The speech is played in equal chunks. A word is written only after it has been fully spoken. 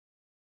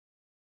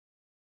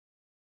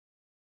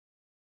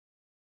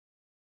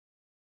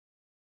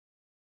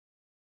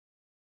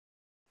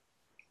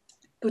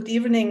Good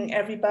evening,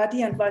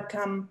 everybody, and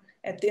welcome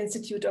at the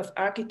Institute of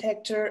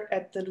Architecture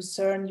at the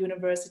Lucerne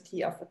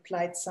University of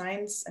Applied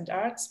Science and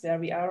Arts, where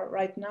we are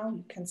right now.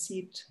 You can see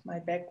it, my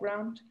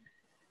background.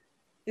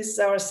 This is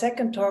our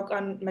second talk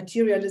on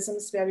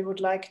materialisms, where we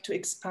would like to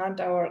expand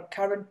our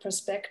current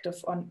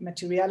perspective on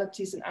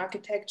materialities in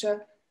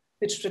architecture,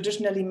 which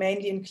traditionally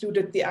mainly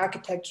included the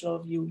architectural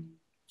view.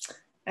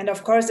 And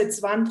of course,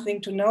 it's one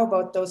thing to know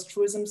about those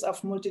truisms of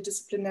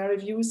multidisciplinary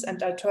views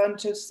and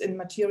alternatives in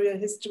material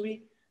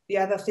history. The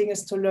other thing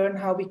is to learn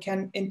how we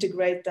can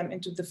integrate them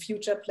into the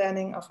future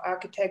planning of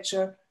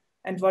architecture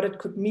and what it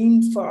could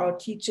mean for our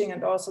teaching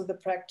and also the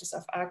practice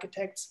of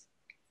architects.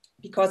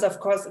 Because of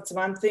course, it's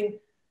one thing,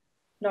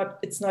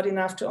 it's not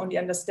enough to only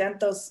understand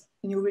those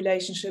new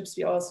relationships,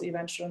 we also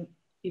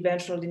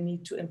eventually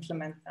need to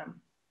implement them.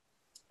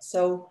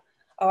 So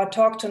our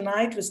talk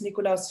tonight with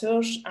Nikolaus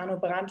Hirsch, Arno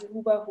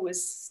Brandlhuber, who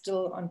is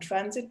still on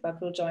transit but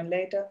will join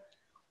later,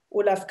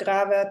 Olaf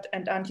Grawert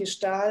and Antje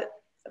Stahl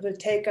will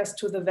take us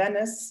to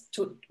Venice,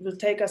 to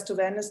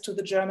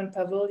the German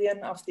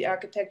pavilion of the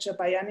Architecture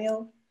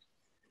Biennial.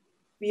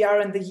 We are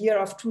in the year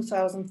of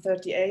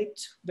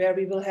 2038, where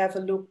we will have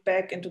a look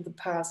back into the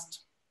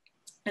past.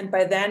 And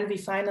by then we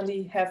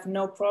finally have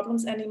no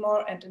problems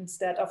anymore. And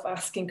instead of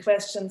asking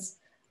questions,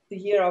 the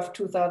year of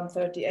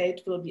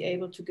 2038 will be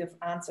able to give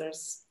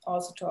answers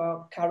also to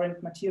our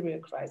current material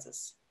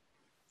crisis.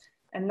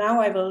 And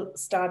now I will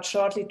start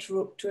shortly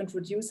to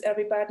introduce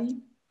everybody.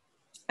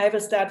 I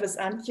will start with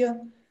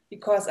Antje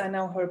because I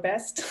know her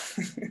best.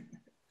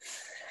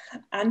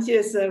 Antje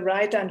is a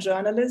writer and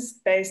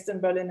journalist based in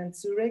Berlin and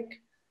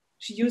Zurich.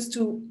 She used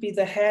to be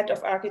the head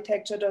of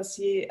architecture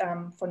dossier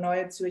for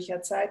Neue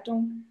Zürcher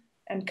Zeitung.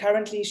 And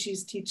currently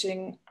she's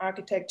teaching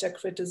architecture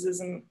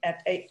criticism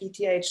at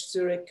ETH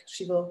Zurich.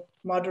 She will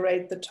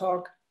moderate the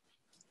talk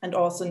and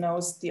also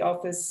knows the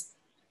office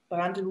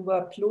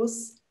Brandlhuber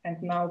Plus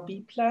and now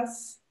B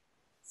Plus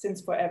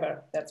since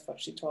forever. That's what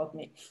she told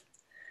me.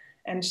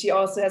 And she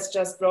also has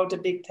just wrote a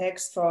big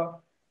text for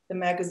the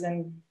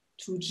magazine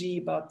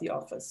 2G about the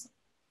office.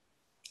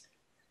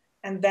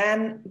 And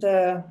then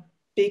the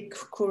big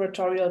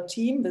curatorial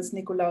team with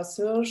Nikolaus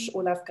Hirsch,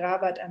 Olaf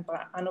Grawert and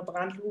Arno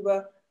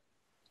Brandlhuber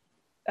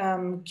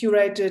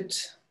curated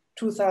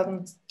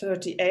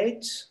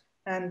 2038,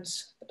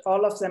 and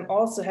all of them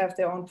also have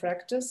their own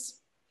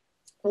practice.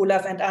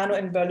 Olaf and Arno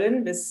in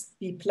Berlin with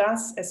B+,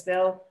 as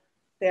well,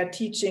 they are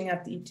teaching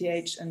at the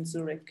ETH in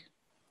Zurich.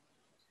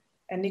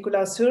 And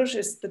Nikolaus Hirsch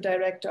is the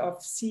director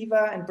of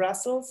SIVA in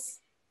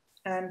Brussels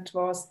and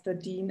was the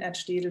dean at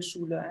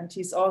Städelschule. And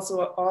he's also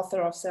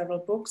author of several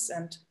books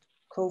and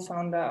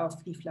co-founder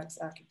of eFlux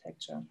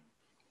Architecture.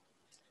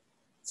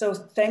 So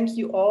thank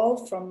you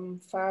all from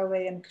far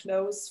away and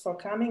close for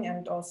coming,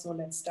 and also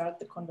let's start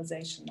the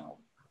conversation now.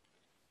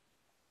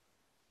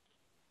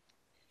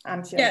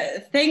 Antje. Yeah,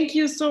 thank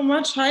you so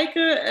much, Heike.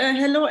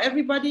 Hello,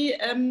 everybody.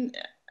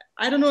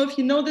 I don't know if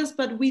you know this,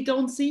 but we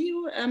don't see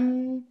you.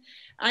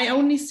 I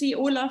only see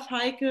Olaf,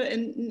 Heike,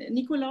 and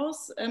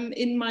Nikolaus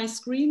in my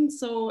screen.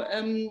 So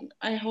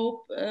I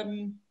hope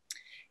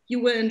you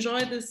will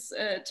enjoy this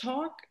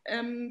talk.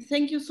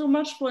 Thank you so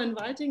much for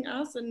inviting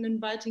us and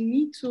inviting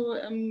me to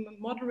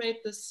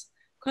moderate this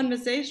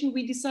conversation.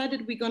 We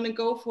decided we're going to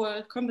go for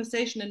a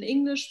conversation in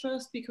English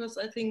first, because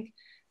I think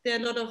there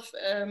are a lot of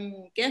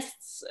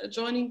guests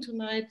joining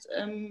tonight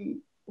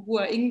who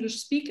are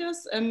English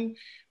speakers.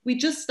 We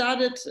just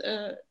started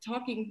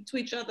talking to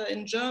each other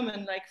in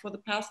German, like for the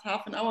past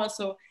half an hour.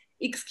 So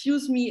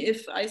excuse me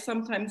if I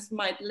sometimes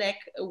might lack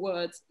a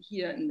word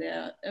here and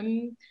there.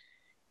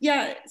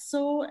 Yeah,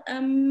 so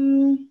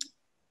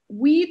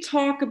we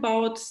talk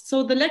about,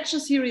 so the lecture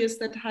series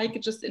that Heike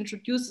just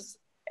introduces,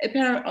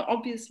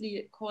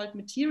 obviously called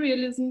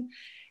Materialism.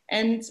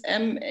 And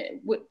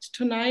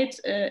tonight,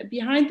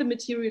 behind the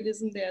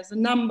materialism, there's a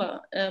number,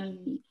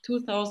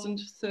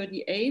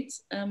 2038,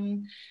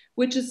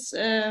 which is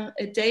a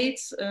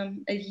date,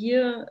 a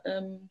year,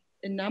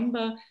 a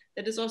number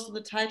that is also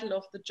the title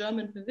of the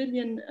German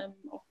pavilion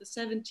of the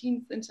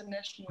 17th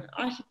International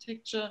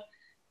Architecture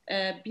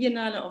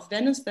Biennial of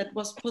Venice, that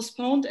was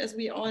postponed, as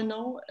we all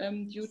know,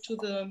 due to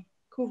the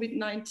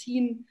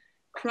COVID-19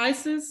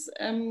 crisis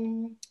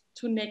to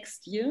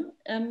next year.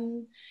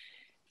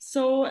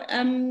 So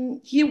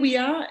here we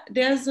are.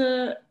 There's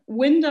a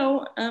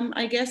window,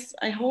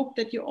 I hope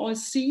that you all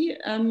see,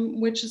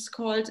 which is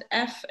called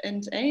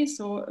F&A,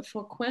 so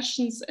for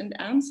questions and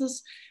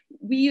answers.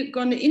 We're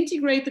going to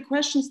integrate the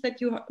questions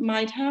that you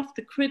might have,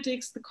 the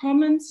critics, the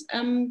comments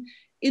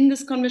in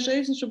this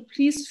conversation. So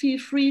please feel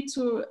free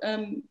to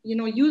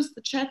use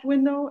the chat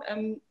window.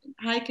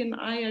 Heike and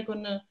I are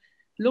going to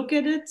look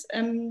at it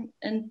and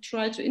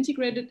try to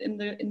integrate it in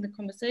the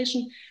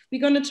conversation.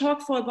 We're going to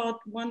talk for about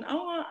 1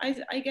 hour,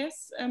 I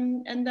guess,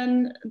 and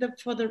then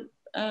for the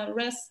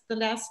rest, the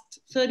last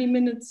 30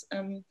 minutes,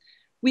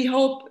 we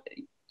hope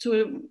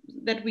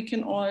that we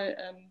can all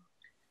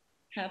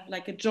have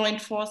like a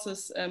joint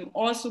forces,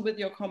 also with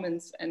your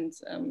comments and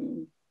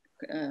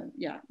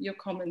yeah, your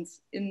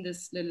comments in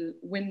this little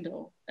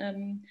window.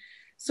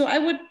 So I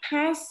would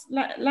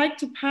like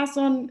to pass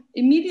on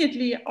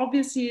immediately,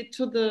 obviously,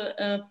 to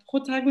the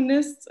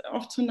protagonists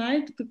of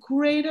tonight, the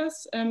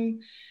curators,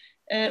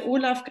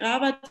 Olaf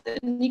Grawert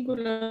and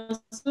Nikolaus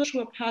Hirsch,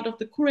 who are part of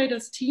the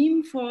curators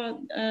team for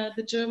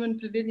the German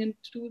Pavilion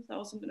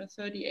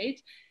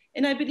 2038.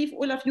 And I believe,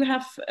 Olaf, you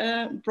have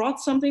brought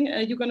something.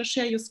 You're going to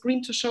share your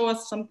screen to show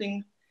us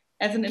something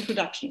as an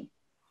introduction.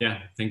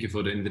 Yeah, thank you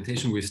for the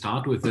invitation. We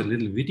start with a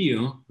little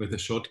video with a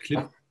short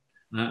clip,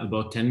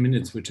 about 10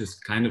 minutes, which is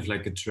kind of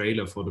like a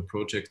trailer for the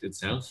project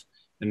itself,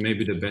 and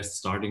maybe the best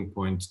starting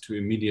point to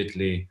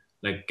immediately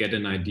like get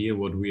an idea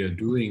what we are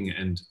doing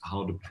and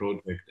how the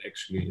project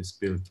actually is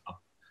built up.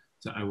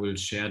 So I will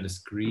share the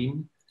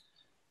screen.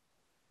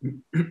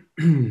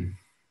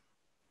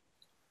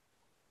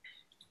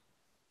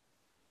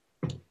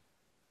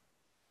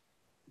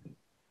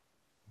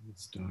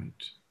 Let's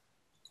start.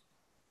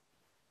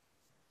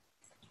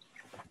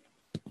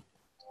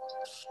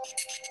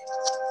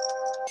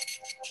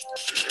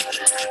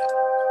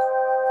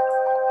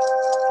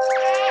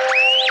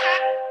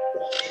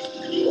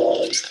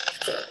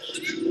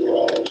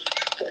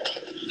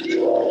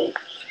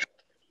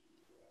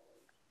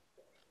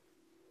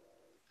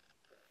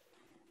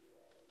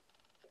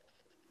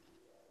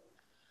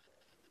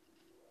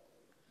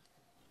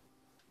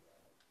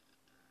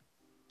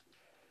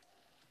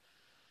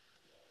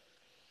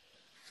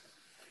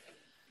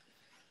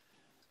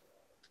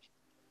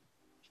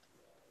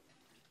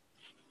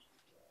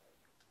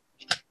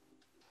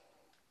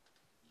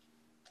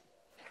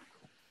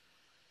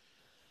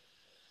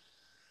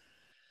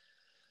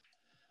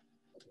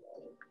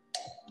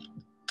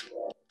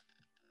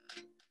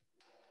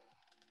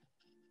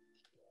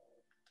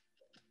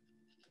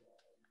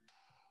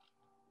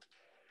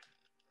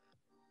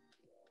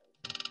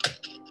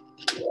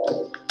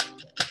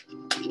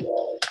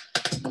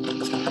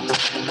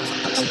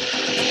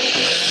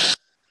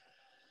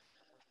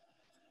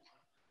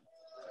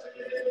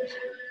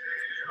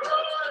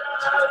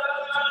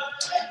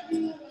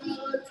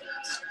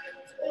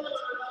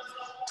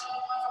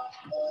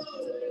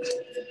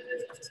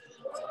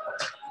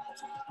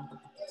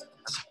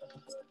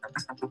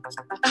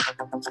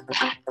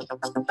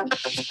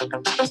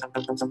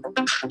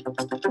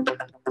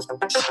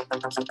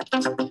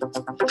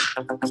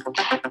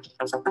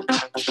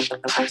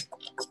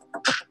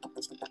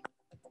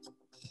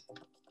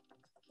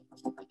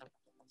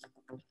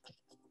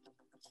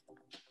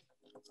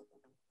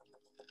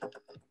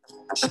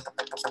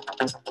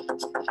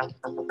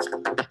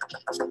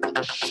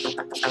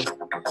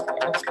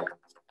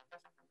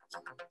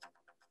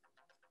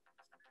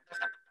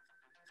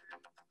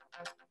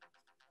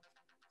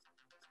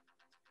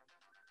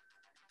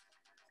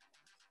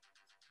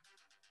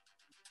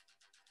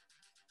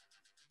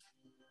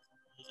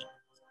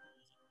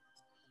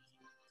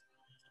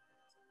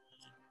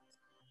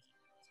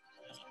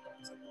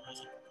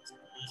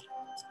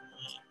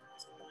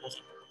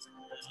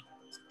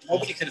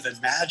 Nobody could have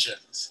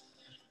imagined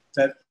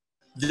that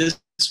this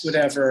would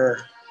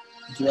ever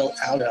grow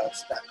out of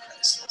that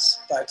crisis,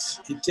 but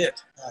it did.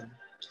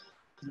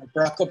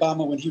 Barack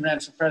Obama, when he ran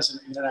for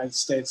president of the United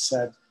States,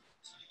 said,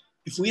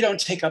 if we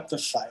don't take up the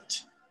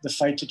fight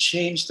to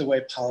change the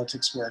way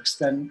politics works,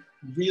 then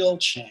real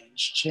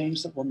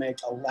change that will make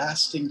a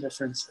lasting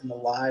difference in the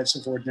lives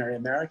of ordinary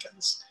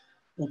Americans,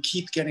 will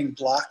keep getting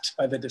blocked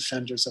by the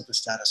defenders of the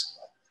status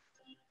quo.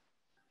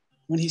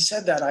 When he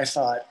said that, I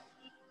thought,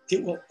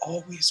 it will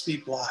always be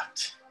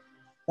blocked.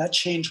 That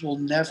change will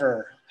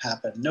never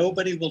happen.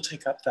 Nobody will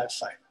take up that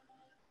fight.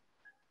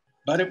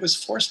 But it was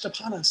forced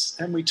upon us,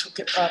 and we took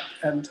it up,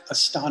 and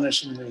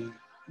astonishingly,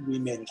 we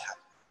made it happen.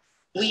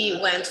 We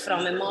went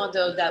from a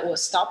model that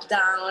was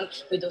top-down,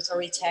 with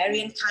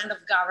authoritarian kind of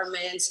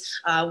governments,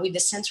 with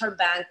the central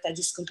bank that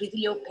is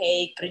completely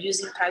opaque,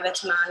 producing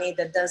private money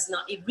that does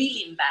not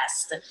really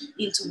invest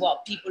into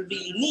what people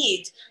really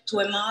need,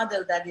 to a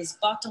model that is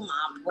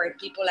bottom-up, where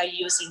people are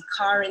using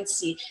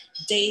currency,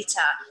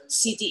 data,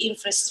 city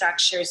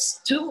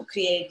infrastructures to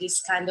create this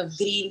kind of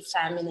green,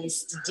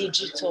 feminist,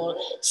 digital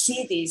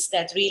cities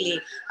that really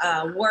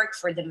work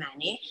for the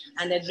many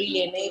and that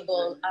really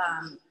enable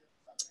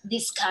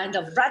this kind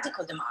of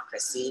radical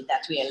democracy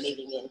that we are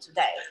living in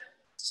today.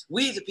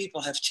 We, the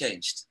people, have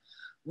changed.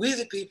 We,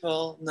 the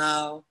people,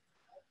 now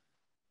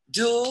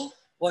do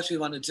what we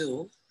want to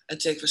do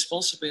and take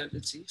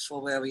responsibility for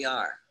where we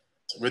are.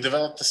 We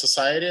developed a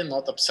society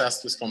not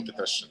obsessed with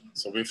competition.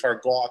 So we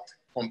forgot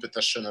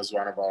competition as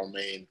one of our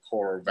main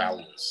core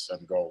values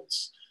and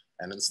goals.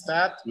 And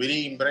instead, we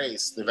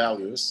re-embrace the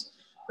values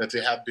that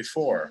we had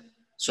before.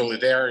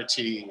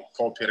 Solidarity,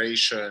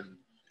 cooperation,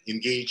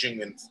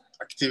 engaging in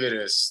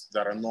activities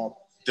that are not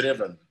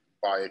driven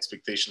by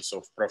expectations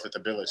of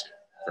profitability,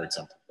 for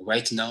example.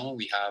 Right now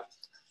we have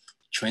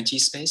 20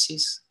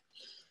 spaces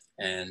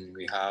and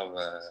we have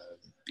a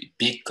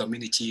big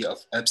community of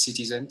Hub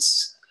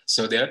citizens.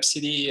 So the Hub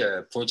City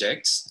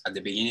project at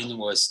the beginning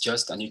was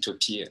just an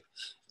utopia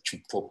to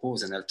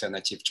propose an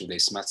alternative to the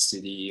smart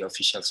city,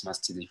 official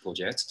smart city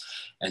project,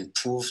 and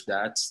prove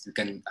that you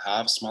can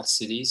have smart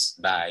cities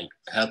by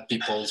help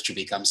people to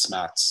become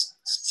smart.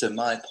 So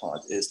my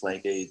part is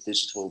like a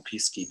digital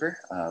peacekeeper.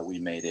 We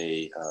made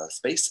a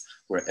space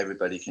where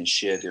everybody can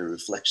share their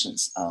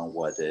reflections on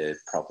what the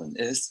problem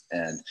is.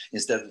 And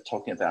instead of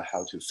talking about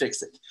how to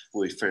fix it,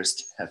 we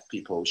first have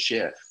people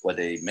share what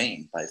they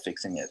mean by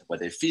fixing it, what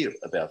they feel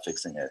about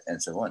fixing it,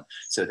 and so on,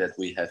 so that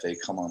we have a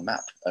common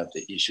map of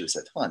the issues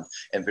at hand.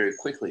 And very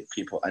quickly,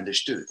 people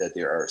understood that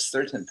there are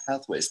certain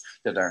pathways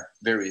that are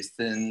very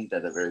thin,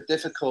 that are very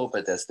difficult,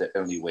 but that's the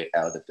only way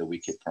out of the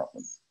wicked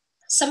problem.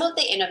 Some of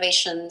the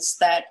innovations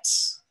that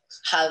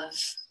have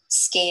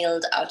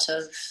scaled out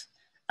of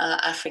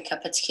Africa,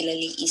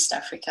 particularly East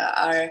Africa,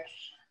 are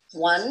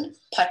one,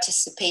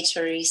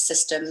 participatory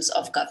systems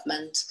of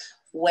government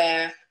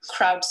where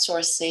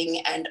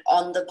crowdsourcing and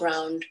on the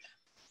ground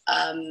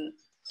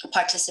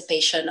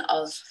participation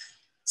of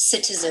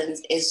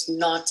citizens is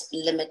not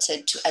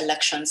limited to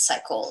election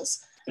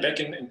cycles.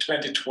 Back in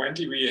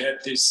 2020, we had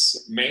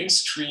this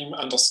mainstream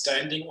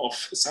understanding of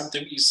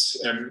something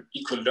is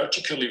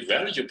ecologically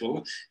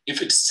valuable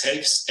if it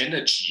saves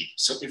energy.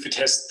 So if it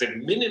has the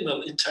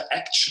minimal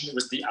interaction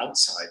with the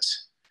outside.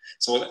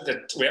 So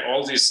that where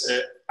all these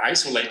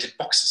isolated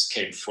boxes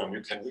came from.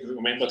 You can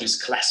remember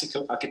these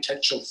classical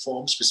architectural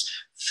forms with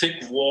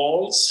thick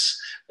walls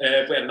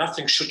where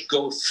nothing should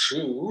go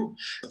through.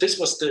 This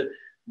was the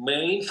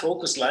main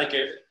focus, like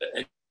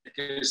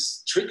a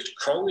strict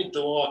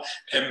corridor.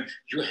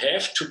 You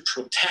have to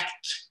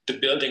protect the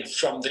building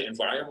from the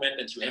environment,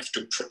 and you have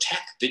to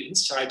protect the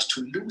inside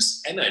to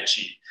lose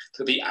energy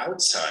to the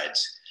outside.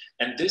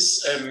 And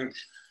this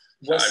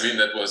I mean,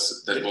 that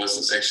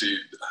was actually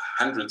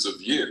hundreds of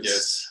years.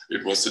 Yes.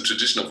 It was the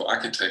tradition of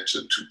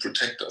architecture to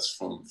protect us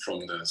from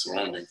the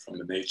surrounding, from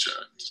the nature.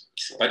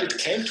 So, but it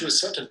came to a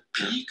certain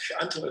peak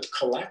until it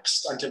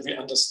collapsed, until we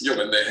understood. Yeah,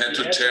 when they had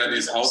to tear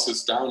these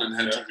houses down and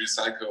had to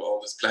recycle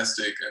all this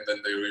plastic, and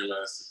then they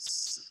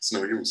realized it's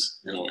no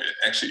use. You know,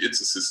 actually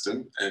it's a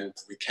system, and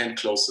we can't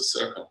close the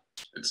circle.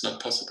 It's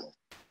not possible.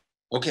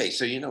 Okay,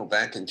 so, you know,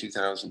 back in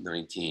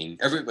 2019,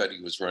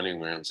 everybody was running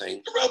around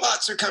saying, the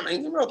robots are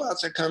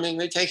coming,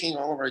 they're taking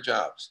all of our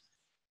jobs.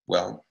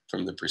 Well,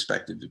 from the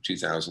perspective of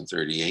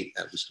 2038,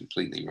 that was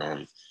completely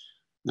wrong.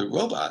 The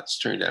robots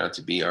turned out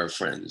to be our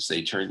friends.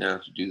 They turned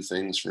out to do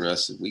things for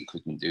us that we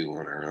couldn't do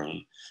on our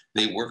own.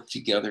 They work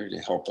together to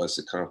help us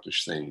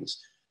accomplish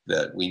things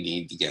that we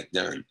need to get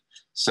done.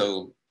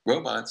 So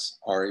robots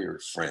are your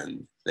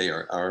friend. They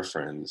are our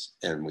friends,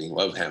 and we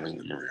love having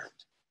them around.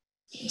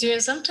 During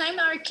some time,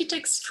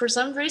 architects, for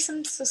some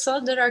reason,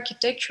 thought that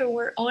architecture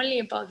were only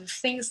about the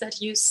things that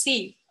you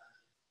see.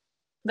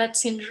 But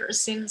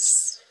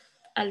since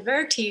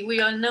Alberti,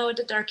 we all know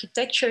that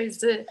architecture is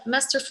the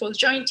masterful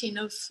jointing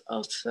of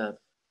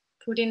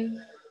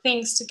putting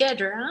things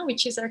together,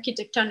 which is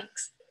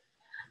architectonics.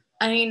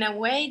 And in a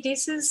way,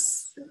 this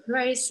is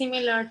very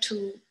similar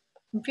to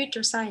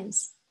computer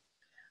science.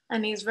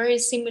 And it's very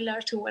similar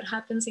to what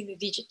happens in the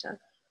digital.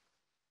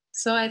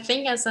 So I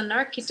think as an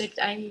architect,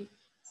 I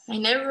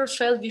never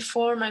felt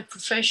before my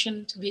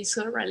profession to be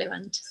so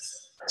relevant.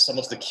 Some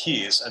of the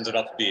keys ended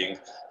up being,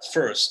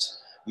 first,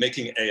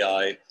 making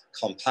AI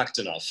compact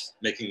enough,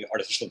 making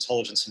artificial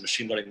intelligence and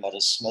machine learning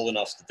models small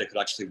enough that they could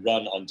actually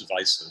run on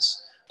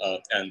devices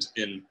and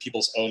in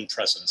people's own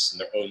presence, in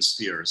their own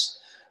spheres,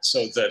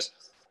 so that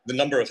the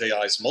number of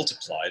AIs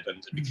multiplied and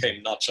it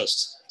became not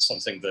just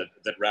something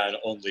that ran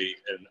only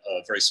in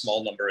a very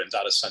small number in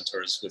data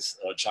centers with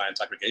giant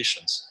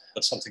aggregations,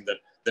 but something that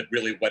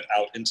really went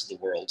out into the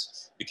world,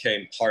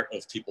 became part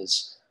of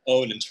people's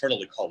own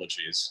internal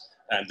ecologies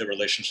and their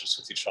relationships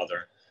with each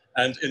other.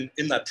 And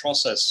in that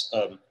process,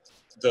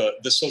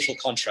 the social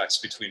contracts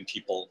between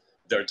people,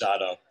 their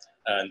data,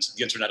 and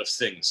the Internet of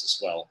Things as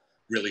well,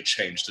 really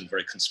changed in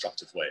very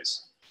constructive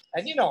ways.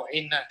 And you know,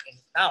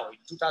 now in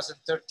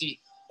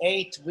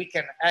 2038, we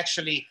can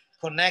actually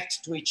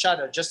connect to each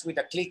other just with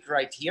a click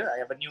right here. I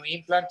have a new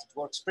implant, it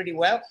works pretty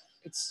well.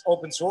 It's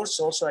open source,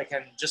 also I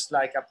can just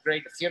like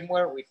upgrade the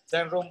firmware with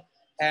Zenroom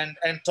and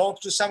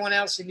talk to someone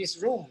else in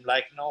this room,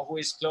 like know who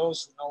is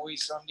close, know who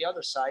is on the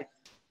other side.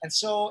 And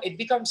so it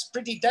becomes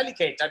pretty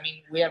delicate. I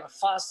mean, we have a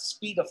fast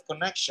speed of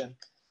connection.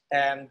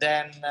 And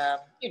then,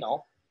 you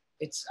know,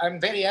 I'm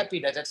very happy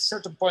that at a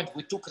certain point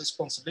we took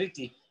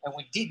responsibility and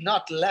we did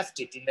not left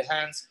it in the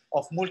hands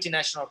of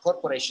multinational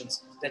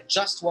corporations that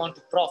just want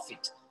to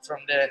profit from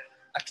the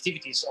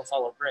activities of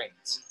our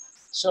brains.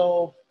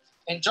 So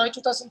enjoy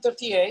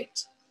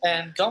 2038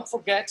 and don't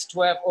forget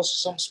to have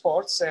also some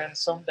sports and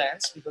some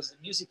dance because the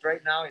music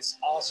right now is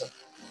awesome.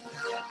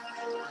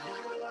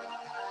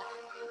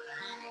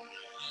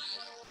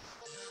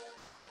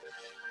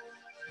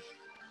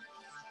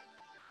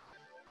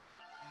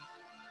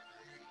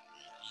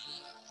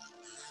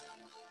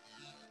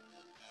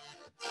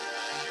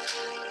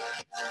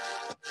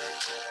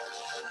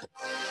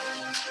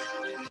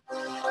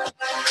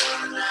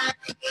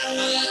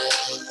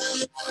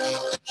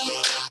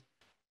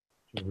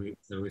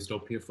 Shall we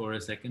stop here for a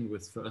second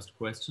with first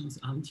questions,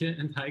 Antje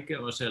and Heike,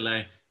 or shall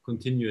I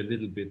continue a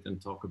little bit and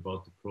talk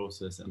about the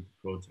process and the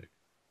project?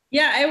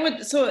 Yeah, I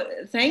would. So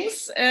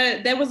thanks.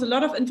 There was a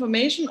lot of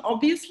information,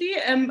 obviously.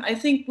 I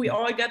think we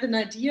all got an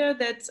idea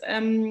that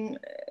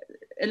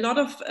a lot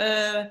of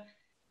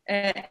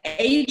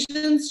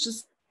agents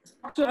just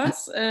talk to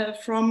us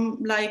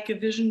from like a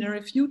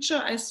visionary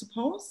future, I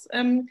suppose.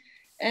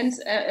 And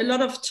a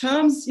lot of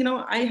terms, you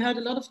know, I heard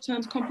a lot of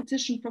terms,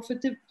 competition,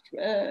 profit,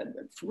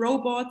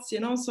 robots, you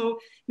know, so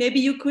maybe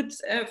you could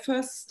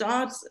first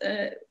start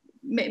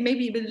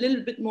maybe a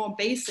little bit more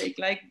basic,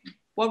 like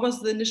what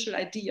was the initial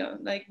idea?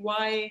 Like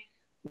why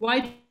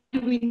do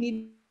we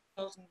need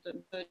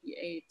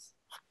 2038?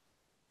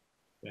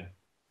 Yeah.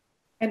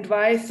 And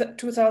why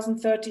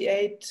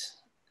 2038?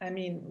 I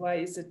mean, why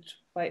is it,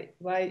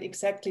 why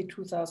exactly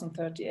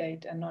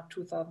 2038 and not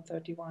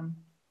 2031?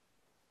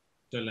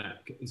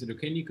 Is it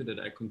okay, Nico, that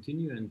I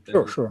continue? And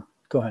then sure.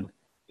 Go ahead.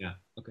 Yeah,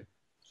 okay.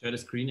 Share the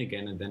screen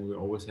again, and then we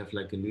always have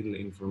like a little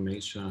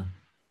information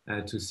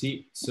to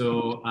see.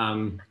 So,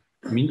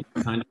 I mean, you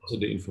can find also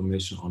the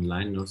information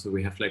online. No? So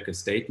we have like a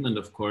statement,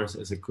 of course,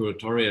 as a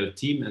curatorial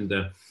team, and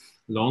a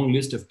long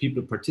list of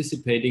people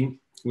participating,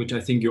 which I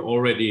think you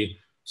already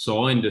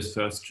saw in this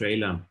first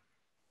trailer,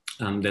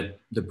 that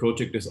the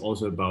project is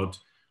also about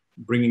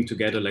bringing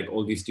together like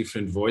all these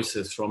different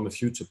voices from a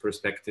future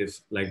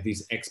perspective, like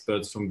these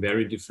experts from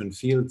very different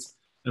fields,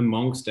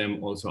 amongst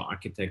them also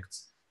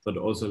architects, but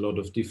also a lot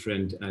of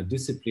different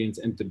disciplines.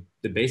 And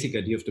the basic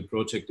idea of the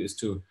project is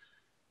to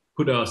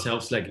put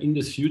ourselves like in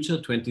this future,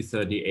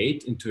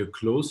 2038, into a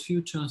close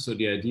future. So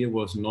the idea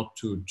was not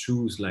to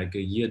choose like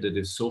a year that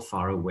is so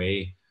far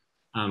away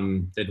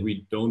that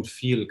we don't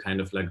feel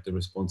kind of like the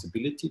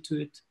responsibility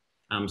to it.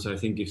 So I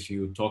think if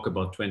you talk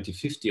about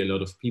 2050, a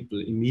lot of people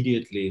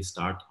immediately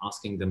start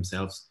asking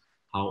themselves,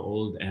 how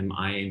old am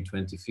I in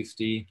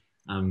 2050?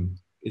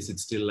 Is it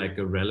still like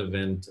a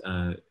relevant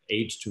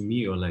age to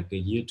me or like a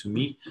year to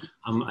me?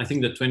 I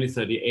think that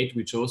 2038,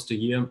 we chose the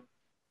year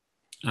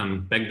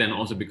back then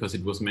also because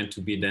it was meant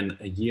to be then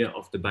a year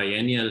of the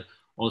biennial,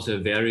 also a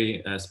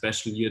very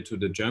special year to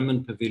the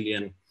German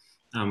pavilion,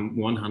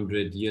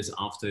 100 years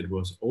after it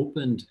was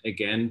opened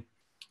again,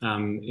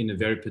 in a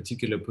very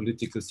particular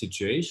political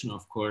situation,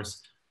 of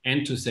course,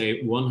 and to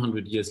say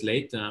 100 years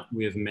later,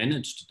 we have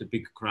managed the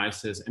big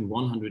crisis, and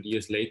 100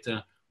 years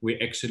later, we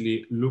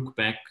actually look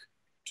back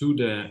to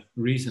the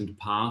recent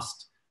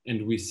past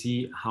and we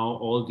see how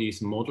all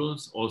these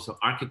models, also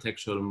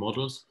architectural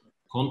models,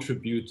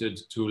 contributed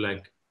to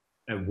like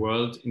a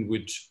world in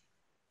which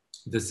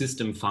the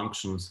system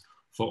functions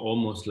for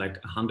almost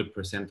like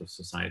 100% of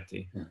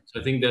society. Yeah. So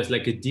I think there's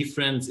like a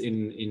difference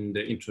in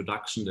the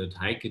introduction that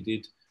Heike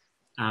did,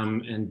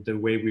 and the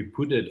way we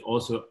put it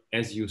also,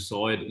 as you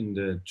saw it in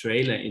the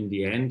trailer in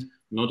the end,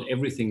 not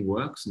everything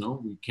works,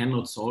 no? We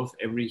cannot solve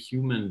every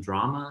human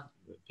drama.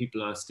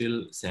 People are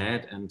still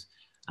sad and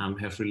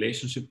have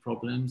relationship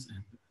problems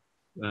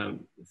and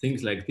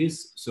things like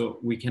this. So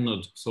we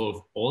cannot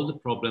solve all the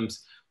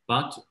problems,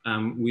 but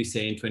we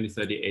say in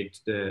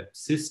 2038, the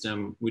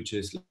system, which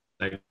is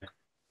like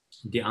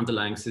the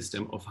underlying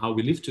system of how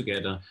we live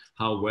together,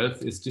 how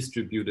wealth is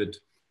distributed,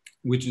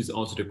 which is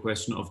also the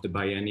question of the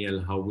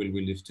biennial, how will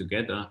we live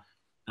together,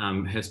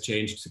 has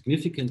changed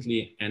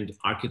significantly, and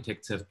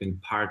architects have been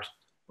part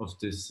of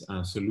these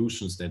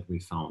solutions that we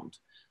found.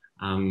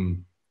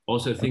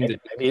 Also, I think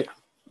that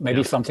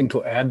maybe something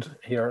to add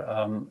here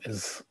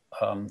is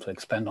to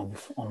expand on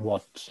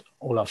what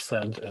Olaf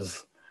said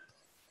is,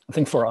 I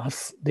think for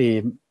us,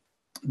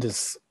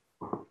 this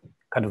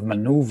kind of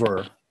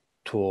maneuver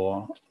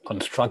to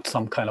construct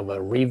some kind of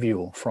a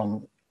review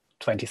from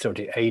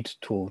 2038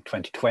 to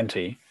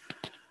 2020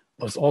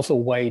 was also a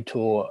way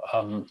to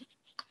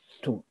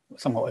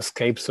somehow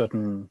escape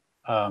certain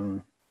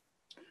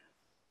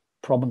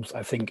problems,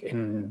 I think,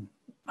 in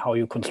how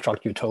you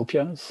construct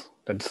utopias.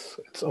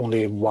 It's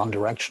only one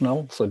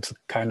directional, so it's a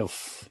kind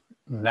of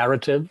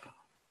narrative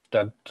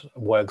that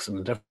works in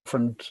a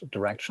different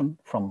direction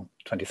from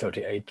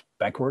 2038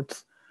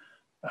 backwards,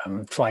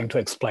 trying to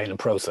explain a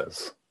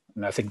process.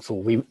 And I think so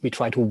we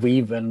try to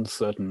weave in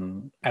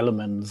certain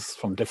elements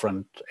from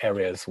different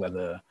areas,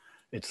 whether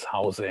it's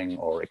housing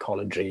or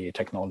ecology,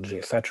 technology,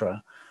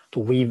 etc., to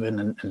weave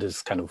in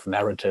this kind of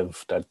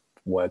narrative that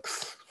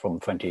works from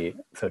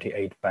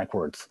 2038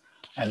 backwards.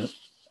 And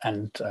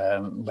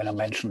when I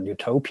mention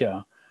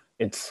utopia,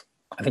 it's,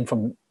 I think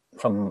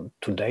from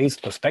today's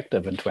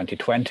perspective in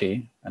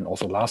 2020, and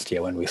also last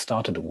year when we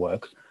started the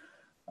work,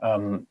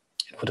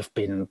 it would have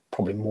been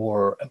probably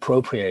more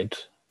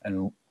appropriate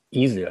and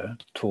easier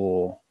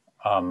to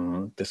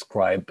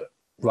describe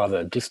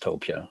rather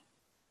dystopia.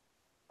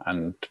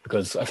 And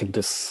because I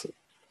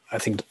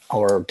think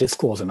our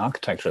discourse in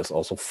architecture is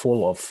also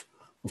full of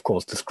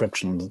course,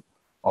 descriptions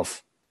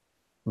of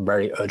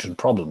very urgent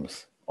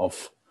problems,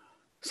 of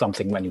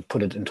something when you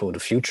put it into the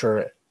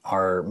future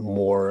are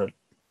more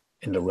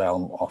in the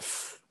realm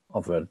of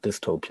a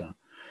dystopia.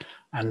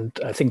 And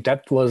I think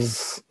that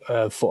was,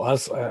 for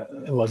us,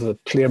 it was a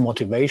clear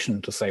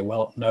motivation to say,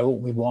 well, no,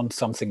 we want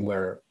something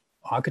where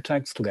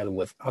architects together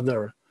with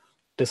other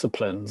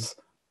disciplines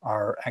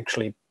are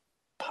actually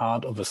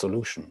part of a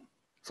solution.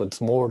 So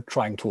it's more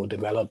trying to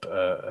develop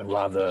a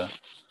rather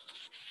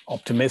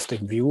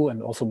optimistic view,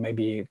 and also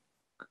maybe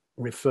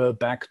refer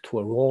back to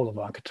a role of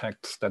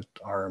architects that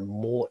are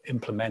more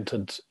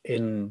implemented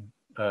in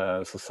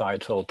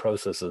societal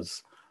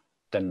processes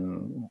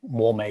than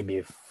more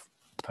maybe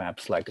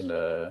perhaps like in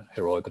the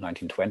heroic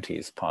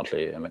 1920s,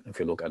 partly, I mean, if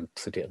you look at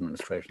city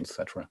administration,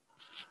 etc.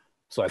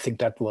 So I think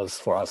that was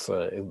for us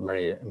a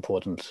very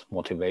important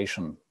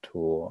motivation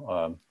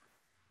to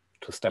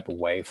step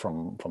away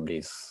from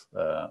these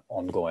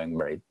ongoing,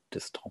 very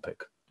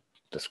dystopic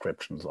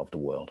descriptions of the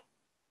world.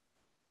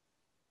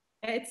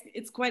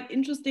 It's quite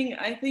interesting,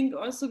 I think,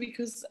 also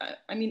because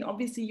I mean,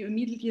 obviously, you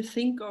immediately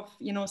think of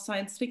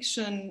science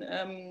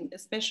fiction,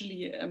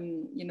 especially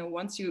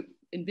once you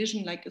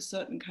envision like a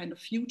certain kind of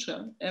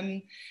future.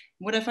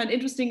 What I find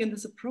interesting in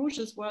this approach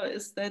as well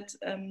is that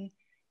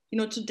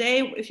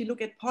today, if you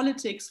look at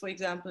politics, for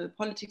example,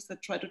 politics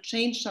that try to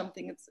change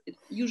something, it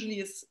usually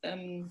is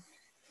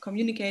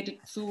communicated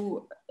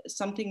through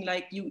something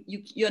like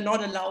you're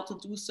not allowed to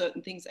do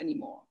certain things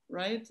anymore,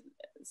 right?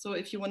 So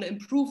if you want to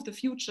improve the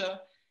future,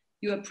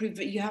 you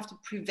have to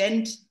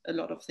prevent a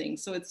lot of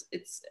things. So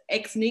it's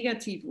ex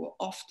negativo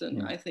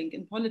often, I think,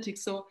 in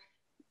politics. So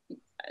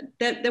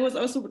there was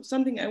also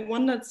something I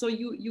wondered. So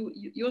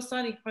your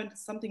starting point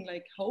is something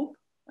like hope,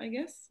 I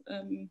guess,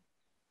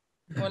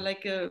 or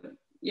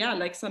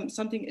like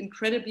something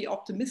incredibly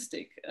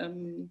optimistic,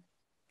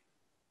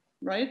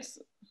 right?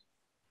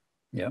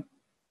 Yeah,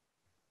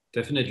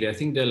 definitely. I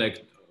think they're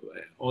like,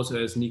 also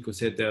as Nico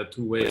said, there are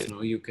two ways.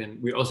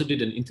 We also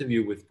did an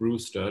interview with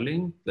Bruce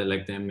Sterling,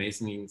 the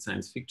amazing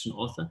science fiction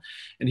author,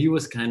 and he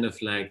was kind of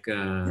like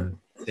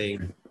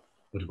saying,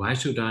 but why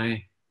should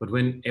I? But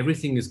when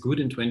everything is good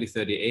in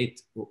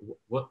 2038,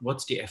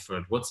 what's the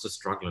effort? What's the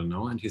struggle?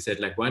 No? And he said,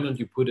 like, why don't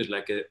you put it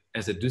like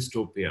as a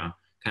dystopia,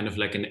 kind of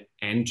like an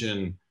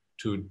engine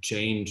to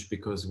change,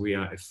 because we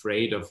are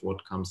afraid of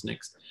what comes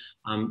next.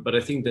 But I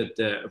think that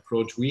the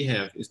approach we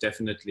have is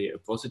definitely a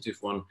positive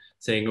one,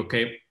 saying,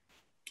 okay,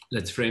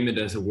 let's frame it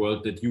as a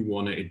world that you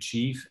want to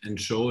achieve and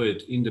show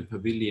it in the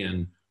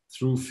pavilion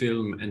through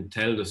film and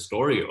tell the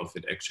story of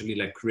it, actually,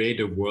 like create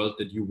a world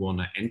that you want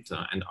to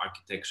enter, and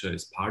architecture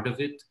is part of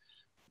it.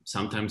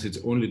 Sometimes it's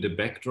only the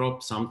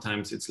backdrop,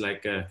 sometimes it's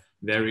like a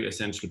very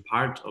essential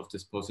part of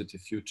this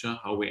positive future,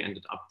 how we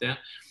ended up there.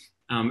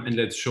 And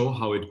let's show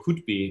how it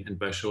could be, and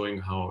by showing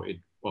how it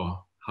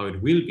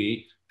will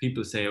be,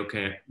 people say,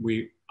 okay,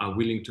 we are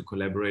willing to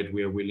collaborate,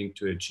 we are willing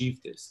to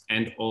achieve this.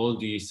 And all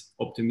these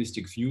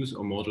optimistic views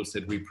or models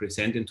that we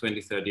present in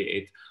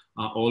 2038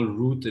 are all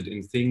rooted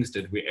in things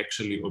that we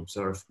actually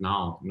observe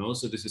now.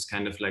 So this is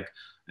kind of like,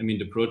 I mean,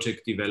 the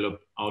project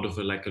developed out of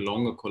a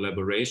longer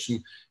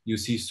collaboration. You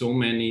see so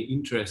many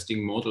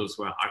interesting models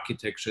where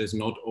architecture is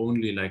not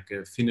only like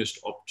a finished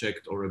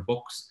object or a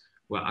box,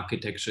 where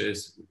architecture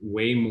is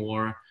way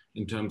more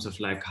in terms of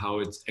like how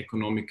it's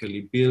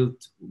economically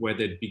built,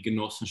 whether it be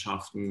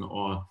Genossenschaften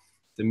or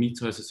the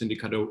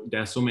Mietshäuser-Syndikate.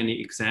 There are so many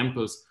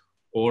examples,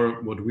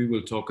 or what we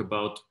will talk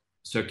about,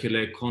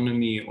 circular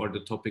economy, or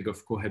the topic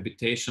of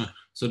cohabitation.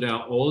 So there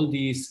are all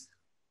these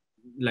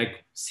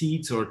like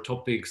seeds or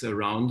topics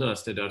around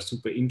us that are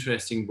super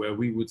interesting, where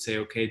we would say,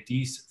 okay,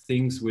 these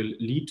things will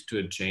lead to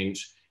a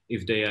change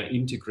if they are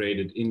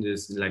integrated in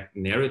this like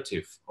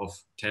narrative of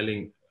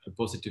telling a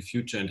positive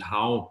future, and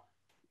how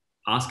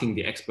asking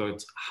the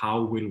experts,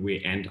 how will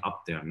we end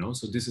up there?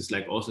 So this is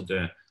like also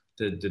the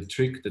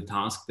trick, the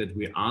task that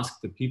we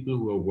ask the people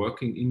who are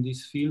working in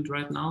this field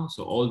right now.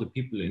 So all the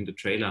people in the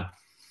trailer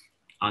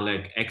are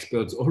like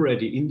experts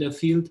already in their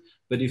field.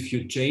 But if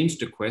you change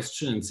the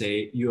question and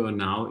say, you are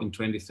now in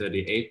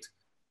 2038,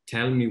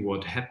 tell me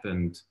what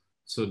happened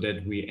so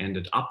that we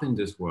ended up in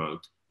this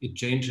world, it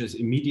changes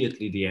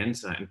immediately the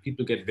answer, and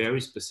people get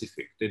very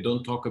specific. They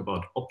don't talk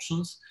about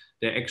options,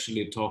 they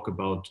actually talk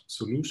about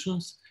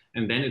solutions.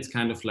 And then it's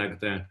kind of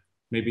like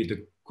maybe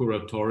the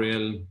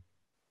curatorial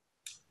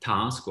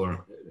task,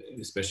 or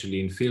especially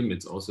in film,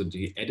 it's also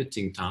the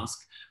editing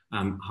task,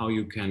 how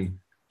you can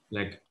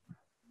like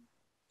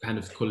kind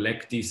of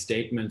collect these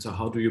statements, or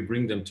how do you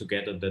bring them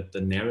together that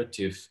the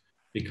narrative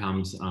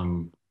becomes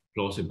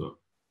plausible.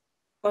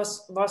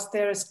 Was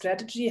there a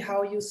strategy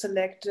how you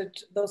selected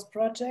those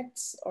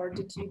projects, or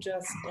did you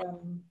just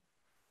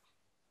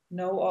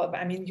know? Or,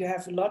 I mean, you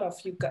have a lot of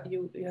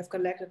you have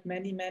collected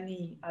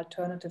many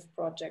alternative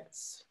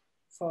projects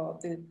for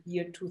the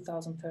year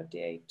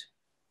 2038.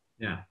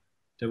 Yeah,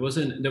 there was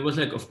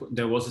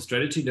a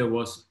strategy. There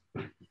was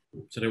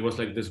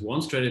like this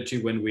one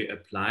strategy when we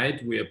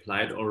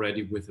applied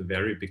already with a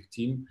very big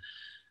team.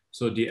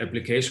 So the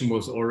application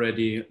was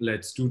already,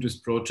 let's do this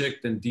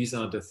project, and these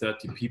are the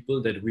 30 people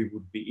that we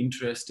would be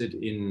interested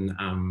in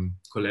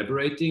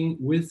collaborating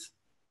with,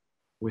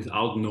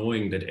 without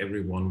knowing that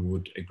everyone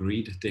would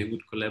agree that they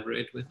would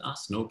collaborate with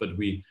us. No, but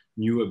we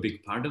knew a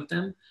big part of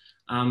them.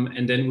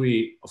 And then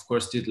we, of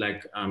course, did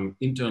like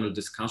internal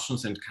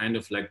discussions and kind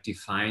of like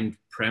defined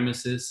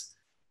premises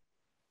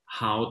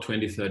how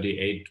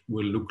 2038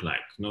 will look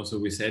like. No, so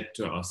we said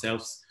to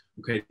ourselves,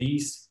 okay,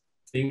 these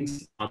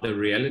things are the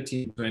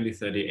reality in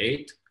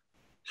 2038.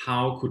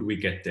 how could we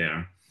get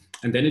there?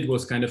 And then it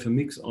was kind of a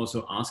mix,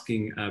 also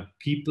asking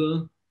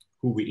people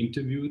who we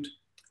interviewed,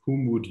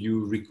 whom would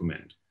you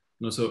recommend?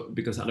 No, so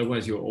because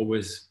otherwise you're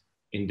always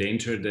in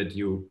danger that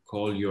you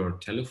call your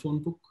telephone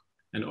book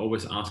and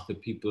always ask the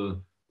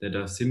people that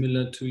are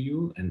similar to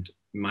you and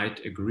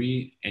might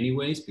agree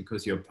anyways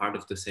because you're part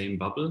of the same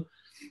bubble.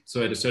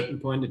 So at a certain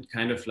point, it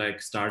kind of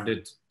like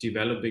started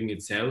developing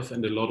itself,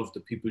 and a lot of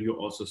the people you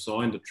also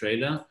saw in the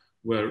trailer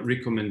were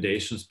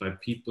recommendations by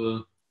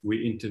people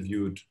we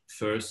interviewed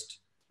first,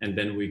 and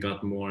then we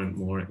got more and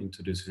more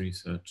into this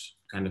research,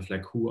 kind of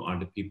like who are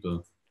the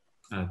people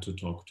to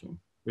talk to,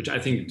 which I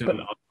think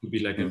turned out to be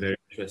like a very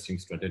interesting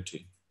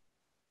strategy.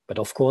 But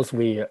of course,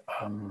 we,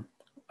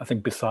 I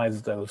think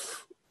besides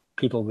those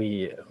people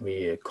we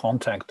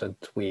contacted,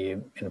 we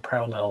in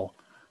parallel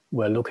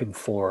were looking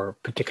for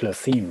particular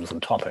themes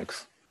and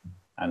topics.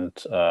 And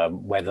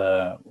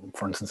whether,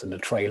 for instance, in the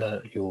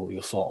trailer, you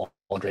saw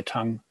Audrey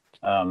Tang,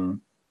 the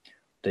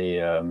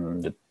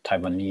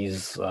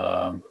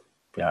Taiwanese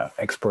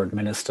expert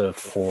minister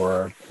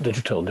for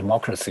digital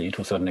democracy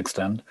to a certain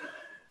extent,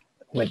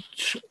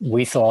 which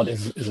we thought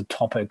is a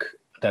topic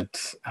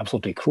that's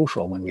absolutely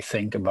crucial when we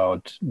think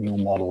about new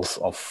models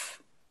of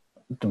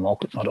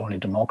not only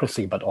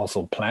democracy, but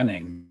also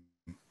planning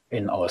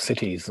in our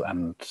cities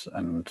and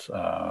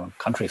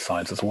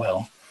countrysides as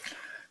well.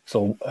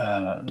 So,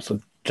 so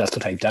just to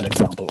take that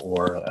example,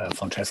 or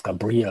Francesca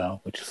Bria,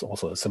 which is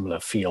also a similar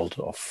field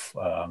of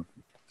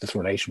this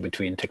relation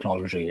between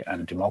technology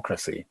and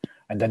democracy.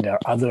 And then there are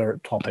other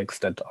topics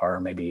that are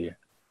maybe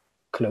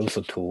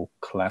closer to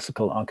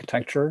classical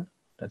architecture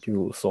that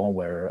you saw,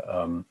 where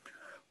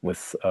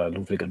with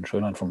Ludwig and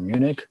Schönlein from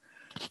Munich.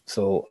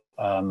 So,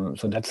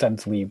 so in that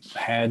sense, we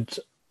had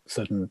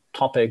certain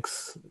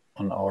topics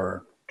on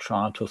our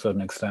chart to a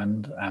certain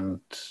extent and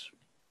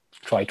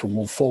try to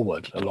move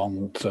forward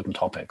along certain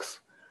topics.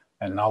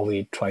 And now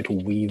we try to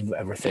weave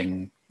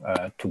everything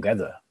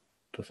together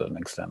to a certain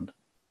extent.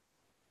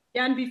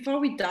 Yeah, and before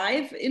we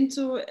dive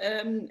into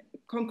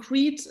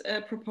concrete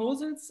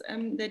proposals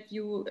that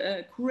you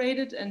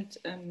curated and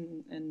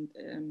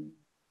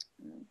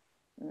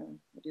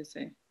what do you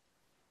say?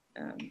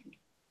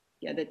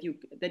 Yeah,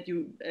 that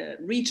you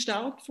reached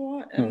out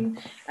for.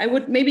 I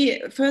would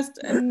maybe first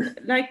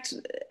like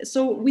to,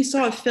 so we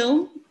saw a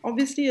film.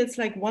 Obviously, it's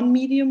like one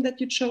medium that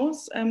you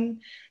chose.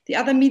 The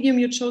other medium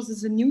you chose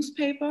is a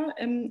newspaper.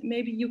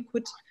 Maybe you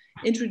could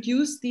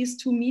introduce these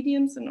two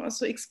mediums and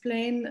also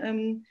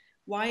explain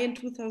why in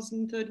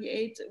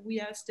 2038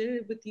 we are still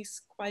with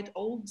these quite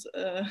old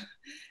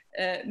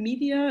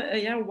media.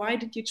 Yeah, why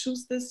did you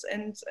choose this,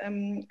 and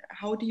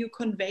how do you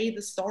convey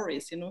the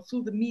stories, you know,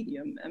 through the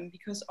medium?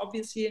 Because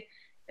obviously,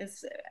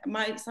 as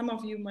some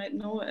of you might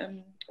know,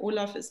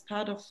 Olaf is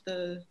part of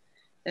the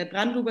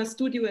Brandlhuber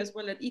studio as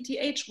well at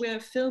ETH, where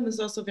film is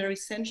also very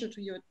central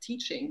to your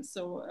teaching.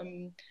 So,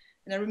 and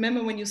I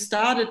remember when you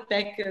started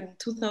back in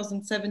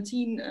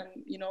 2017,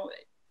 you know,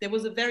 there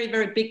was a very,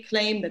 very big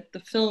claim that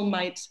the film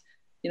might,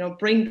 you know,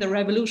 bring the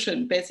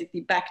revolution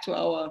basically back to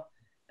our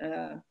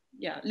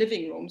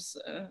living rooms.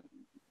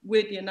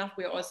 Weirdly enough,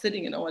 we're all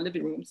sitting in our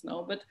living rooms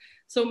now. But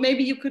so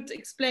maybe you could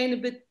explain a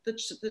bit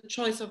the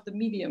choice of the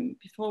medium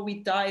before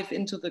we dive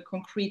into the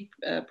concrete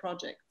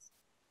projects.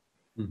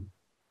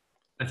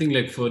 I think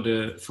like for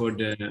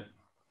the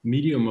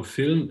medium of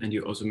film, and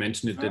you also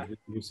mentioned it that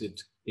we use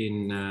it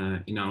in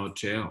our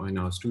chair or in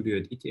our studio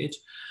at ETH.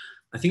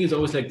 I think it's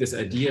always like this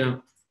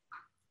idea,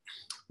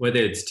 whether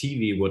it's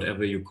TV,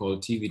 whatever you call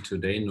TV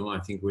today, no, I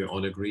think we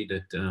all agree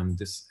that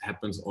this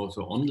happens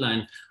also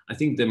online. I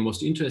think the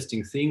most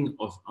interesting thing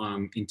of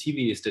in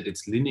TV is that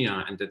it's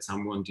linear and that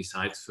someone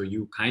decides for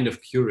you, kind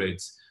of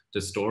curates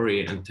the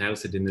story and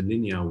tells it in a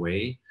linear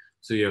way.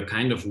 So you're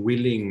kind of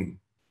willing,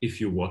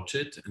 if you watch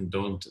it and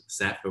don't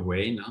zap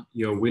away, no?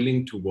 You're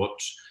willing to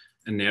watch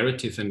a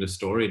narrative and a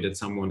story that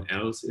someone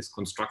else is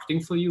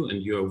constructing for you,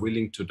 and you're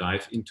willing to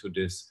dive into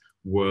this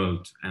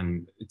world.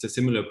 And it's a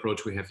similar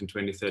approach we have in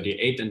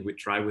 2038, and we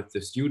try with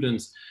the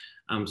students.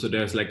 So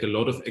there's like a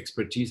lot of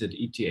expertise at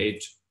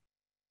ETH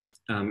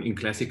in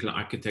classical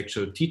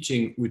architecture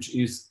teaching, which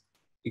is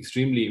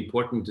extremely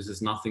important. This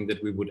is nothing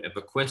that we would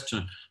ever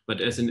question,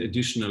 but as an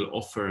additional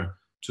offer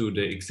to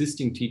the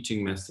existing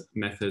teaching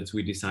methods,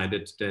 we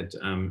decided that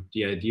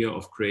the idea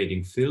of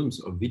creating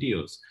films or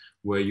videos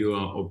where you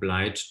are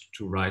obliged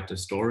to write a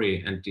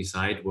story and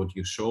decide what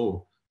you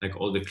show, like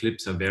all the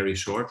clips are very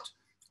short.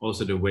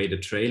 Also the way the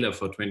trailer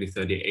for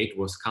 2038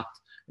 was cut,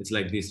 it's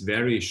like these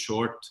very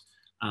short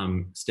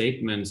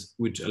statements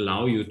which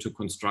allow you to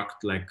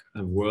construct like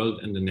a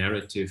world and a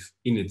narrative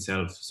in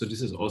itself. So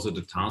this is also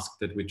the task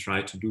that we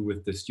try to do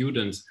with the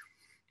students,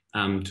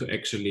 to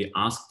actually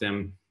ask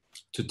them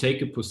to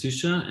take a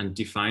position and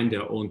define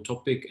their own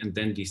topic and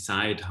then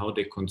decide how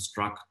they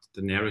construct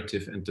the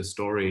narrative and the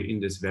story in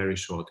these very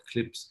short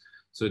clips.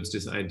 So it's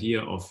this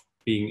idea of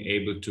being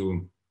able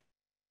to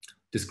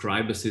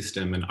describe a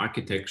system and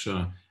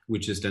architecture,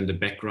 which is then the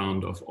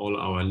background of all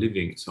our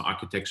living. So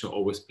architecture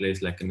always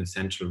plays like an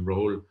essential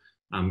role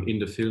in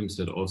the films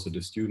that also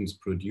the students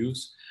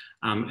produce.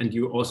 And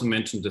you also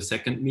mentioned the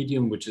second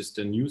medium, which is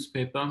the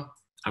newspaper.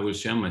 I will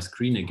share my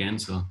screen again,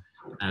 so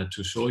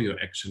to show you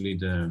actually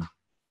the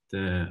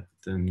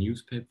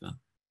newspaper.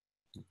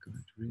 Get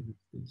rid of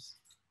this.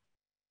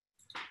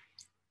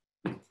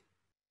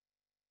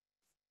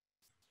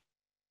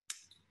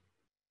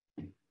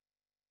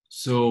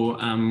 So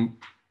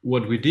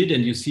what we did,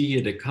 and you see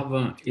here the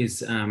cover,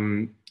 is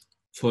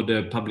for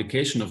the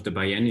publication of the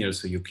biennial.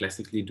 So you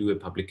classically do a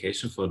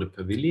publication for the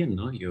pavilion.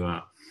 No? You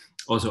are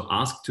also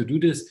asked to do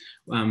this.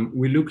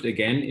 We looked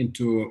again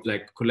into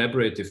like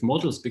collaborative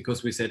models,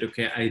 because we said,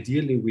 okay,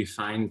 ideally we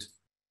find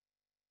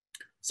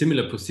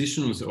similar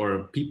positions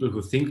or people who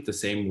think the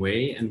same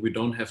way, and we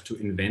don't have to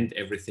invent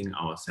everything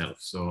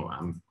ourselves. So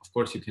of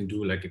course you can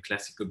do like a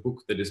classical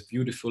book that is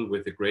beautiful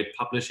with a great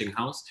publishing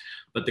house,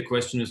 but the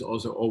question is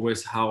also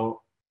always,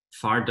 how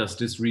far does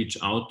this reach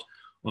out,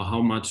 or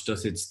how much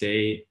does it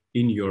stay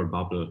in your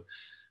bubble?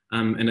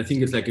 And I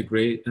think it's like a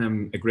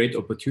great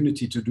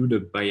opportunity to do the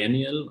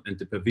biennial and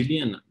the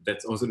pavilion.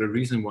 That's also the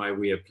reason why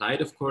we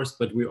applied, of course,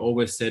 but we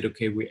always said,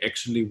 okay, we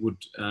actually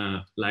would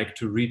like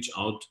to reach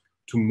out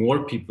to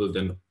more people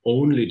than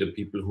only the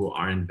people who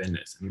are in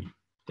Venice. I mean,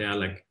 there are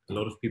like a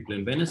lot of people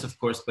in Venice, of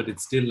course, but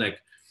it's still like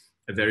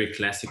a very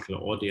classical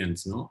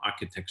audience, no,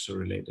 architecture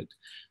related.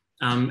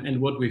 And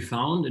what we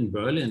found in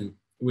Berlin,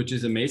 which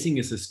is amazing,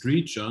 is a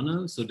street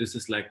journal. So this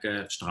is like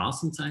a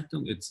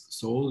Straßenzeitung. It's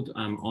sold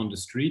on the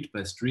street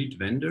by street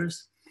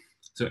vendors.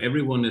 So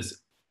everyone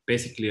is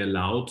basically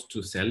allowed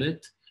to sell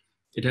it.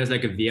 It has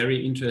like a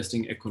very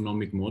interesting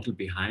economic model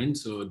behind.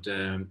 So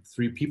the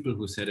three people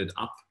who set it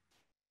up,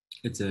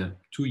 it's a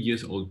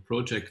 2-year-old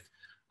project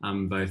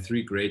by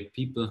 3 great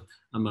people,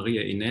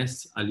 Maria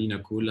Ines, Alina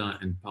Kola,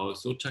 and Paul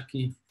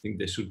Sochaki. I think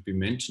they should be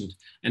mentioned.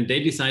 And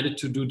they decided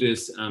to do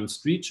this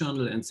street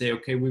journal and say,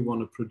 okay, we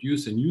want to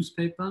produce a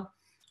newspaper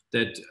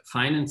that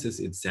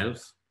finances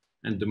itself.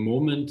 And the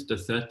moment the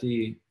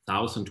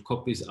 30,000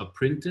 copies are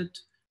printed,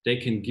 they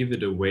can give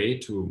it away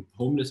to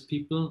homeless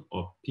people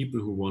or people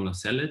who want to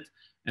sell it.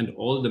 And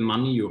all the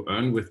money you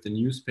earn with the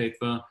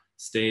newspaper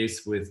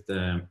stays with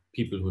the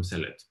people who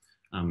sell it.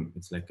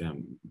 It's like a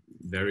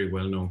very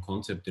well-known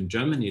concept in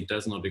Germany. It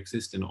does not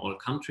exist in all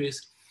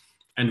countries.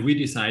 And we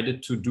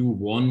decided to do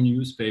one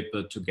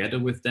newspaper together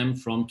with them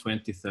from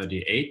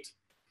 2038.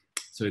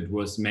 So it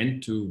was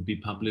meant to be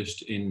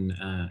published in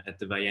at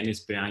the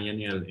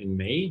Biennial in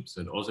May.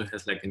 So it also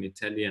has like an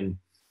Italian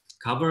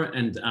cover.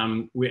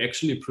 And we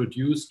actually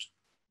produced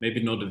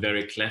maybe not a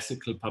very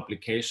classical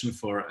publication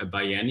for a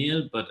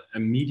biennial, but a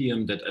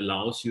medium that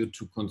allows you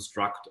to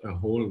construct a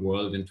whole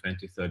world in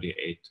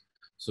 2038.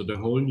 So the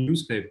whole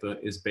newspaper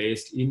is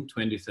based in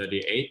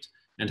 2038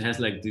 and has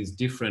like these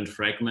different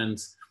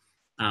fragments,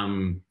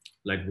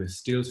 like with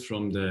stills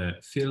from the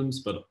films,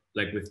 but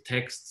like with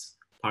texts,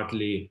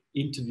 partly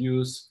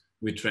interviews.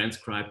 We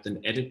transcribed and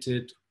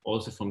edited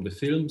also from the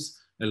films,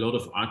 a lot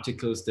of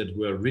articles that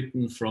were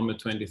written from a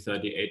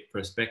 2038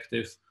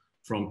 perspective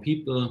from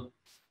people,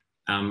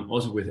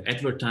 also with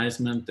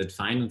advertisement that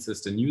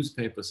finances the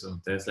newspaper. So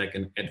there's like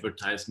an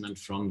advertisement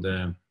from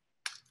the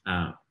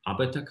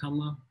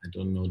Arbeiterkammer, I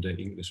don't know the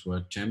English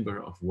word,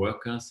 Chamber of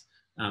Workers,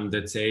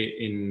 that say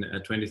in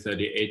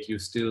 2038 you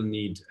still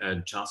need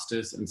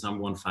justice and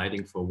someone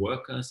fighting for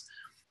workers.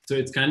 So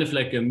it's kind of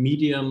like a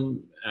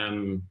medium,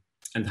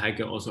 and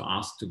Heike also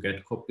asked to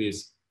get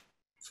copies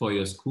for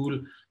your school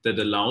that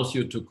allows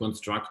you to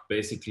construct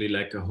basically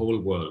like a whole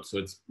world. So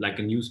it's like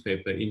a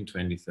newspaper in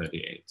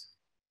 2038.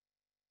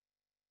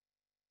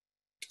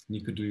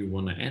 Nico, do you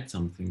want to add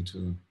something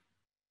to?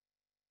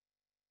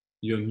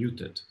 You're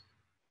muted.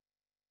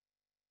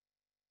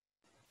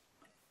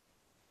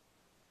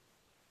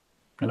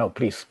 No,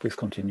 please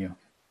continue.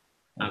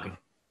 Okay,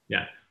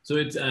 yeah. So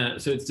it's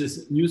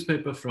this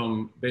newspaper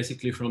from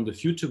basically from the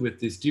future with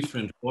these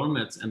different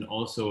formats and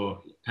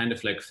also kind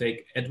of like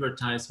fake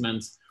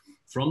advertisements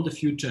from the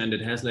future, and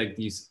it has like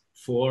these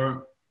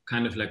 4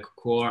 kind of like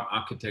core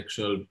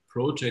architectural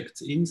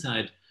projects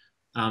inside,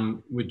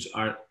 which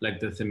are like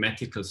the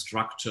thematical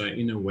structure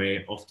in a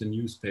way of the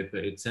newspaper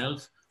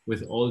itself,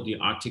 with all the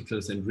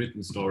articles and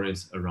written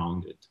stories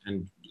around it.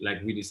 And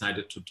like we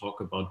decided to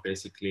talk about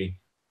basically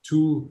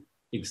 2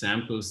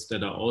 examples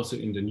that are also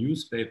in the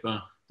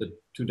newspaper.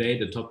 Today,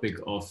 the topic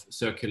of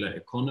circular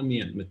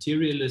economy and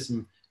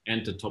materialism,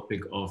 and the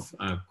topic of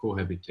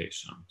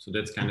cohabitation. So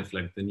that's kind of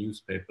like the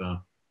newspaper,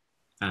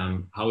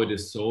 how it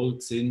is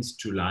sold since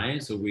July.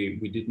 So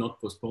we did not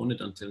postpone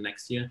it until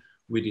next year.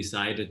 We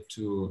decided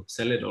to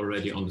sell it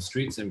already on the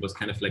streets, and it was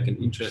kind of like an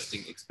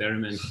interesting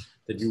experiment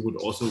that you would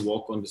also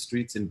walk on the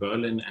streets in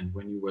Berlin, and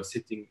when you were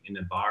sitting in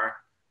a bar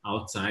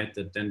outside,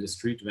 that then the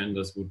street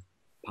vendors would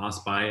pass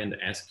by and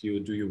ask you,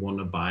 do you want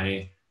to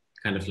buy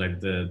kind of like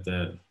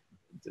the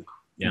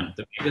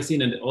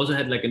magazine. And it also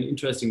had like an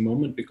interesting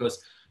moment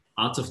because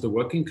Arts of the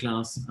Working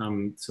Class,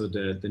 so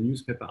the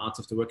newspaper Arts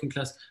of the Working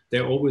Class,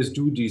 they always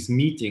do these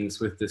meetings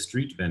with the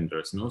street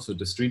vendors, no? So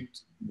the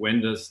street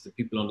vendors, the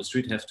people on the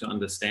street have to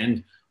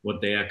understand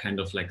what they are kind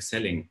of like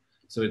selling.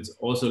 So it's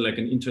also like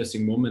an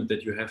interesting moment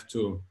that you have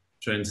to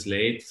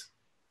translate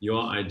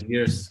your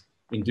ideas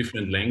in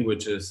different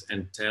languages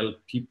and tell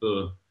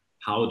people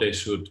how they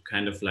should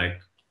kind of like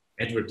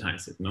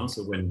advertise it, no?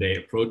 So when they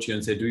approach you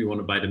and say, do you want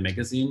to buy the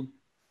magazine?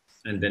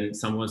 And then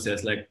someone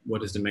says like,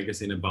 what is the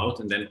magazine about?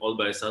 And then all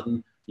by a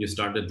sudden you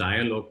start a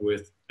dialogue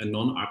with a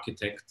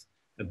non-architect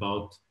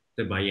about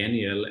the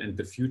biennial and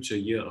the future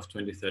year of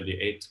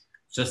 2038,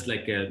 just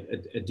like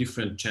a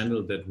different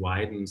channel that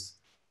widens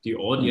the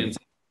audience.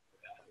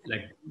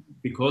 Like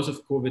because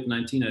of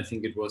COVID-19, I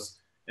think it was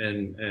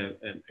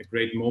a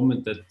great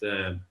moment that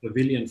the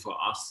pavilion for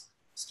us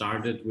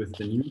started with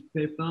the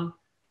newspaper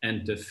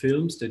and the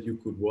films that you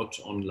could watch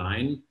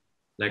online,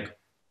 like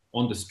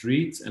on the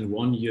streets, and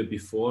 1 year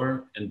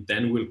before, and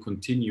then will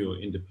continue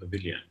in the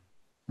pavilion.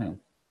 Yeah.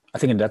 I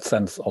think in that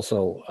sense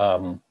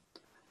also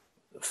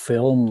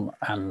film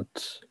and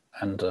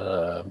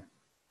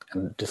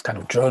this kind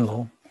of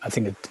journal, I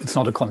think it's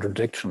not a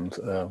contradiction,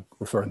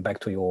 referring back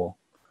to your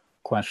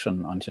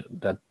question, Antje,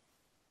 that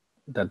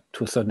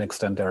to a certain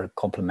extent they're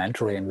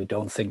complementary, and we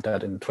don't think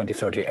that in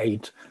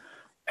 2038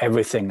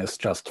 everything is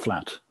just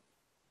flat,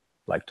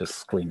 like this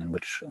screen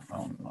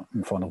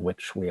in front of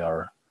which we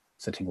are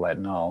sitting right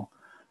now.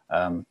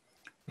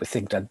 We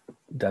think that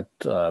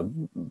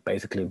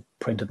basically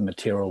printed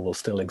material will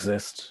still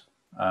exist,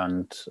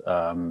 and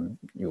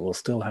you will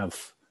still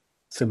have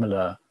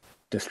similar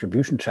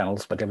distribution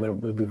channels, but they will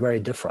be very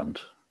different.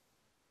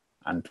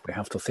 And we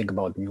have to think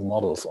about new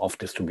models of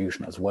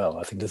distribution as well.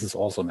 I think this is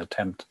also an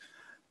attempt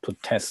to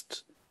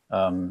test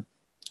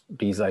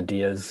these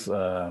ideas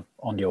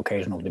on the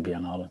occasion of the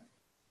Biennale.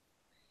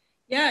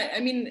 Yeah, I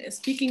mean,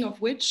 speaking of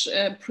which,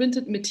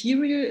 printed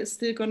material is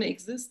still going to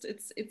exist.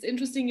 It's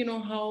interesting, you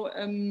know, how,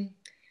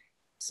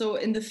 so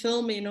in the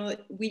film, you know,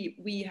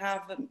 we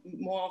have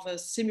more of a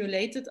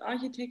simulated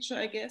architecture,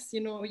 I guess,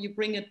 you know, you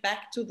bring it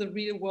back to the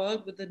real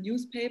world with the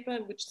newspaper,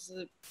 which is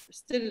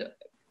still,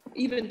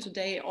 even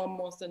today,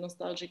 almost a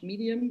nostalgic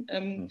medium.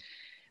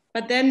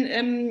 But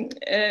then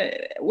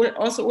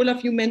also,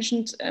 Olaf, you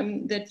mentioned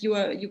that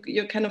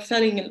you're kind of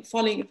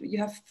falling, you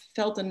have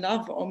felt in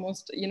love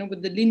almost, you know,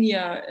 with the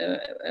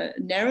linear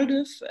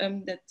narrative,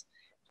 that,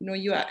 you know,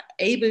 you are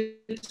able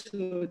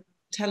to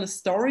tell a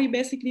story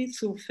basically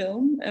through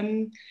film.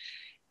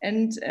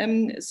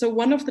 So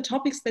one of the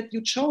topics that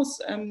you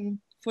chose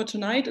for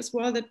tonight as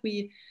well, that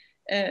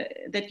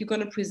you're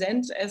going to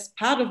present as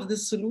part of the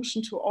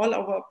solution to all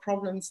our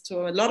problems,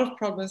 to a lot of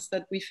problems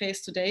that we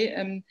face today,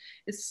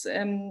 it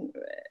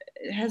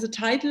has a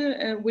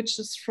title which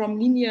is From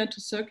Linear to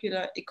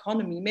Circular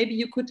Economy. Maybe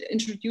you could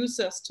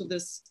introduce us to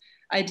this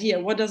idea.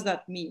 What does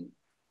that mean?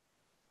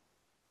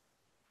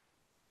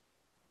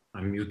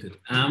 I'm muted.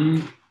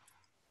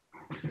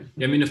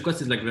 Yeah, I mean, of course,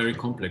 it's like very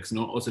complex.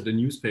 No, also the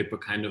newspaper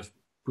kind of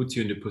puts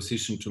you in the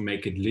position to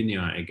make it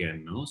linear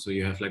again. No, so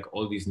you have like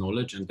all these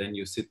knowledge, and then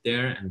you sit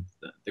there, and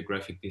the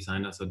graphic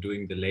designers are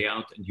doing the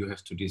layout, and you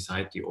have to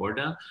decide the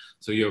order.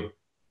 So you're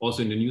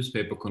also in the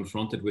newspaper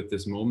confronted with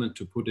this moment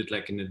to put it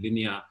like in a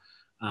linear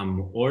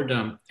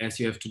order, as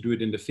you have to do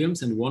it in the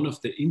films. And one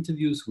of the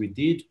interviews we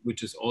did,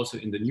 which is also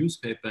in the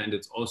newspaper, and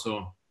it's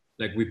also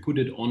like we put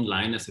it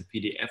online as a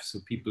PDF so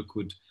people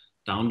could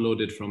download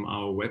it from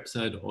our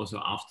website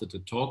also after the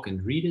talk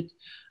and read it,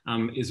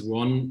 is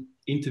one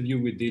interview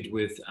we did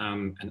with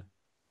an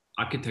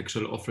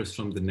architectural office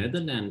from the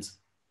Netherlands.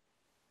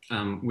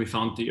 We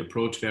found the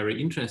approach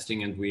very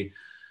interesting, and we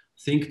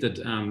think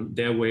that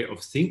their way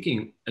of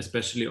thinking,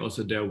 especially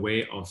also their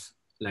way of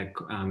like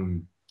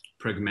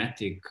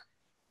pragmatic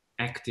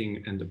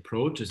acting and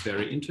approach, is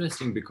very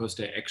interesting, because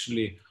they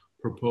actually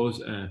propose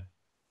a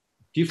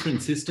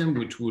different system,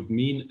 which would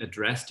mean a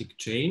drastic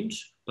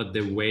change, but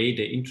the way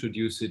they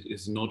introduce it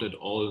is not at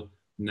all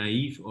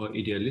naive or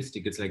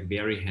idealistic. It's like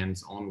very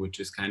hands-on, which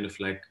is kind of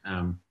like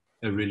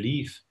a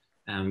relief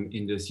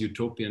in this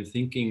utopian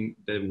thinking.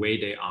 The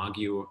way they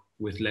argue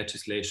with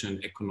legislation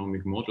and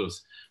economic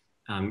models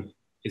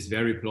is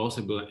very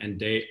plausible, and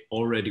they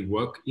already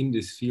work in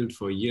this field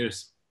for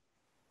years.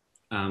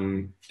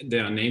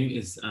 Their name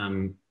is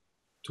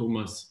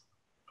Thomas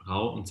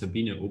Rau and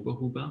Sabine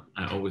Oberhuber.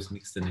 I always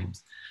mix the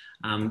names.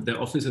 The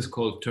office is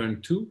called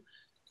Turn 2,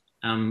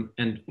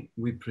 and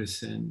we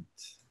present,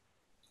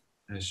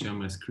 I share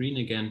my screen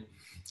again.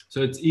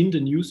 So it's in the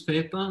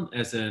newspaper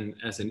as an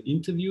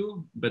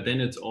interview, but then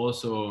it's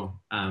also,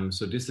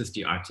 so this is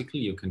the article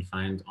you can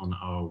find on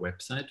our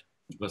website,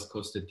 Was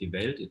kostet die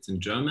Welt? It's in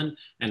German,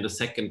 and the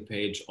second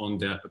page on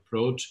their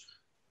approach,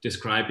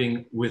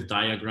 describing with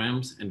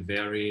diagrams and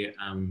very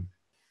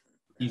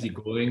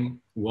easygoing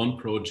one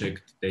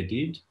project they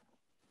did.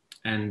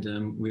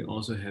 And we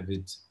also have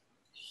it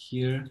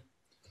here.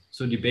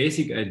 So the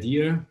basic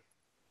idea,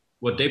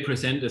 what they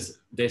present is,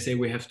 they say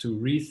we have to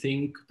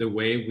rethink the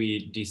way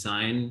we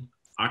design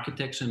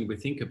architecture and we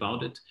think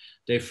about it.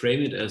 They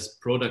frame it as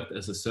product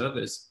as a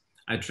service.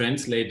 I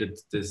translated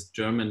this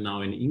German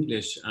now in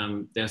English.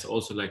 There's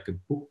also like a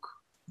book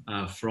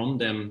from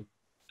them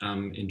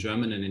in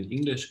German and in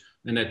English.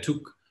 And I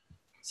took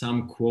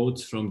some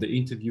quotes from the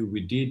interview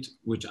we did,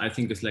 which I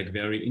think is like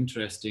very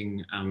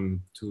interesting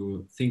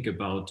to think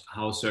about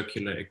how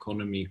circular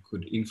economy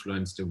could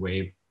influence the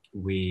way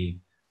we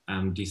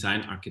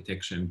design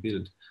architecture and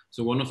build.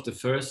 So one of the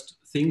first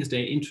things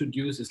they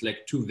introduce is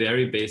like two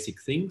very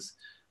basic things,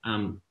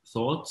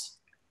 thoughts.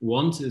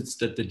 One is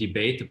that the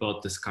debate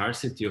about the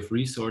scarcity of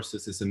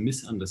resources is a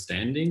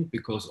misunderstanding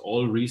because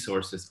all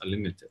resources are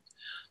limited.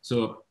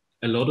 So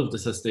a lot of the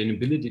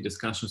sustainability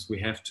discussions we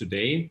have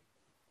today,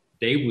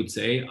 they would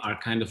say are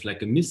kind of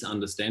like a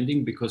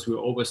misunderstanding because we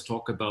always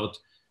talk about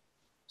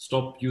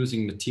stop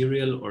using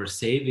material or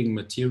saving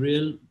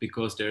material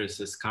because there is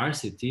a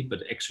scarcity,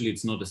 but actually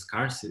it's not a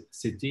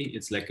scarcity,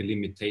 it's like a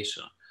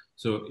limitation.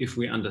 So if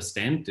we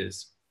understand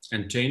this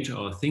and change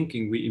our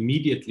thinking, we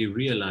immediately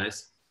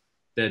realize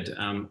that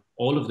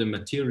all of the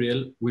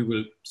material we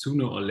will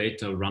sooner or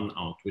later run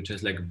out, which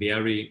has like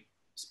very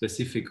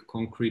specific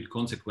concrete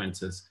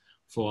consequences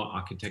for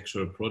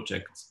architectural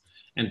projects.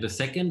 And the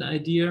second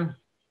idea,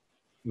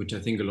 which I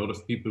think a lot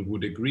of people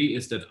would agree,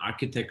 is that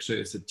architecture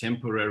is a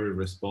temporary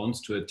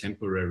response to a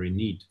temporary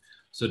need.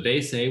 So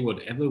they say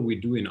whatever we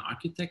do in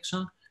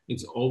architecture,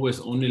 it's always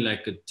only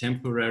like a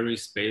temporary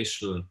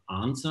spatial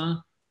answer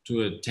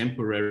to a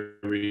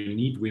temporary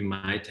need we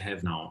might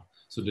have now.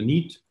 So the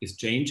need is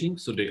changing,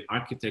 so the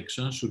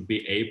architecture should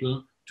be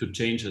able to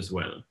change as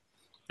well.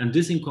 And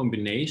this in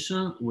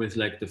combination with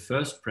like the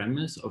first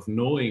premise of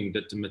knowing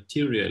that the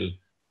material,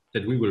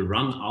 that we will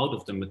run out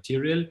of the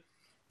material,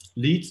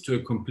 leads to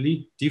a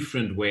complete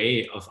different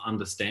way of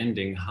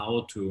understanding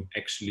how to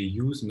actually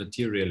use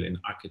material in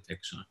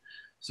architecture.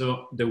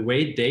 So the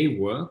way they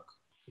work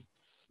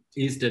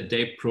is that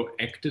they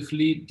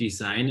proactively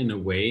design in a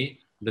way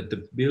that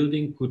the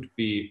building could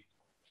be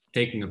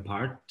taken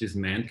apart,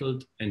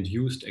 dismantled, and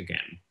used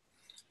again.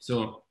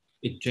 So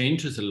it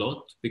changes a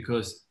lot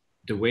because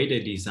the way they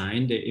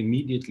design, they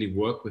immediately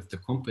work with the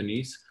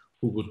companies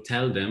who would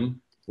tell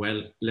them,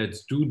 well,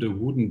 let's do the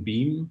wooden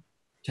beam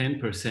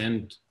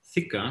 10%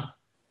 thicker,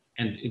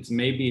 and it's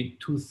maybe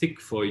too thick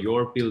for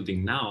your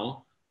building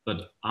now,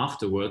 but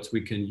afterwards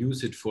we can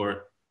use it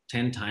for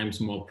 10 times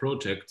more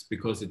projects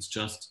because it's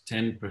just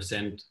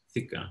 10%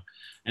 thicker.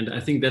 And I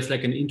think that's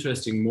like an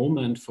interesting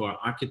moment for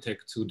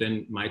architects who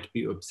then might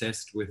be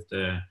obsessed with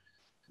the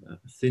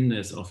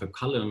thinness of a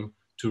column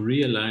to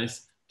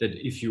realize that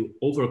if you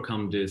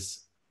overcome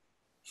this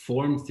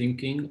form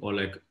thinking or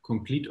like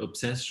complete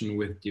obsession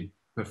with the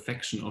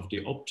perfection of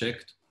the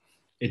object,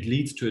 it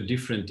leads to a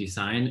different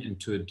design and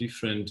to a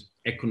different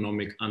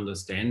economic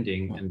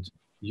understanding and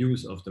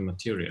use of the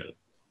material.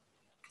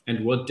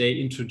 And what they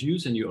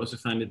introduce, and you also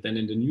find it then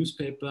in the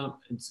newspaper,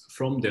 it's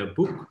from their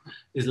book,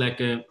 is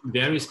like a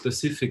very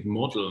specific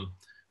model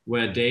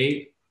where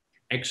they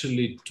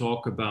actually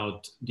talk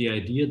about the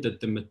idea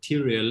that the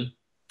material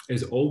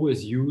is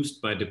always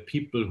used by the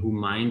people who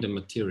mine the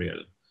material.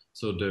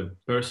 So the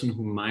person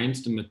who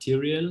mines the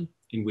material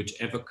in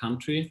whichever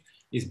country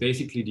is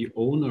basically the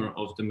owner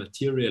of the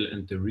material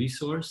and the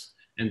resource,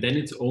 and then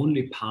it's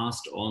only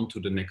passed on to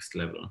the next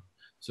level.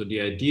 So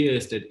the idea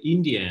is that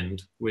in the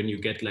end, when you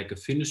get like a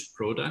finished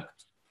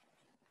product,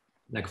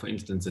 like for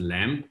instance a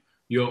lamp,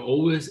 you're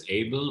always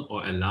able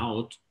or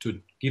allowed to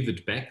give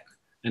it back,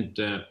 and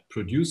the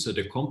producer,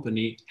 the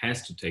company,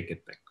 has to take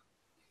it back.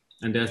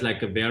 And there's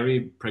like a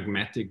very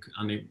pragmatic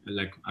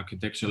like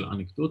architectural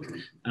anecdote.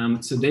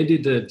 So they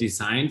did a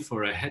design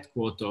for a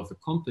headquarter of a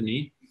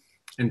company,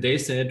 and they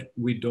said,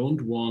 we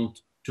don't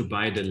want to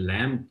buy the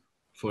lamp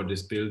for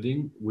this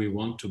building, we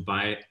want to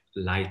buy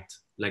light,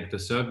 like the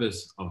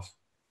service of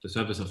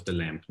the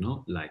lamp,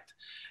 no? Light.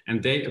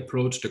 And they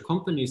approached the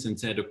companies and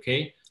said,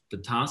 okay, the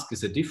task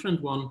is a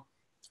different one.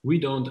 We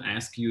don't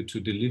ask you to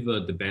deliver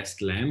the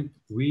best lamp,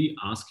 we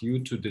ask you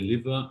to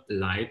deliver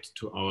light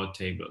to our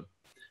table.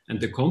 And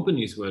the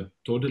companies were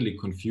totally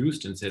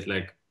confused and said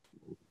like,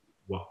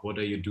 what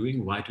are you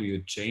doing? Why do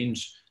you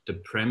change the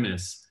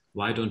premise?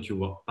 Why don't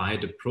you buy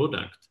the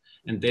product?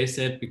 And they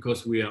said,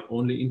 because we are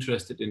only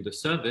interested in the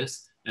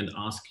service and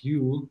ask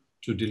you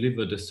to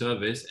deliver the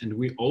service, and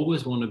we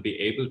always want to be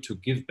able to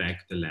give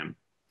back the lamp.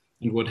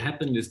 And what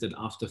happened is that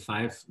after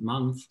 5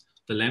 months,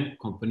 the lamp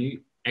company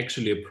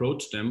actually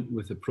approached them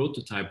with a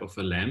prototype of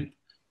a lamp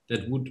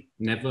that would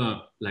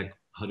never, like,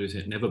 how do you say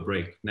it, never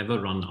break, never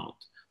run out.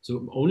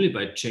 So only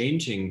by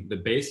changing the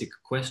basic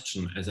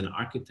question as an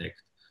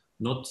architect,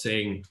 not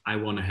saying, I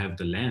want to have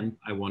the lamp,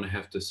 I want to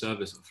have the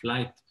service of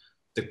light,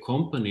 the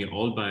company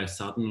all by a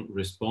sudden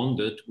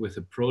responded with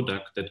a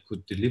product that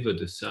could deliver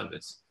the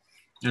service.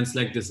 And it's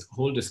like this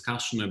whole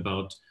discussion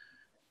about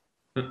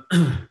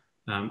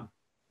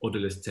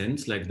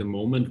obsolescence, like the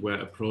moment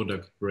where a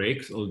product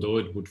breaks, although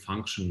it would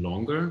function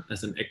longer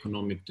as an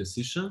economic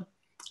decision.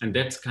 And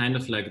that's kind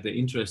of like the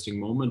interesting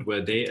moment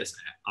where they as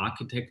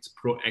architects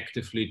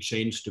proactively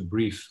change the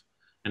brief.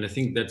 And I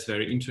think that's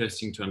very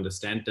interesting to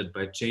understand that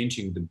by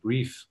changing the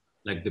brief,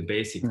 like the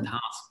basic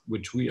task,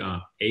 which we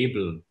are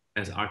able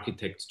as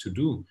architects to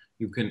do,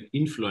 you can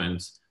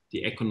influence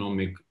the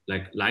economic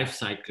like life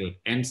cycle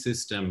and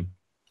system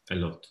a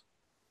lot.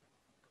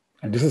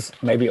 And this is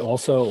maybe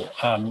also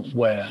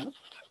where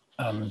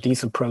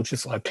these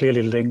approaches are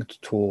clearly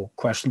linked to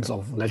questions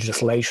of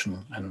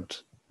legislation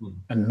and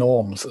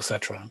norms,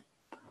 etc.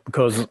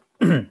 Because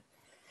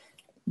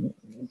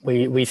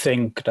we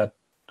think that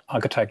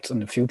architects in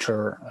the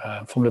future,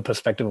 from the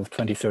perspective of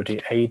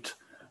 2038,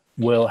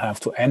 will have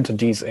to enter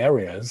these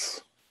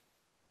areas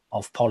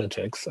of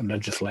politics and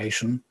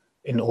legislation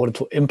in order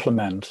to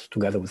implement,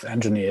 together with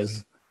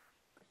engineers,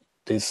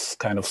 this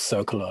kind of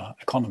circular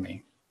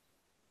economy.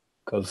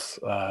 Because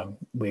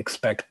we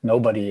expect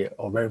nobody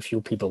or very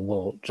few people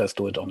will just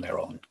do it on their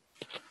own.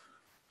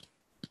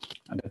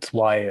 And that's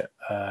why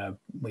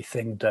we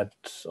think that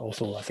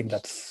also, I think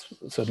that's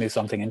certainly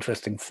something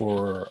interesting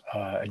for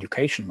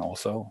education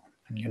also,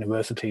 in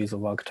universities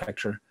of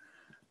architecture,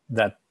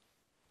 that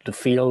the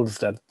fields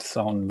that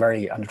sound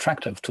very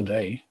unattractive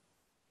today,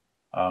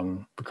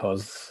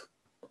 because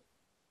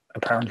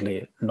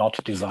apparently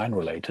not design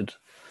related,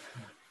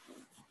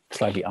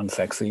 slightly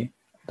unsexy,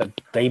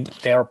 that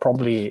they are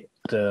probably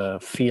the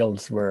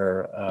fields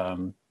where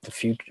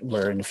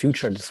where in the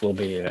future this will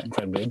be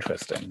incredibly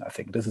interesting. I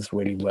think this is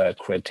really where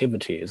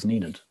creativity is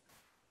needed.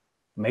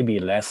 Maybe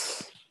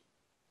less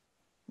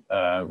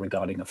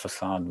regarding a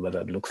facade,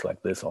 whether it looks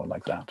like this or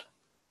like that.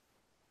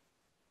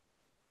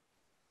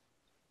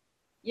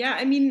 Yeah,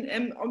 I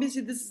mean,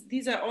 obviously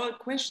these are all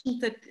questions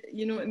that,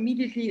 you know,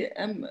 immediately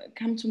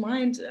come to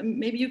mind.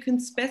 Maybe you can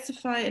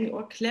specify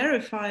or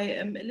clarify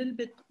a little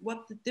bit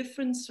what the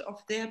difference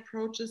of their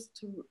approaches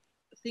to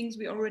things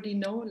we already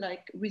know,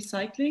 like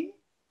recycling.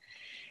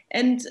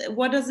 And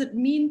what does it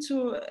mean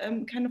to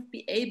kind of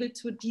be able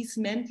to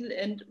dismantle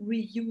and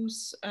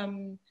reuse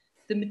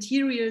the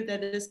material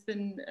that has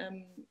been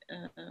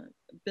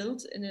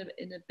built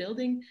in a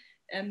building?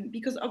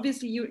 Because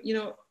obviously, you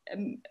know,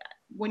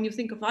 when you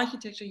think of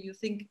architecture, you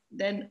think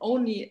then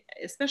only,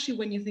 especially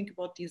when you think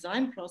about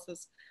design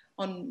process,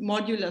 on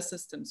modular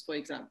systems, for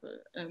example.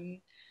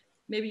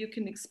 Maybe you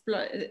can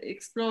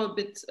explore a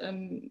bit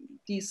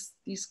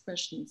these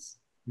questions.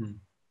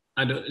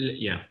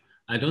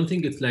 I don't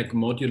think it's like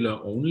modular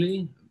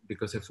only,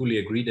 because I fully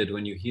agree that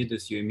when you hear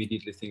this, you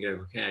immediately think,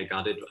 okay, I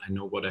got it. I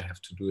know what I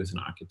have to do as an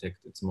architect.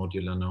 It's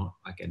modular now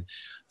again.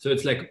 So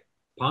it's like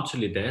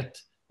partially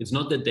that. It's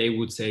not that they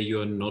would say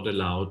you're not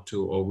allowed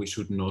to, or we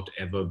should not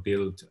ever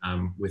build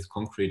with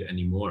concrete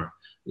anymore.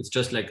 It's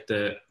just like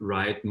the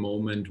right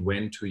moment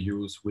when to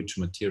use which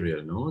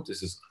material. No,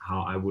 this is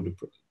how I would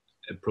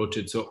approach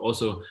it. So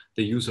also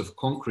the use of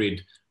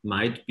concrete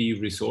might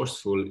be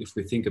resourceful if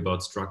we think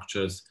about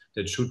structures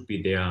that should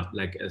be there,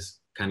 like as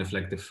kind of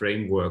like the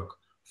framework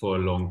for a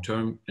long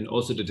term. And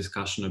also the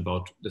discussion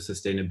about the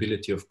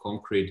sustainability of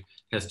concrete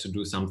has to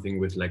do something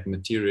with like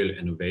material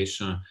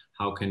innovation.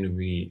 How can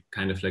we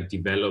kind of like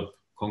develop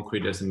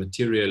concrete as a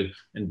material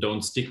and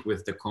don't stick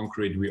with the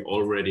concrete we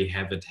already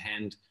have at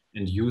hand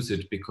and use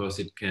it because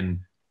it can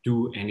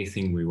do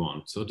anything we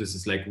want. So this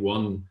is like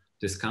one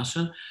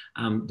discussion.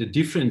 The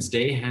difference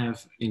they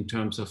have in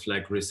terms of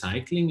like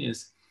recycling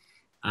is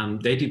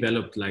they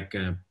developed like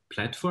a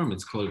platform.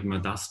 It's called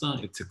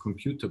Madasta. It's a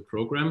computer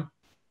program.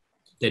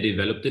 They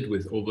developed it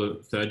with over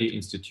 30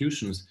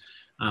 institutions.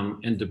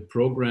 And the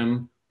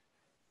program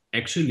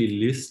actually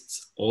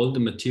lists all the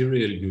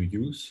material you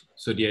use.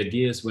 So the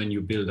idea is when you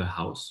build a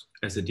house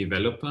as a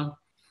developer,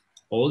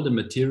 all the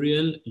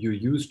material you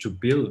use to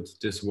build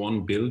this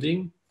one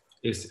building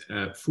is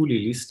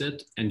fully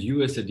listed. And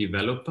you as a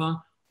developer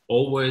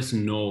always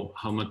know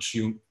how much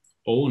you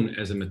own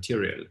as a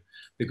material.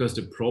 Because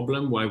the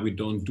problem why we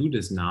don't do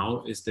this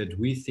now is that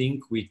we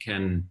think we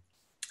can,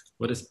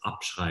 what is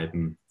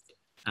abschreiben?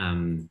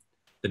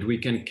 That we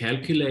can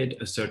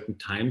calculate a certain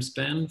time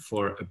span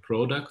for a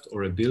product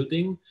or a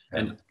building. Yeah.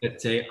 And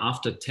let's say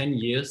after 10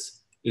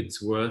 years,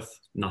 it's worth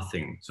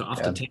nothing. So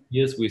after 10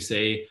 years, we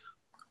say,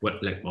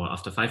 or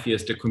after 5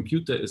 years, the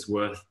computer is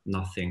worth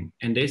nothing.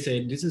 And they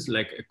say this is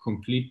like a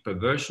complete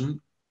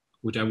perversion,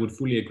 which I would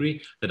fully agree,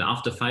 that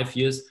after 5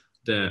 years,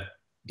 the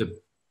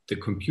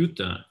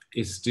computer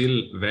is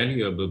still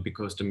valuable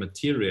because the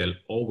material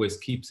always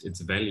keeps its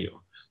value.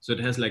 So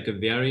it has like a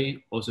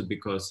very, also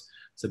because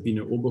Sabine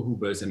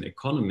Oberhuber is an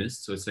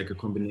economist, so it's like a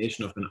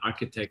combination of an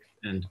architect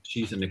and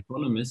she's an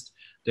economist.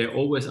 They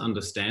always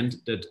understand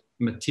that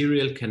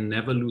material can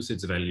never lose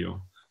its value.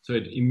 So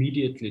it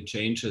immediately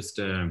changes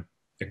the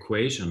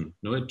equation.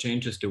 No, it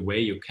changes the way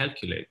you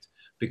calculate.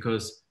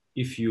 Because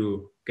if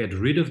you get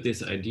rid of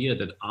this idea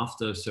that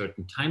after a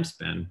certain time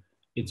span,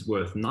 it's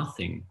worth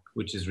nothing,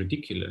 which is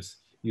ridiculous,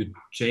 you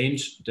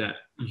change the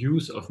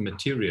use of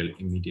material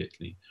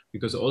immediately.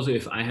 Because also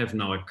if I have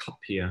now a cup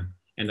here,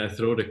 and I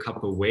throw the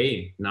cup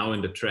away now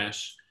in the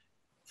trash,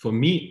 for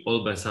me,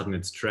 all of a sudden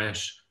it's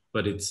trash,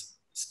 but it's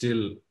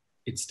still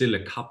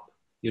a cup.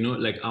 You know,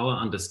 like our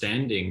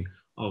understanding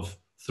of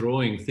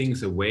throwing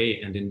things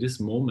away, and in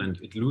this moment,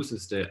 it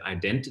loses the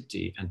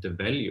identity and the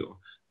value.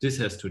 This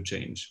has to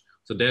change.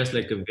 So there's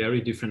like a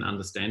very different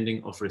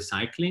understanding of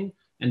recycling,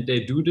 and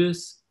they do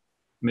this,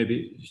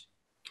 maybe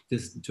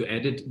this to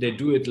add it, they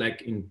do it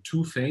like in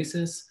 2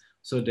 phases.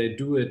 So they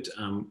do it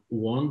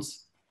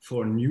once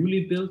for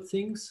newly built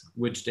things,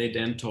 which they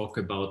then talk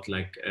about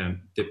like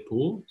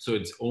depot. So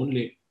it's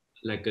only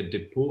like a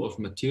depot of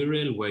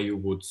material where you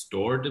would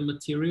store the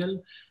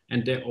material.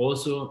 And they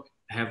also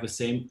have the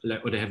same,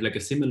 or they have like a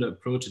similar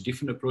approach, a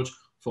different approach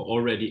for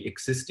already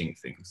existing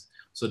things.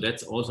 So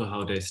that's also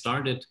how they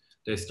started.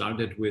 They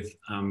started with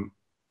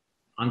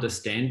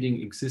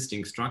understanding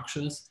existing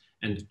structures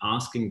and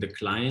asking the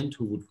client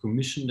who would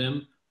commission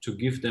them to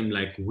give them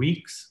like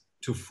weeks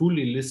to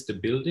fully list the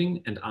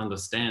building and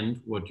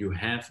understand what you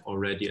have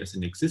already as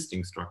an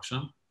existing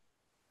structure,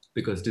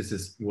 because this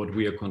is what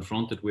we are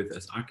confronted with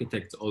as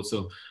architects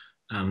also,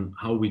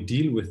 how we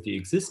deal with the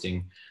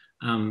existing.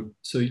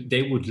 So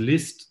they would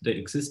list the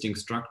existing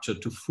structure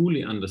to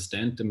fully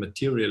understand the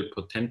material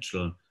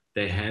potential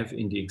they have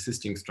in the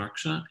existing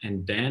structure,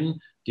 and then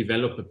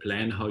develop a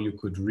plan how you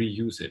could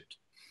reuse it.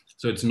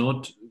 So it's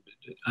not,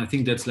 I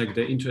think that's like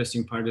the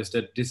interesting part, is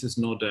that this is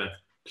not a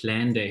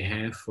plan they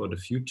have for the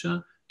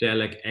future. They're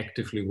like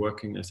actively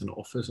working as an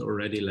office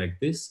already like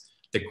this.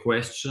 The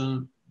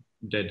question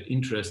that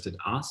interested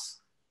us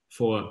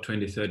for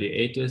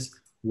 2038 is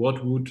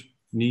what would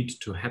need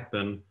to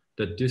happen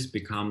that this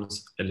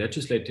becomes a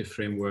legislative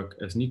framework,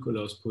 as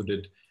Nikolaus put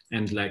it,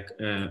 and like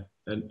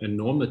a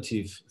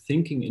normative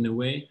thinking in a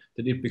way,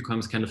 that it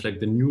becomes kind of like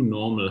the new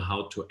normal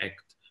how to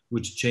act,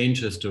 which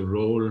changes the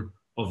role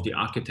of the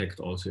architect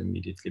also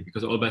immediately,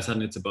 because all of a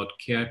sudden it's about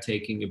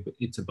caretaking,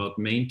 it's about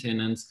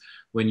maintenance.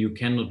 When you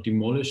cannot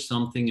demolish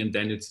something and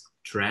then it's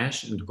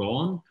trash and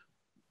gone,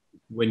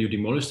 when you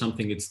demolish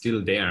something, it's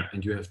still there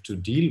and you have to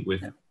deal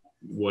with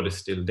what is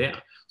still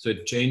there. So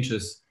it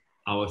changes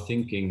our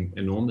thinking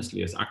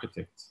enormously as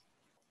architects.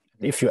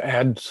 If you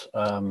add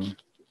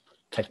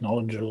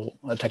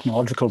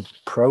technological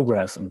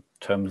progress in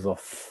terms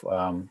of,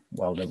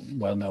 well, the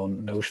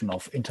well-known notion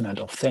of Internet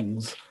of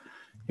Things,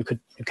 you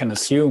can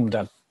assume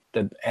that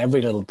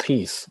every little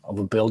piece of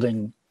a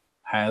building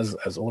has,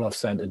 as Olaf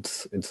said,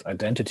 its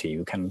identity.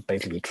 You can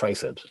basically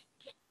trace it.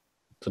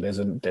 So there's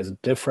a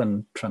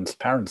different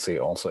transparency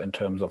also in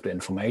terms of the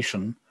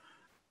information,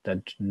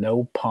 that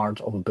no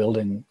part of a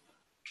building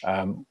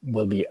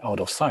will be out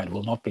of sight,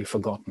 will not be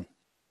forgotten,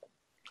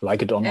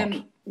 like it or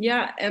not.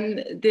 Yeah,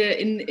 in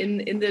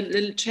the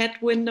little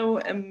chat window,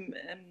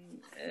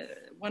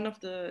 one of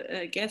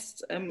the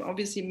guests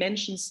obviously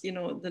mentions,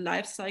 the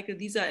life cycle.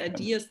 These are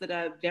ideas that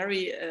are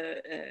very,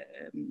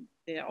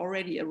 they're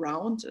already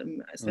around,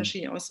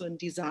 especially also in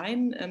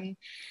design.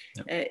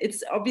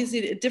 It's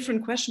obviously a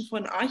different question for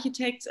an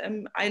architect.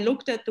 I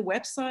looked at the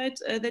website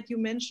that you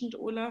mentioned,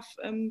 Olaf,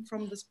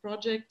 from this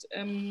project.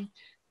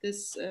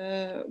 This,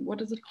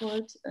 what is it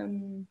called?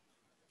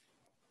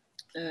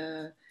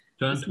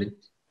 This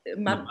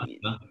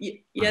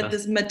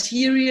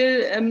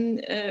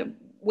material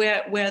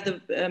where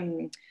the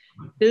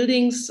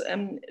buildings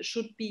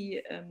should be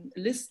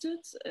listed,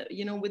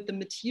 with the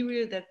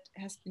material that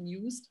has been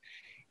used.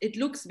 It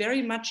looks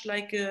very much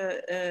like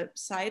a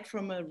site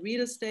from a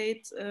real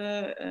estate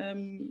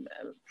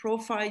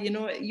profile.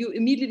 You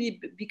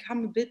immediately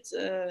become a bit,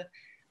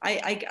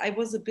 I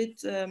was a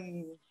bit,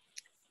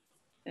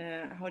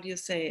 how do you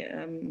say?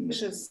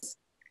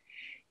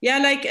 Yeah,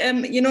 like,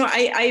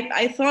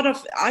 I thought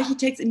of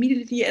architects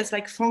immediately as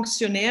like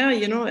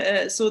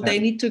fonctionnaire, so they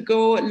need to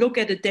go look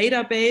at a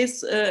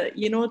database,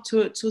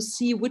 to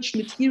see which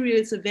material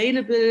is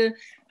available,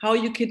 how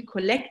you can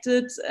collect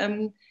it.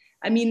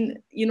 I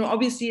mean,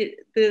 obviously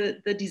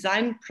the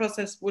design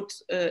process would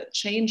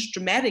change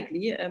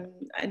dramatically.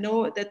 I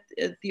know that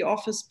the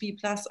Office B+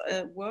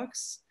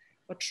 works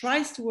or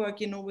tries to work,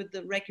 with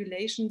the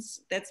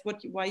regulations. That's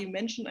why you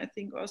mentioned, I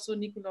think also,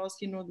 Nikolaus,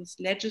 this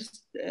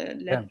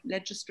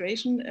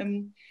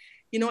legislation,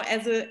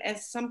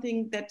 as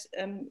something that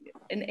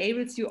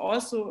enables you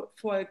also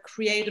for a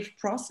creative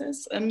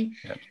process.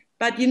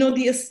 But,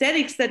 the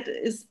aesthetics that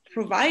is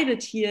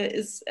provided here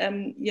is,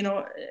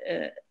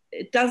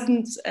 it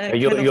doesn't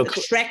kind of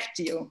attract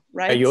you,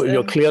 right?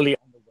 You're clearly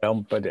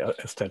overwhelmed by the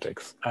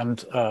aesthetics,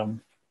 and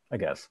I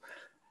guess.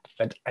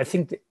 But I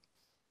think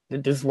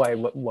this is why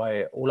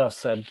Olaf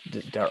said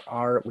that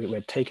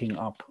we're taking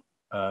up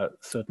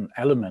certain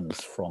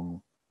elements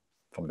from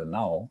the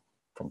now,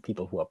 from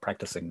people who are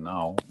practicing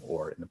now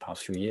or in the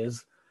past few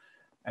years,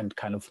 and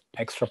kind of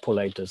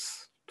extrapolate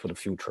this to the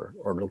future,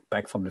 or look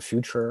back from the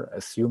future,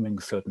 assuming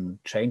certain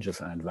changes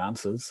and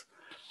advances.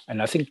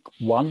 And I think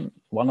one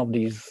of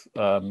these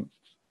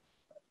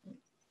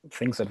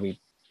things that we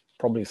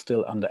probably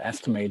still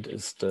underestimate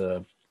is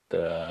the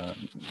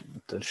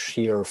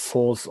sheer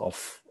force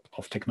of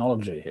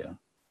technology here,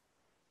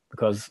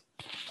 because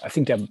I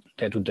think that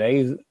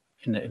today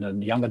in a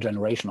younger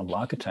generation of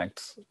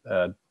architects,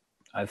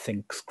 I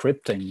think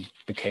scripting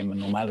became a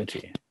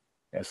normality.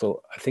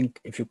 So I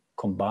think if you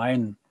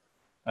combine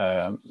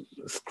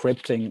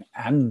scripting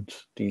and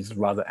these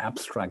rather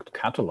abstract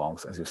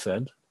catalogs, as you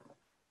said,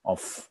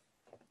 of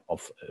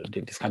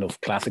these kind of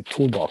classic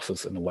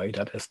toolboxes in a way,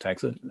 that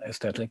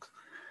aesthetics,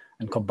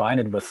 and combine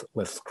it with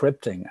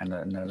scripting and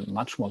a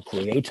much more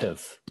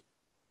creative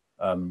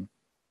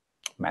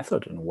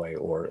method in a way,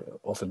 or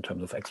also in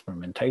terms of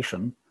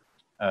experimentation,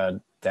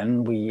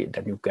 then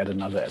you get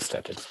another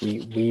aesthetics.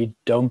 We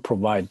don't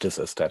provide this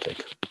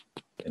aesthetic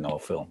in our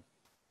film.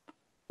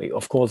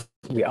 Of course,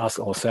 we ask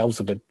ourselves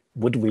a bit,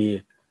 would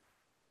we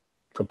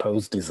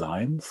propose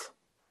designs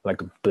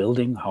like a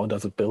building? How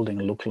does a building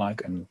look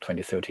like in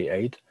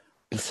 2038?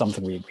 It's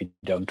something we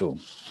don't do.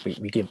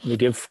 We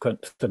give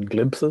certain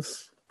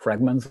glimpses,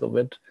 fragments of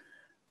it,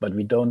 but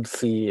we don't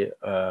see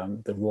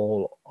the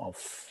role of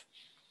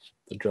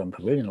the German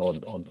Pavilion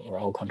or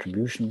our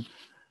contribution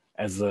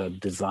as a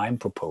design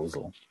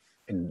proposal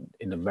in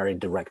a very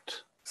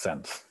direct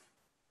sense.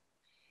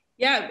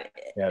 Yeah,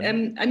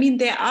 I mean,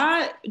 there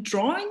are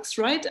drawings,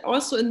 right?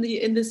 Also in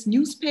this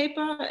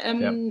newspaper,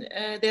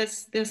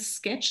 there's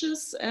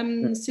sketches,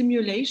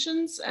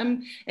 simulations,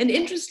 and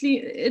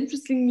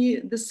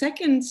interestingly, the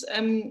second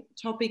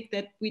topic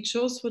that we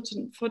chose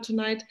for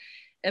tonight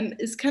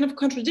is kind of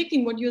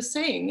contradicting what you're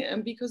saying,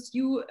 because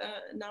you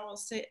now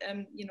say,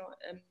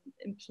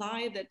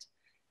 imply that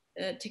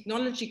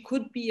technology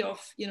could be of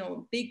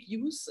big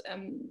use.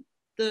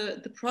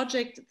 The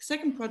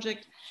second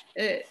project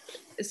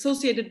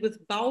associated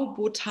with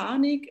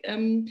Baubotanik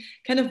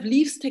kind of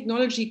leaves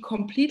technology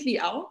completely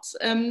out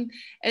and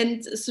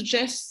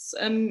suggests,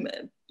 and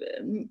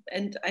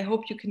I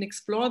hope you can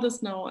explore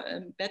this now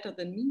better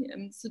than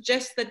me,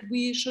 suggests that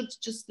we should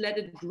just let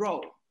it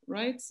grow,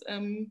 right?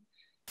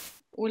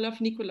 Olaf,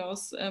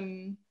 Nikolaus.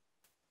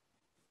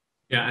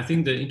 Yeah, I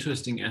think the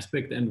interesting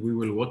aspect, and we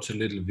will watch a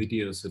little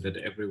video so that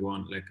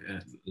everyone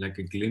like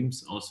a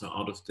glimpse also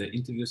out of the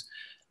interviews.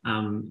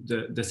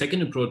 The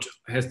second approach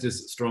has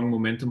this strong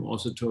momentum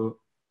also to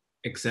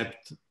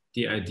accept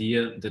the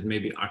idea that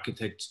maybe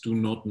architects do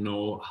not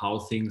know how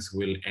things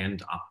will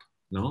end up,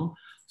 no?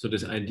 So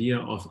this idea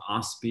of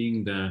us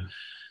being the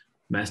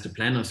master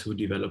planners who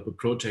develop a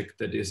project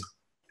that is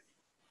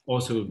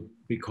also,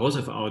 because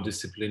of our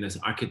discipline as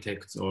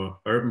architects or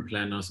urban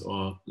planners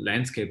or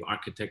landscape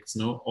architects,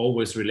 no,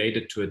 always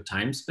related to a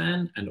time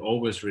span and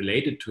always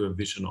related to a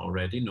vision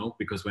already, no,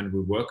 because when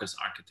we work as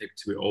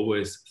architects, we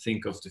always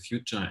think of the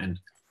future and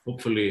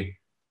hopefully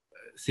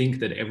think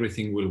that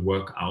everything will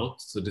work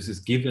out. So this is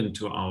given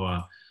to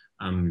our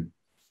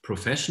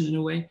profession in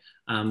a way.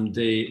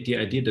 The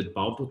idea that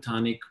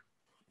Baubotanik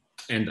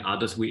and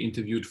others we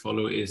interviewed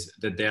follow is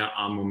that there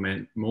are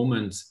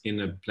moments in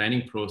a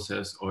planning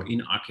process or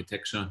in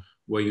architecture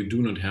where you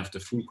do not have the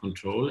full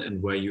control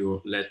and where you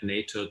let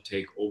nature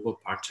take over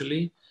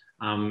partially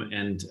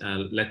and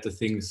let the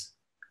things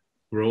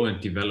grow and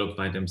develop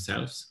by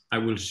themselves. I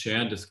will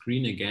share the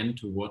screen again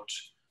to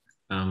watch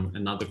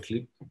another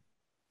clip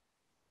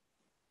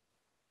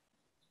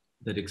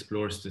that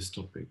explores this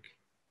topic.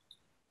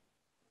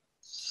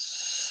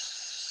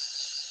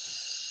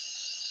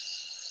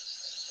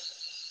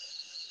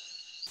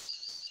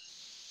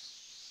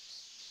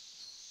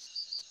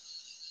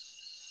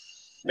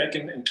 Back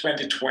in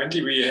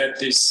 2020, we had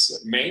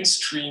this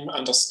mainstream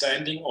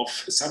understanding of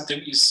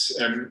something is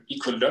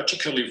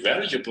ecologically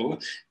valuable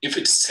if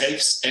it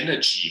saves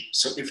energy.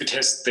 So if it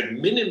has the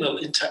minimal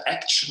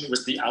interaction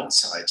with the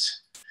outside.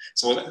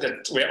 So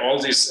that's where all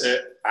these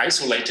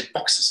isolated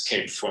boxes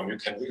came from. You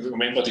can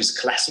remember these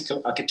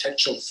classical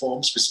architectural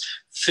forms with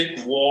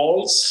thick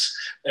walls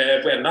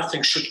where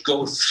nothing should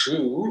go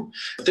through.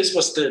 This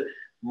was the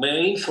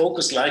main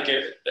focus, like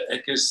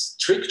a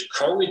strict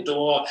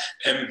corridor.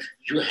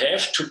 You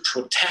have to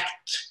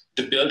protect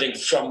the building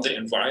from the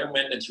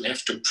environment, and you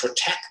have to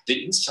protect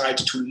the inside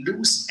to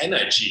lose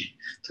energy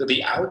to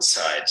the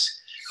outside.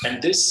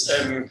 And this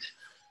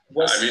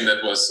was... I mean,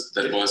 that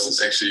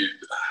was actually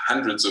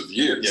hundreds of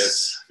years.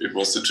 Yes. It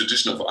was the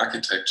tradition of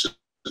architecture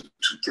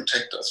to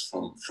protect us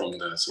from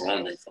the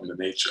surrounding, from the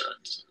nature.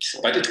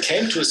 So, but it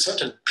came to a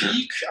certain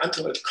peak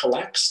until it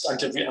collapsed,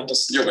 until we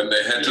understood. Yeah, when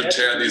they had to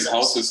tear these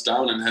houses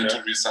down and had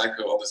to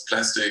recycle all this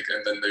plastic,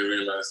 and then they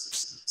realized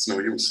it's no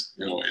use.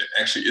 You know,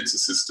 actually it's a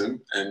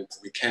system and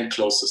we can't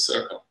close the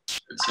circle.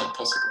 It's not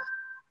possible.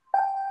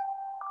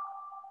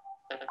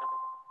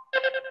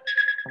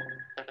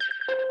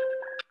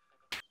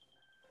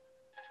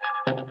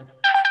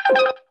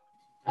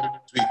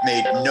 We've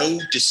made no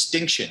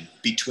distinction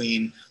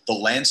between the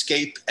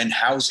landscape and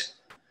housing.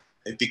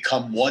 They've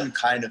become one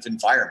kind of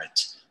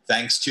environment.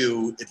 Thanks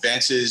to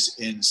advances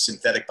in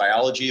synthetic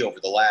biology over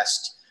the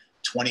last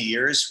 20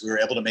 years, we were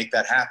able to make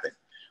that happen.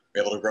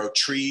 We were able to grow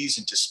trees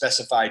into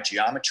specified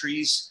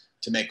geometries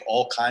to make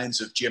all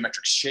kinds of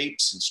geometric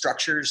shapes and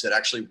structures that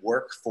actually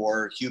work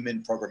for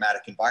human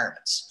programmatic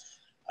environments.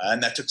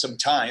 And that took some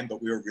time,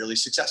 but we were really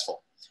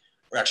successful.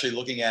 We're actually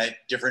looking at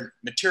different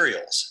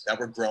materials that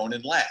were grown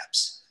in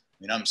labs.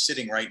 I mean, I'm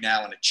sitting right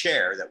now in a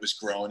chair that was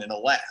grown in a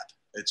lab.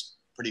 It's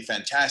pretty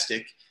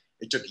fantastic.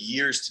 It took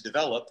years to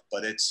develop,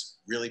 but it's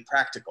really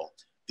practical.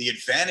 The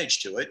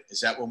advantage to it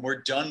is that when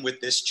we're done with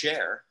this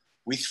chair,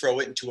 we throw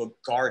it into a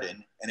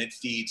garden and it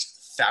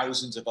feeds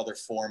thousands of other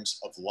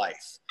forms of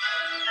life.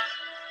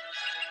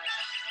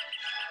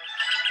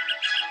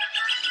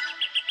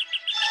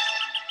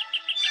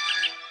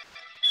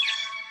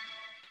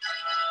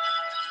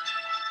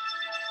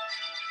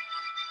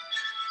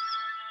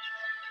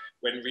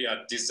 When we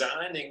are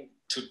designing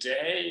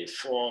today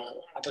for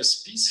other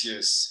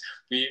species,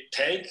 we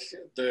take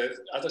the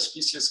other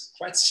species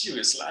quite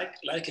serious,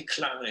 like a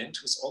client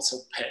who's also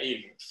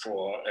paying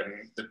for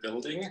the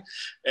building.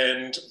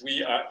 And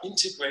we are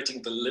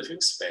integrating the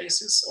living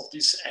spaces of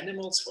these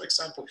animals, for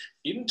example,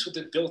 into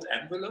the built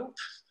envelope.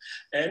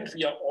 And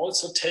we are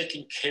also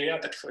taking care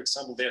that, for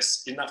example,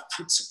 there's enough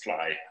food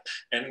supply.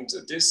 And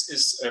this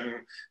is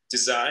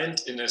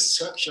designed in a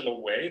circular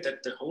way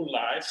that the whole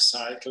life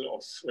cycle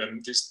of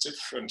these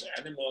different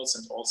animals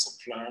and also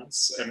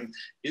plants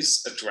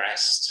is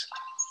addressed.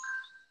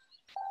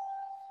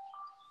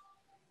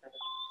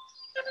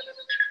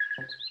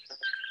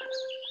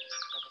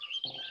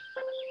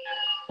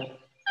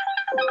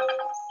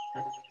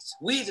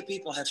 We the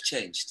people have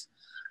changed.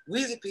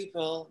 We the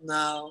people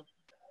now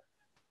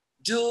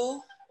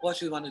do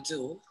what we want to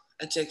do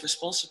and take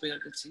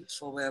responsibility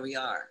for where we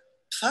are.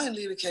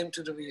 Finally, we came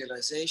to the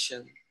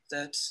realization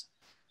that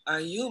our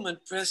human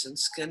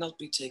presence cannot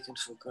be taken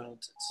for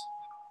granted,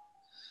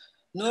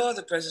 nor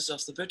the presence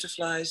of the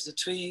butterflies, the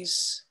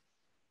trees,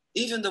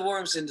 even the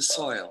worms in the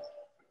soil.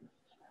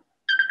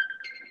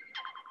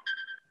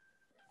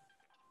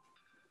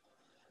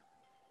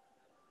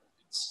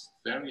 It's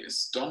very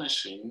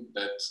astonishing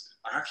that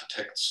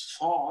architects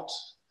fought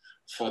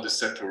for the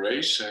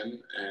separation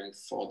and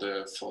for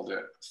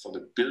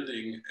the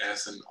building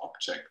as an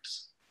object.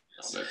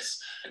 You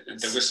know,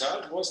 the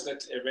result was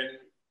that when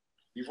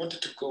we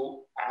wanted to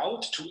go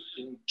out to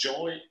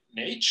enjoy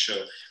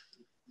nature,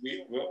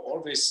 we were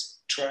always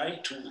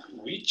trying to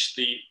reach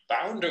the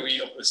boundary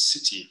of a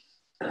city.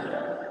 A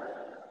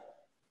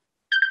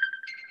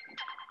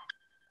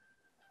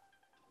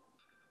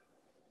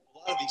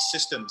lot of these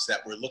systems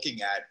that we're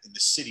looking at in the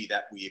city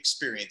that we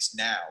experience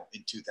now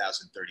in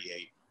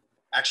 2038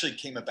 actually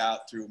came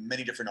about through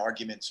many different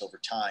arguments over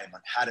time on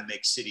how to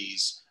make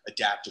cities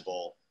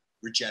adaptable,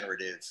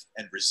 regenerative,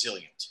 and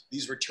resilient.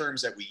 These were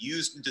terms that we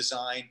used in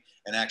design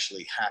and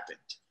actually happened.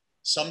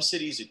 Some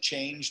cities it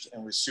changed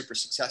and was super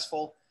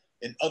successful.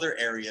 In other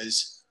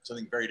areas,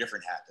 something very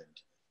different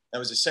happened. That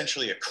was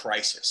essentially a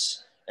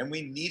crisis. And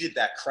we needed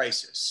that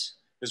crisis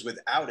because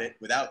without it,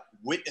 without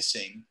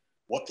witnessing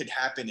what could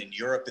happen in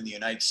Europe and the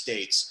United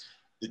States,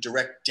 the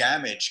direct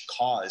damage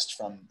caused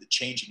from the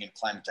changing in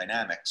climate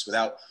dynamics,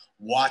 without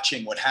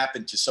watching what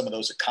happened to some of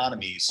those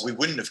economies, we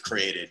wouldn't have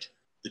created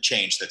the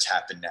change that's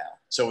happened now.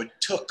 So it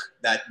took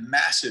that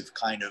massive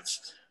kind of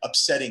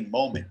upsetting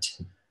moment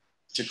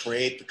to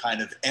create the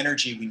kind of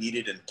energy we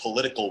needed and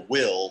political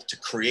will to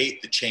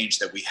create the change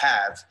that we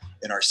have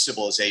in our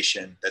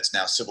civilization that's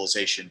now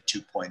civilization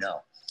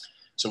 2.0.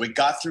 So we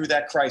got through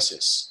that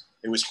crisis.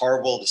 It was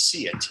horrible to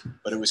see it,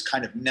 but it was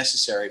kind of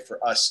necessary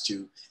for us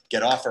to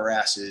get off our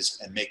asses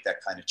and make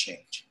that kind of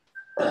change.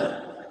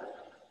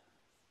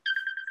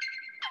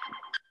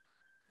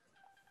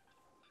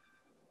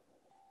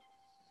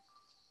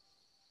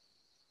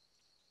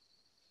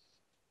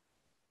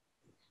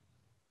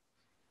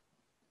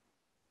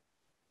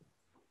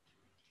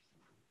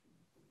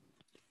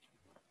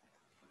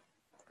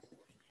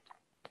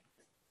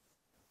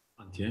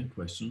 Antje,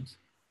 questions?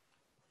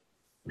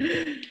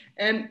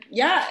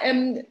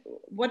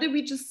 What did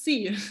we just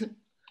see?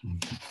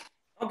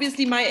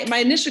 Obviously, my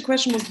initial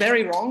question was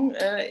very wrong.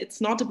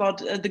 It's not about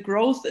the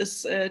growth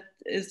is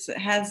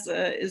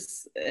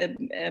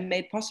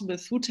made possible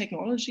through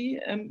technology,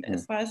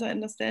 as far as I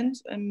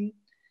understand.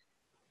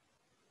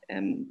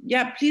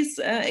 Please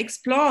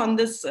explore on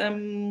this,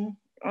 on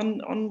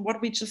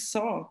what we just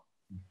saw.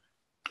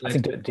 I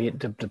think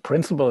the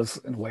principle is,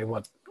 in a way,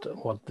 what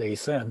they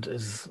said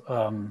is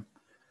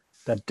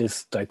that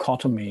this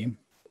dichotomy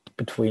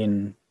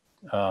between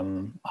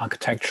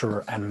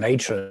architecture and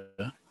nature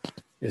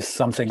is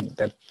something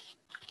that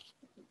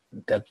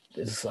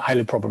is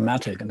highly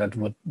problematic and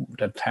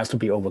that has to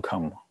be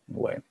overcome in a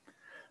way.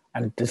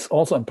 And this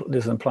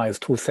implies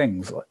two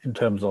things in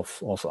terms of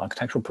also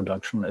architectural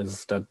production,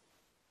 is that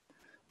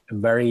a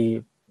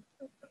very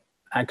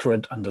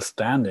accurate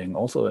understanding.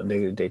 Also,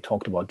 they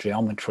talked about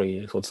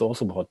geometry, so it's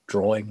also about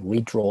drawing,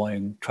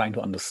 redrawing, trying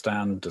to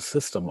understand the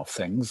system of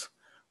things,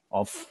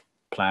 of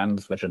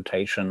plants,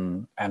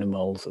 vegetation,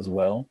 animals as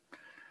well.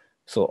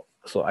 So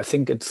I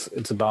think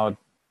it's about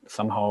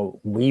somehow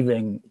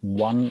weaving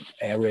one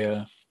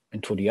area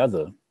into the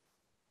other,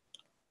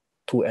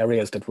 two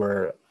areas that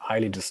were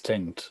highly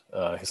distinct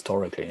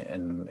historically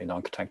in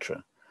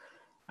architecture.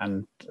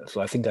 And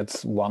so I think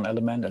that's one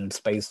element, and it's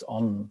based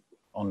on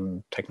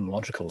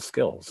technological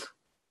skills,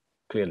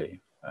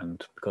 clearly,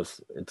 and because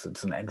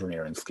it's an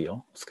engineering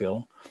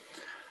skill.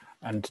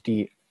 And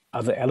the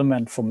other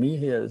element for me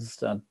here is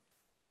that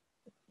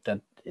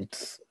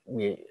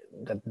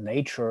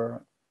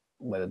nature,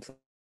 whether it's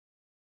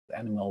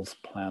animals,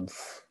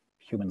 plants,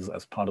 humans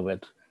as part of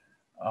it,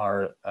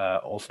 are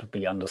also to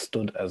be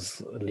understood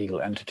as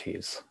legal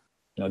entities.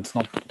 You know, it's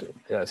not.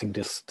 I think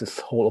this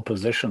whole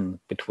opposition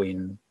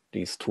between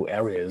these two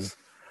areas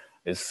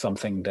is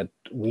something that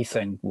we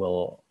think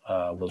will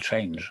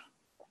change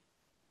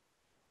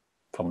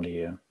from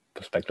the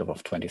perspective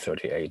of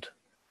 2038.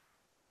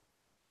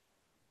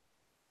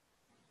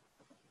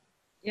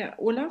 Yeah,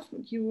 Olaf,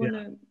 do you want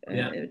to?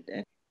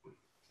 Yeah.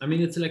 I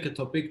mean, it's like a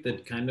topic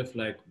that kind of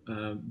like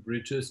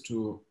bridges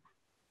to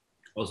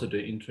also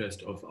the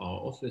interest of our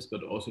office,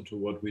 but also to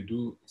what we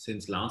do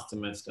since last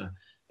semester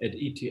at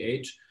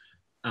ETH.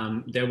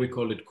 There we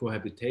call it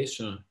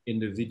cohabitation. In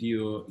the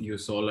video you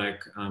saw,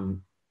 like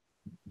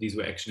these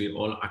were actually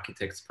all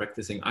architects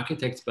practicing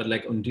architects, but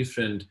like on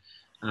different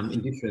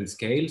in different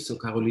scales. So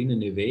Caroline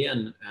Nevé,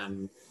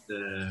 and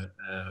the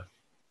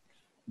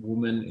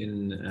woman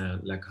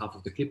in like half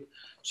of the clip,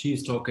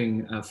 she's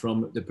talking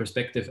from the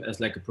perspective as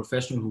like a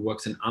professional who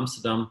works in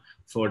Amsterdam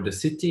for the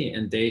city,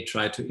 and they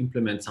try to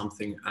implement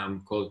something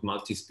called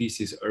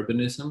multi-species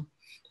urbanism.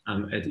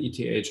 At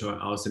ETH,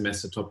 our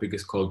semester topic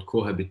is called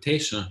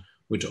cohabitation,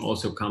 which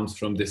also comes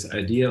from this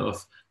idea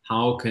of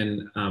how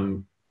can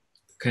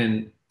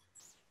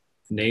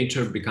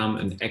nature become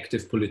an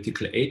active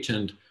political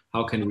agent.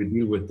 How can we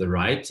deal with the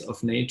rights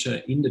of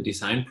nature in the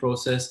design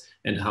process,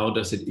 and how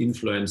does it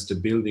influence the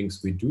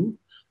buildings we do?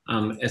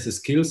 As a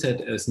skill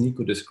set, as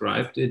Nico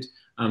described it,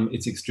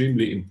 it's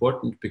extremely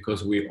important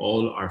because we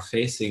all are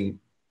facing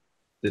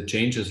the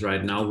changes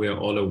right now. We are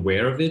all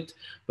aware of it,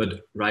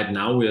 but right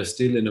now we are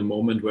still in a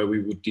moment where we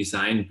would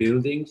design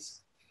buildings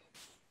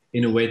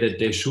in a way that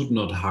they should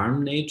not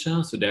harm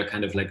nature. So there are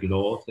kind of like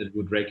laws that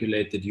would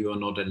regulate that you are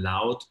not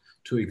allowed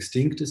to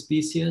extinct a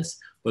species.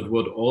 But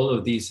what all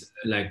of these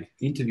like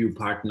interview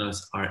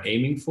partners are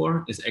aiming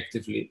for is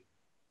actively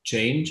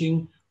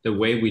changing the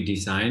way we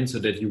design so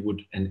that you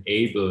would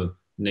enable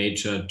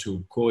nature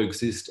to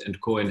coexist and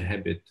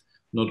co-inhabit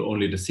not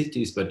only the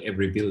cities, but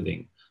every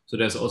building. So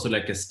there's also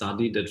like a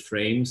study that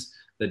frames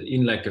that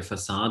in like a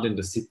facade in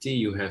the city,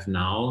 you have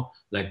now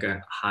like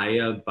a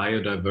higher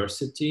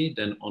biodiversity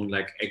than on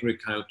like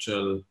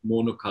agricultural,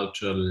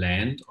 monocultural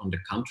land on the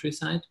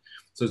countryside.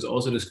 So it's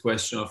also this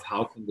question of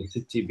how can the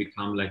city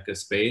become like a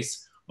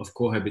space of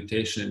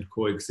cohabitation and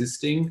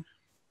coexisting,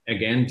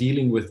 again,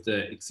 dealing with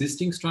the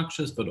existing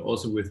structures, but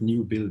also with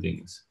new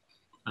buildings.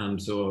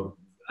 So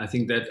I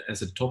think that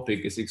as a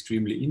topic is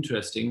extremely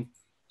interesting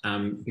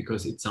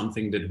because it's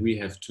something that we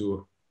have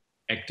to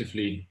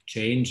actively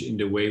change in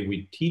the way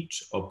we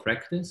teach or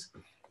practice.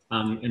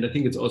 And I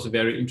think it's also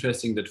very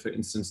interesting that, for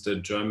instance, the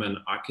German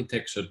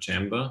Architecture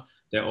Chamber,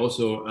 they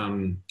also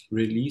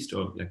released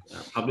or like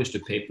published a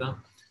paper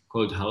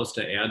called Haus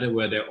der Erde,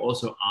 where they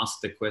also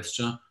asked the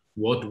question,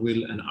 what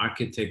will an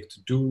architect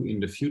do in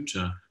the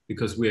future?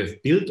 Because we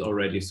have built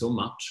already so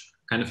much,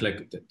 kind of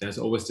like there's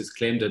always this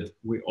claim that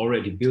we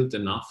already built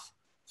enough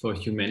for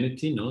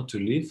humanity, no, to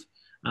live.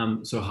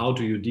 So how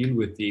do you deal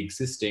with the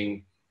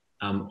existing?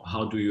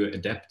 How do you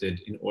adapt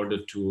it in order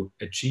to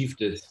achieve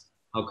this,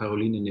 how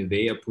Caroline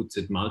Nevé puts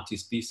it,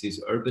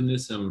 multi-species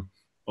urbanism,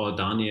 or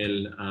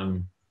Daniel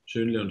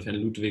Schönle and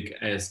Van Ludwig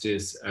as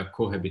this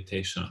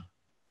cohabitation?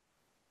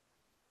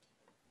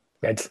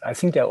 I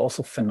think there are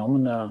also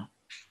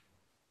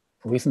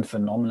recent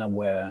phenomena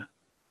where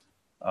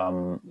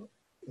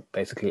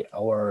basically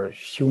our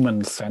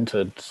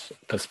human-centered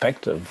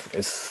perspective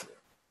is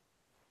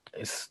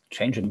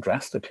changing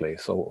drastically.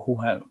 So who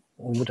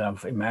would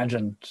have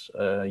imagined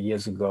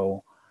years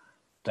ago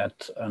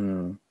that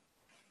an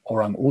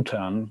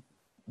orangutan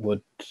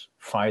would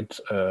fight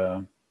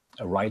a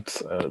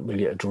rights,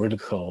 really a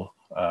juridical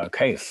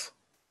case?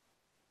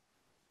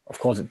 Of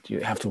course,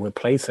 you have to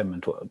replace him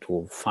and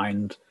to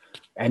find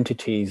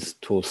entities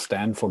to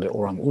stand for the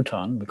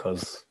orangutan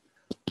because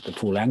the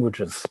two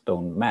languages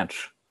don't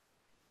match.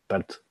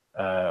 But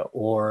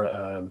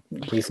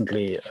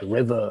recently a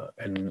river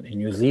in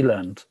New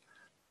Zealand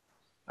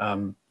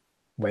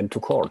went to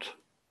court.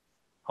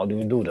 How do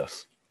you do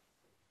this?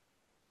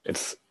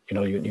 It's,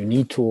 you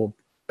need to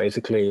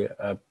basically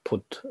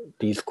put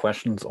these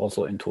questions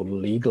also into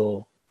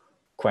legal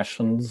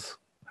questions,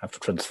 have to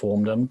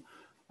transform them.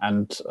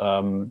 And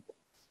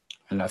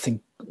I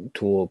think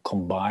to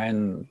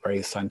combine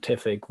very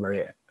scientific,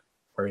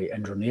 very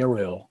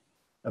engineerial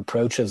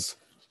approaches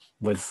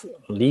with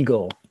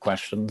legal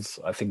questions,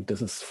 I think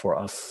this is for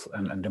us,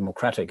 and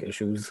democratic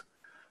issues,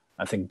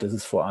 I think this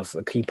is for us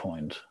a key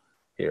point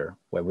here,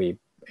 where we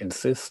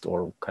insist,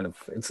 or kind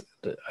of,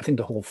 I think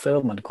the whole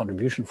film and the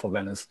contribution for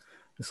Venice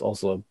is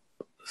also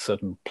a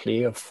certain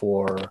plea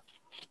for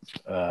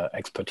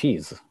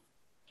expertise.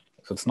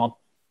 So it's not,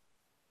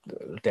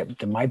 there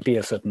might be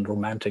a certain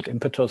romantic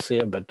impetus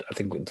here, but I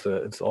think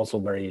it's also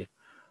very,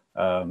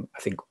 I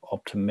think,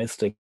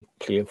 optimistic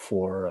plea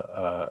for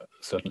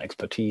certain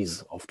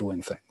expertise of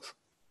doing things.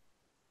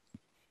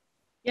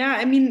 Yeah,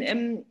 I mean,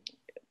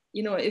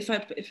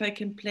 if I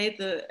can play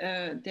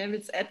the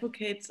devil's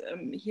advocate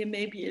here,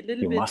 maybe a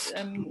little you bit. Must.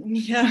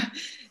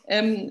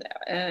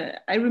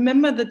 I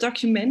remember the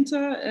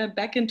documenta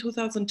back in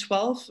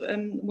 2012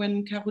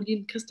 when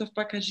Caroline Christoph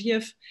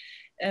Bakagiev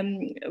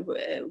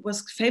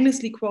was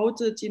famously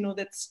quoted,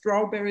 that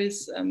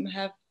strawberries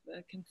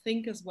can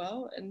think as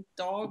well, and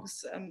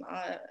dogs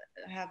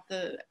have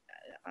the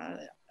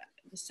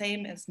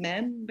same as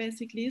men,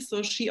 basically.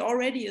 So she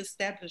already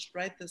established,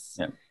 right, this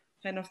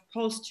kind of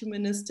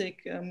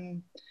post-humanistic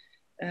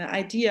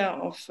idea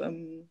of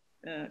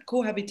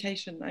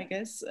cohabitation, I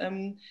guess.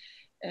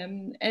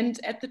 And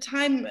at the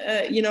time,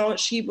 you know,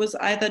 she was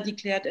either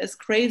declared as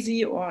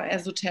crazy or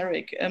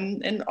esoteric.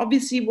 And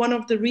obviously one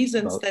of the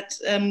reasons that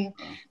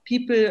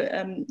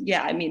people,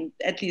 yeah, I mean,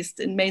 at least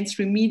in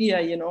mainstream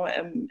media, you know,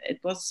 it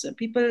was,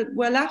 people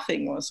were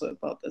laughing also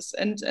about this.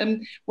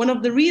 And one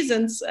of the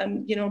reasons,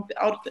 you know,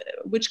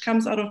 which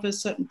comes out of a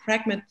certain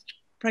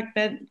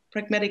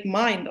pragmatic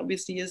mind,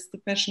 obviously, is the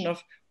question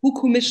of who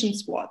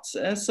commissions what.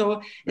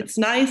 So it's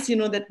nice, you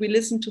know, that we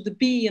listen to the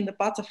bee and the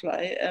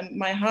butterfly.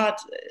 My heart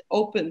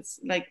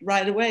opens like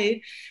right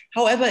away.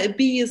 However, a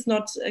bee is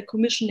not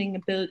commissioning a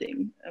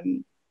building,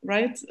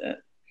 right?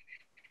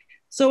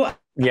 So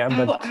yeah,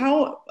 but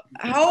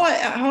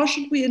how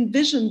should we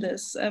envision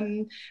this?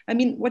 I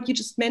mean, what you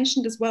just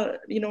mentioned as well,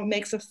 you know,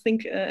 makes us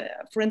think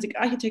forensic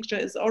architecture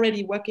is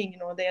already working. You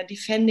know, they are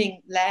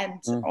defending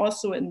land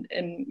also in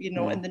you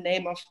know, in the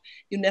name of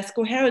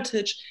UNESCO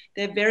heritage.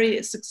 They're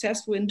very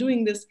successful in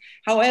doing this.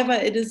 However,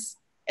 it is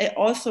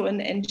also an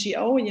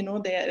NGO. You know,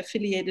 they are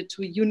affiliated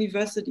to a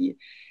university.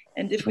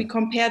 And if we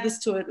compare this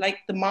to like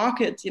the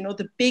market, you know,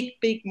 the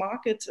big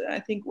market, I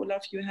think,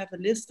 Olaf, you have a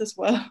list as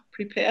well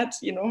prepared,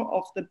 you know,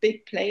 of the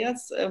big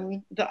players,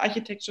 the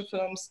architecture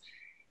firms.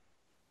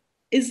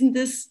 Isn't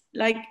this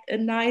like a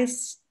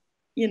nice,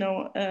 you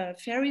know,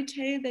 fairy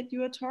tale that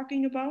you are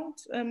talking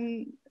about?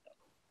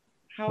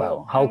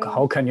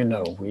 How can you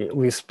know?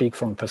 We speak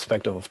from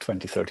perspective of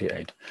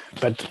 2038.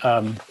 But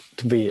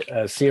to be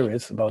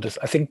serious about this,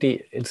 I think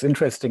it's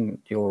interesting,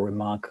 your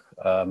remark,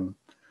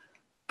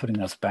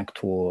 putting us back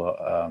to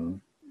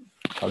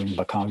Karin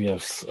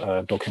Bakaviev's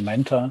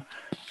Documenta,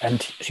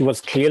 and she was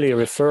clearly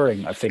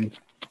referring, I think,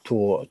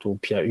 to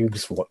Pierre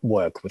Hugues'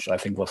 work, which I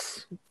think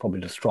was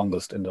probably the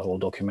strongest in the whole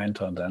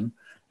Documenta then.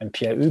 And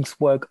Pierre Hugues'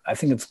 work, I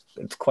think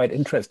it's quite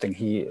interesting.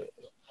 He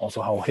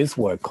also how his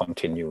work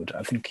continued.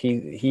 I think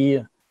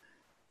he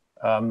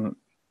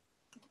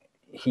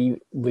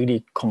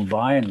really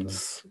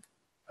combines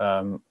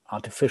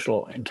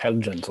artificial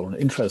intelligence, or an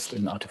interest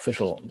in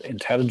artificial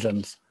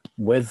intelligence,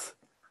 with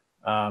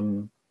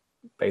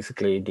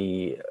basically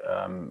the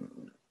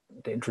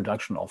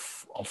introduction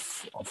of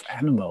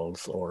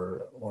animals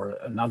or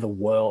another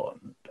world,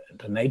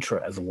 the nature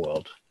as a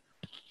world.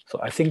 So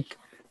I think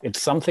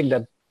it's something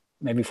that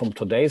maybe from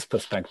today's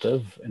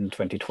perspective in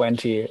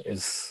 2020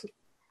 is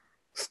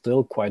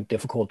still quite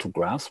difficult to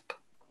grasp.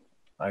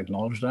 I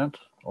acknowledge that,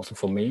 also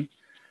for me,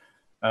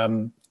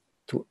 to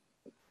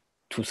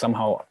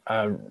somehow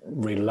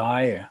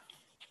rely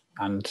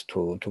and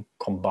to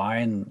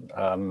combine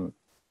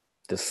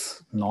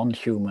this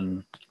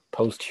non-human,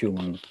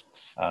 post-human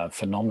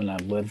phenomena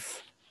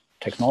with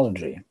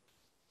technology,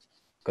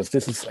 because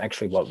this is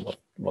actually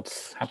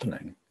what's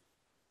happening.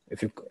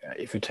 If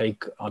you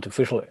take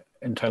artificial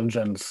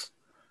intelligence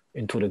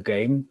into the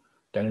game,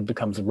 then it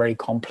becomes a very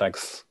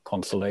complex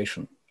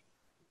constellation,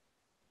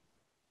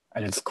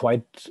 and it's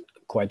quite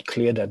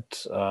clear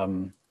that.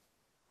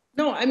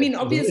 No, I mean,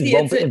 obviously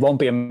it won't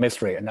be a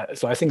mystery, and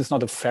so I think it's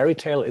not a fairy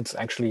tale. It's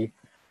actually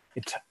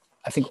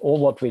I think all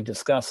what we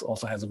discuss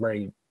also has a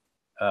very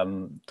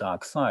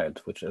dark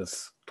side, which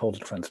is total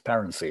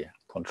transparency,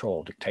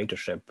 control,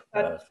 dictatorship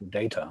through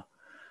data.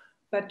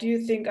 But do you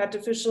think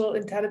artificial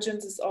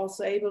intelligence is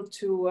also able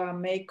to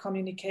make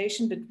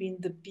communication between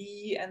the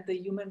bee and the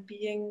human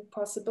being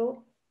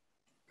possible?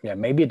 Yeah,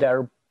 maybe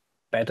they're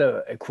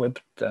better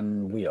equipped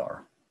than we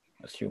are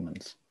as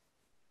humans.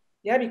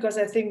 Yeah, because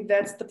I think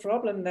that's the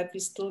problem, that we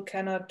still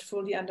cannot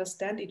fully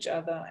understand each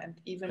other. And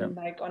even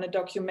like on a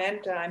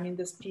Documenta, I mean,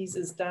 this piece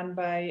is done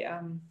by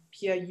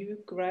Pierre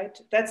Hugues, right?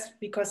 That's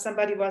because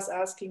somebody was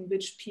asking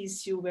which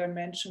piece you were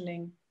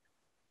mentioning.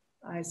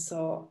 I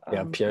saw.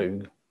 Yeah, Pierre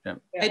Hugues. Yeah.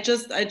 I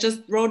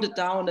just wrote it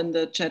down in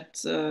the chat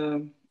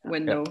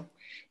window. Yeah.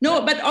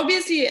 No, but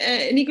obviously,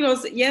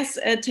 Nikolaus, yes,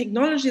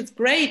 technology is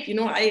great. You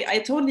know,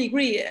 I totally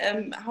agree.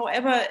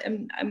 However,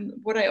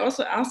 what I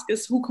also ask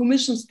is who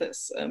commissions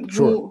this?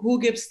 Sure. Who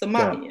gives the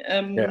money?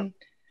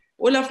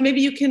 Olaf,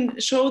 maybe you can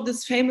show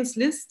this famous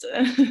list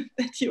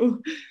that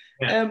you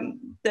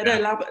I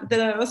love, that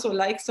I also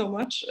like so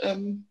much.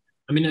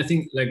 I mean, I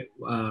think like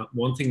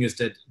one thing is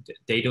that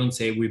they don't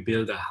say we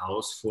build a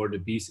house for the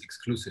bees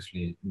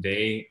exclusively.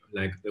 They,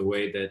 like the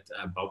way that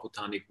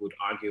Baubotanik would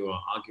argue or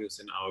argues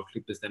in our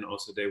clip, is then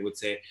also they would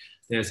say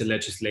there's a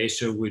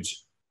legislation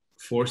which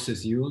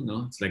forces you,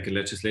 no, it's like a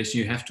legislation,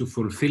 you have to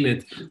fulfill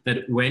it,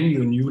 that when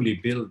you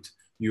newly build,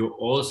 you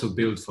also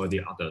build for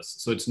the others.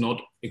 So it's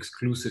not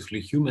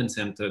exclusively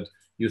human-centered.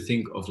 You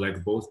think of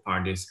like both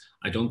parties.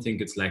 I don't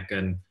think it's like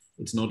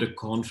it's not a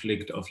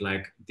conflict of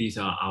like, these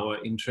are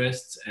our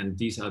interests and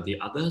these are the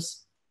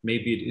others.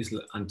 Maybe it is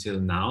until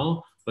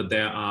now, but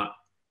there are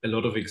a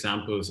lot of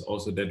examples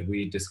also that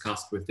we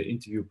discussed with the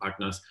interview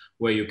partners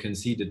where you can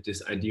see that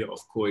this idea of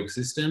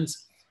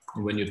coexistence,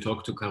 and when you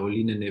talk to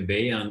Caroline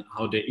Neve and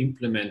how they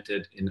implement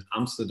it in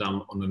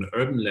Amsterdam on an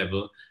urban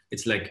level,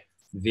 it's like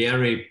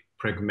very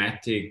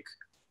pragmatic,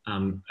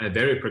 a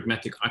very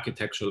pragmatic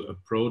architectural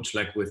approach,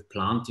 like with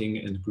planting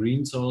and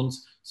green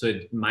zones. So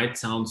it might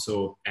sound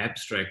so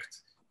abstract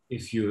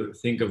if you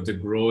think of the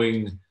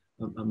growing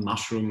a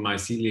mushroom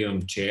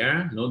mycelium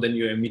chair, no, then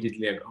you're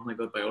immediately like, oh my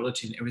God,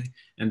 biology and everything.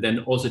 And then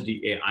also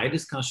the AI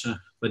discussion,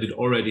 but it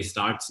already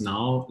starts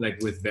now, like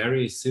with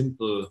very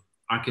simple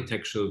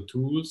architectural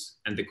tools.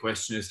 And the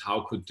question is,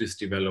 how could this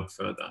develop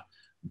further?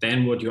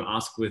 Then what you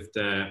ask with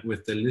the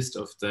list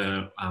of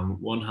the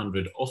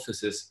 100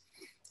 offices,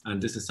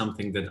 and this is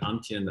something that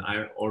Antje and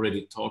I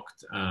already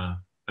talked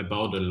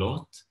about a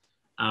lot.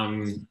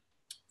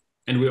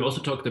 And we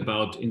also talked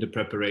about in the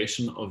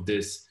preparation of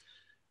this,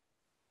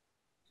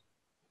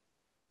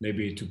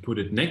 maybe to put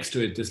it next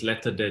to it, this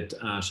letter that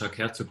Jacques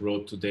Herzog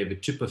wrote to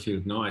David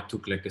Chipperfield. No, I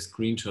took like a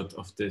screenshot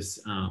of this,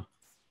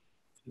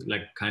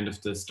 like kind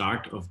of the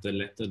start of the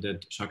letter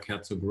that Jacques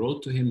Herzog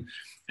wrote to him.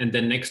 And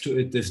then next to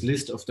it, this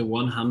list of the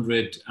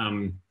 100,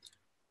 and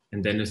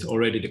then it's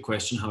already the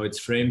question how it's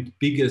framed,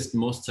 biggest,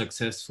 most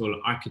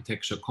successful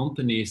architecture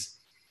companies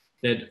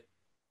that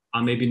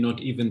are maybe not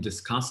even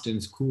discussed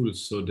in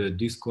schools. So the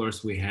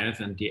discourse we have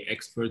and the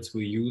experts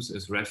we use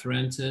as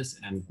references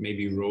and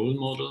maybe role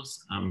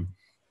models.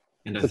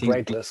 And I think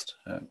great list.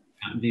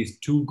 These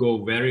two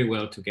go very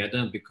well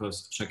together,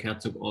 because Jacques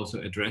Herzog also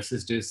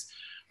addresses this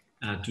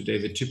to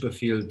David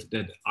Chipperfield,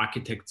 that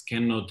architects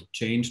cannot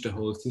change the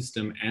whole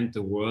system and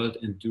the world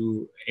and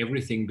do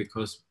everything,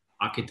 because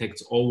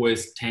architects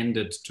always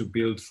tended to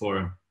build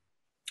for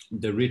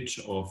the rich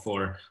or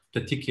for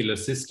particular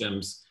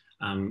systems,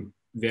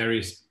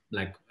 very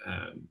like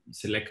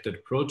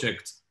selected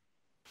projects.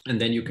 And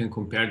then you can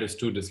compare this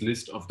to this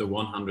list of the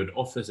 100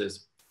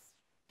 offices.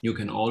 You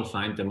can all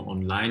find them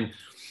online.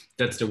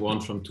 That's the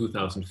one from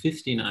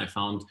 2015 I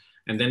found.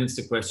 And then it's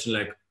the question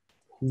like,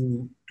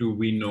 who do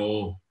we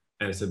know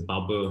as a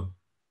bubble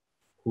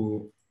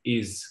who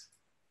is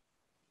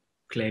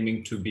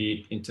claiming to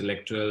be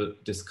intellectual,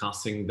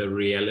 discussing the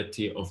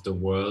reality of the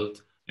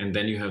world? And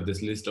then you have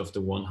this list of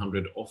the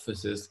 100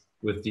 offices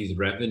with these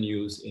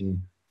revenues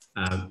in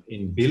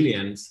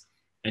billions.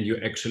 And you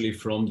actually,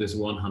 from this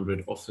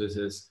 100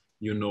 offices,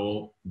 you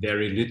know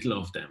very little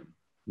of them.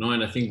 No,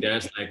 and I think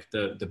there's like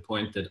the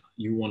point that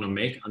you want to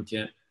make,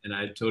 Antje, and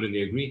I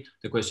totally agree.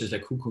 The question is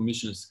like, who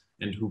commissions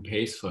and who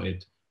pays for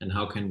it, and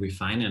how can we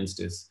finance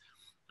this?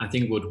 I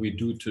think what we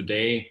do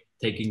today,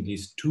 taking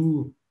these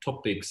two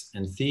topics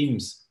and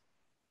themes,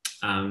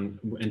 and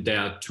there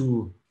are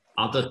two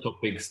other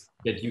topics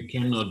that you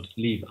cannot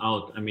leave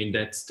out. I mean,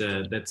 that's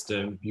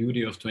the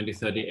beauty of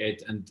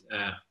 2038 and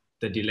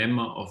the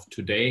dilemma of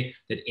today,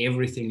 that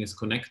everything is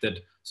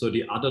connected. So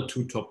the other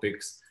two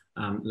topics,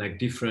 like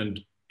different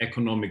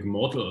economic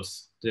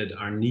models that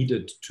are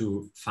needed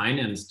to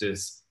finance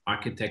this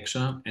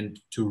architecture and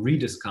to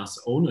rediscuss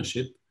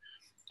ownership,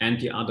 and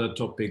the other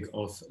topic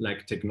of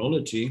like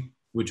technology,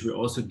 which we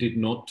also did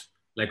not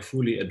like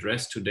fully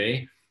address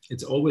today.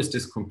 It's always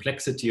this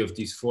complexity of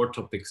these four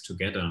topics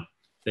together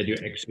that you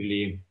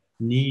actually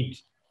need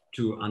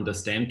to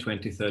understand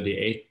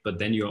 2038, but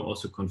then you're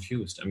also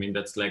confused. I mean,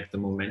 that's like the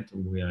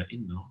momentum we are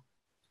in now.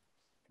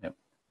 Yeah,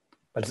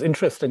 but it's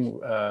interesting,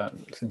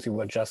 since you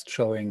were just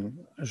showing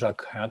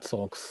Jacques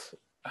Herzog's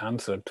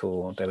answer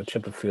to David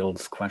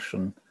Chipperfield's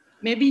question.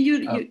 Maybe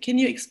you can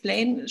you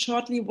explain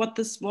shortly what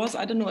this was?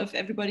 I don't know if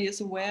everybody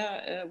is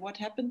aware what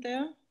happened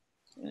there.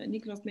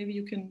 Nikolaus, maybe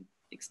you can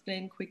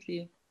explain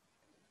quickly.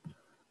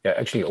 Yeah,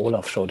 actually,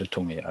 Olaf showed it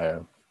to me.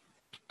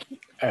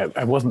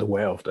 I wasn't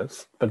aware of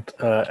this, but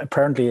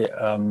apparently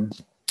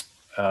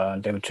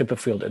David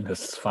Chipperfield, in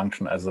his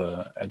function as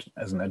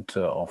an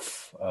editor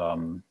of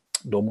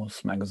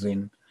Domus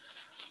magazine,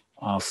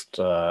 asked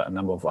a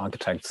number of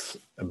architects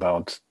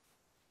about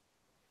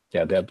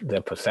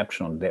their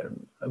perception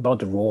about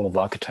the role of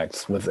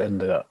architects within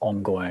the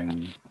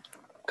ongoing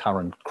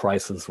current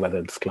crisis, whether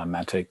it's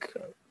climatic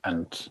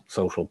and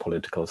social,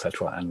 political,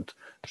 etc. And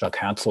Jacques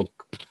Herzog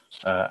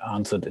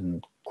answered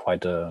in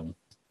quite a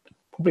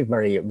probably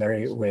very,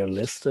 very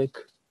realistic,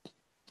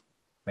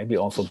 maybe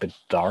also a bit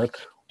dark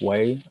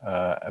way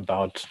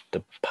about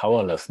the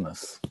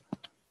powerlessness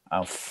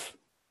of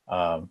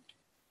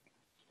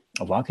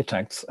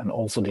architects, and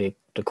also the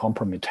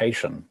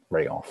compromission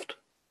very often.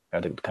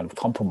 The kind of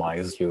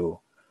compromise you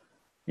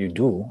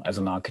do as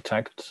an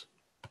architect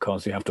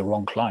because you have the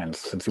wrong clients,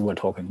 since you were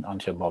talking,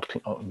 Antje,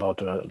 about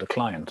the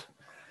client.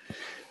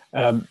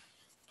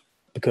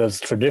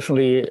 Because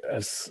traditionally,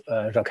 as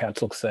Jacques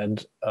Herzog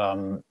said,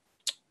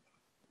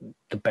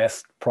 the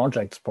best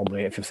projects,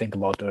 probably, if you think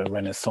about the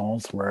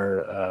Renaissance,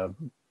 were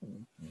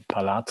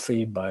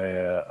palazzi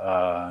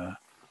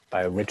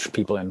by rich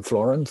people in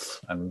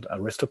Florence and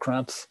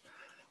aristocrats,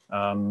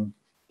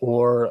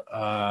 or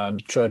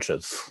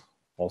churches,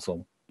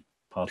 also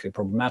partly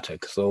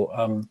problematic.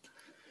 So,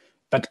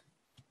 but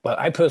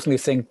I personally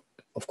think,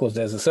 of course,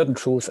 there's a certain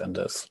truth in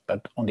this,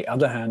 but on the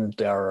other hand,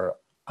 there are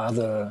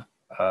other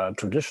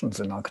traditions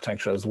in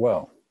architecture as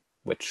well,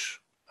 which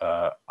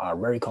are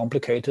very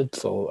complicated.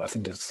 So I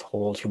think this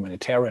whole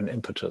humanitarian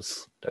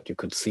impetus that you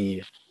could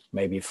see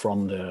maybe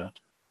from the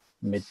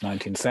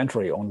mid-19th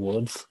century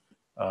onwards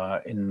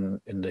in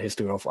the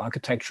history of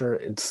architecture,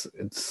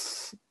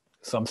 it's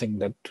something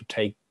that to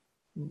take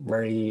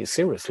very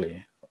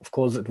seriously. Of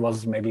course, it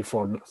was maybe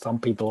for some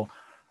people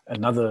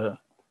another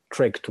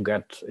trick to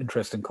get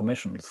interesting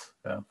commissions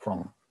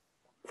from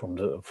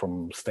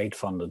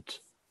state-funded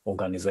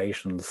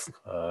organizations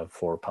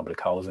for public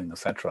housing,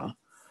 etc.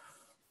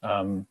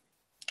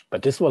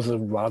 But this was a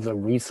rather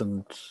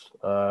recent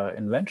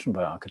invention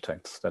by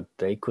architects, that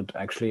they could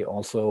actually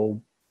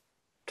also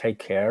take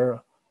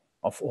care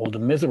of all the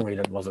misery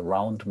that was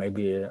around,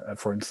 maybe,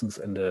 for instance,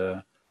 in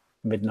the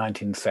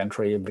mid-19th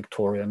century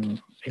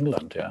Victorian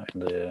England,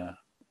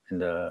 in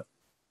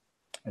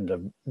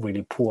the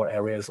really poor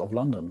areas of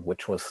London,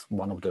 which was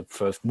one of the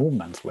first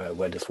movements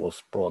where this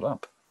was brought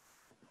up.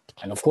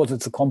 And of course,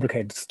 it's a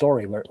complicated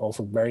story, where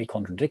also very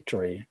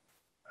contradictory,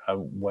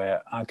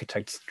 where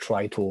architects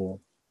try to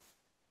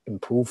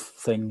improve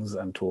things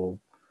and to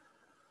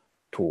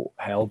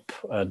help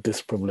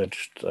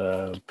disprivileged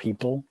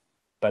people.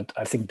 But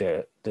I think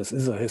this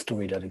is a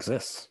history that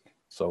exists.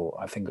 So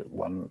I think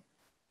one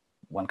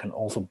can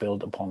also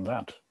build upon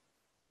that.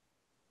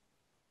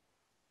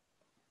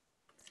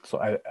 So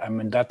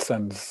I'm in that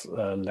sense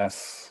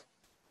less,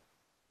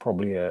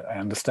 probably, I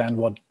understand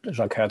what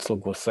Jacques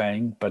Herzog was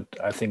saying, but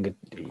I think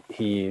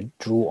he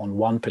drew on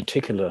one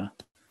particular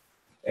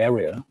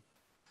area.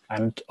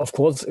 And of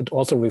course, it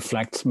also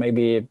reflects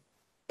maybe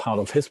part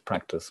of his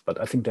practice, but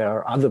I think there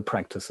are other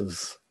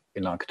practices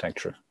in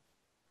architecture.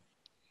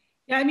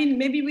 Yeah, I mean,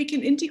 maybe we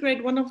can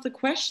integrate one of the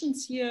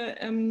questions here.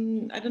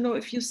 I don't know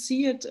if you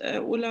see it,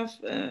 Olaf,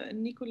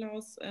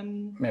 Nikolaus.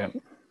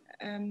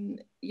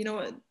 You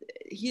know,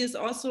 here's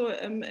also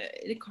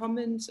a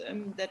comment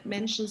that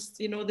mentions,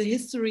 you know, the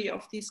history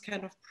of these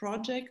kind of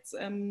projects.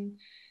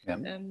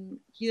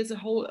 Here's a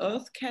whole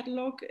Earth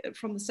catalog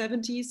from the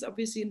 70s.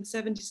 Obviously, in the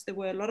 70s, there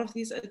were a lot of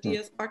these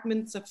ideas.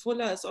 Buckminster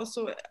Fuller is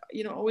also,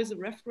 you know, always a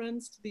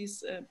reference to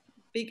these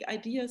big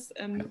ideas.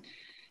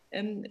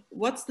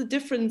 What's the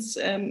difference?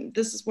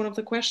 This is one of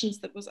the questions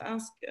that was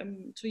asked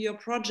to your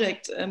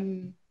project,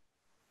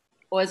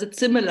 or is it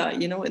similar?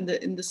 You know, in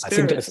the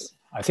spirit.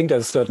 I think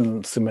there's a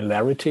certain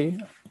similarity,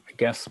 I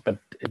guess, but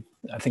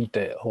I think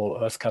the whole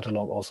Earth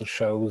catalog also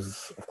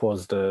shows, of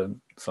course,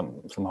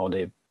 somehow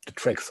the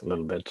tricks a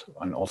little bit,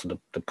 and also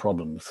the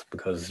problems,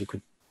 because you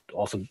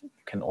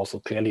can also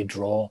clearly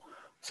draw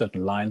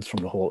certain lines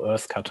from the whole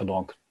Earth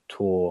catalog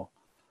to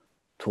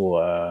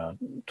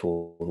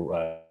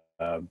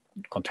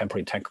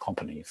contemporary tech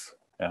companies,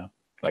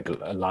 like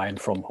a line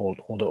from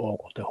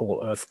the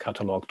whole Earth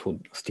catalog to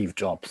Steve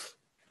Jobs,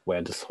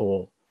 where this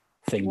whole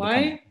thing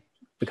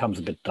becomes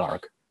a bit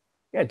dark.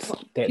 There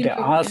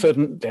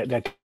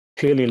are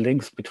clearly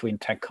links between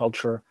tech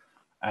culture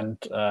and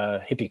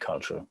hippie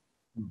culture.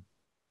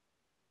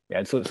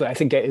 So I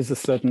think there is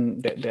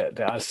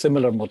there are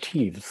similar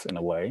motifs in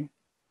a way,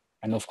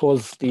 and of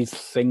course these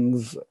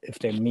things, if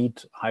they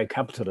meet high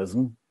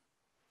capitalism,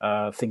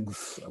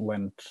 things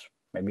went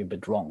maybe a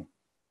bit wrong,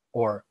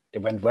 or they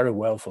went very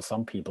well for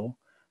some people,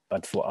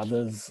 but for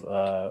others,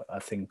 I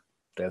think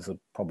there's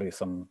probably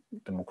some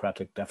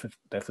democratic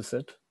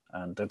deficit.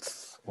 And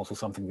that's also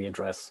something we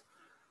address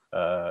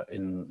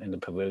in the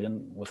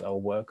pavilion with our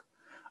work.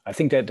 I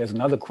think that there's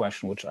another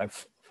question which I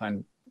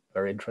find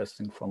very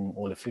interesting from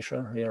Olaf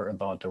Fischer here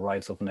about the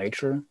rights of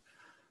nature,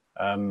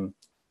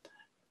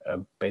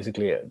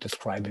 basically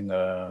describing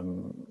a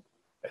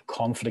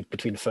conflict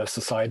between first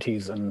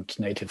societies and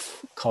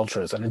native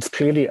cultures. And it's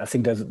clearly, I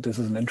think this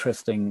is an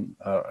interesting,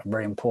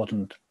 very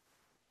important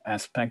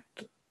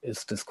aspect,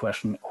 is this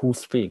question, who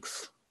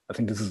speaks? I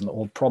think this is an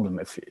old problem.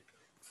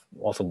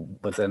 Also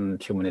within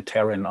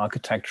humanitarian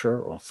architecture,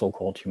 or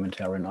so-called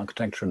humanitarian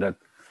architecture, that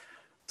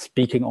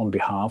speaking on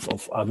behalf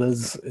of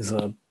others is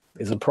a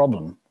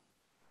problem.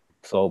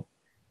 So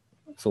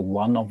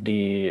one of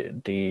the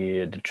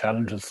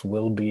challenges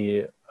will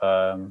be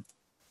a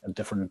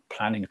different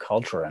planning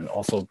culture, and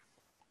also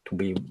to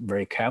be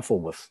very careful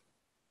with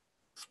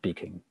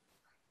speaking.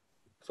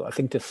 So I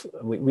think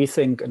we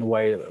think in a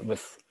way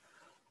with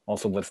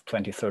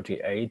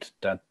 2038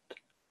 that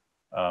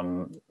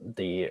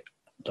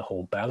the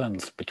whole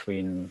balance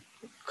between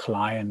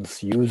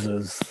clients,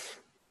 users,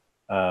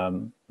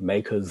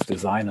 makers,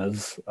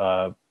 designers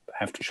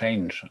have to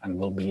change, and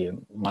will be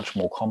much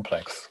more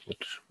complex, with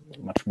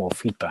much more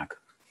feedback.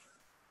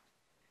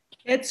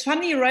 It's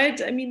funny, right?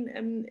 I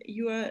mean,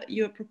 you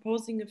are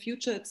proposing a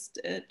future. It's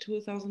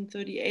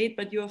 2038,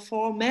 but you are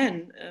 4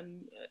 men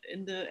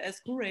as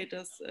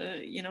curators.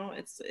 You know,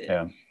 it's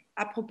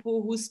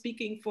apropos who's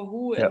speaking for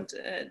who, and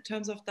in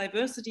terms of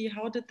diversity,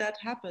 how did that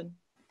happen?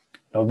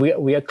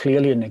 We are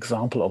clearly an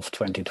example of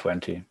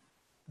 2020.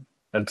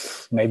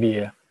 That's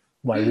maybe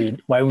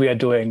why we are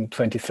doing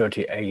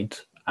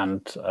 2038,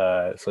 and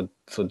so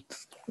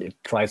it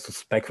tries to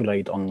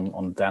speculate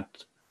on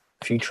that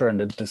future, and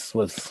that this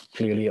was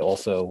clearly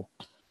also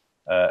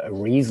a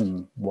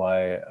reason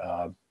why,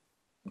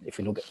 if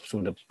you look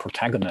through the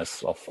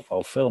protagonists of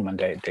our film, and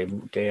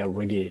they are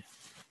really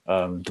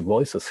the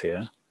voices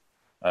here,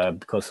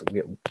 because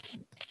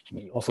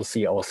we also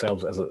see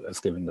ourselves as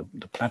giving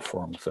the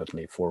platform,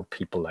 certainly, for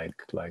people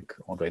like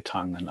Andre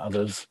Tang and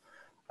others.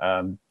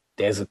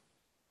 There's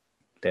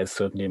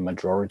certainly a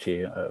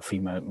majority,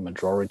 female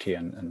majority,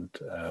 and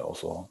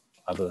also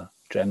other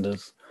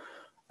genders.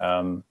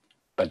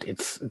 But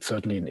it's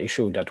certainly an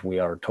issue that we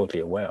are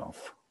totally aware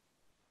of.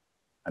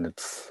 And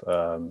it's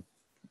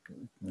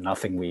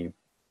nothing we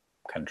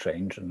can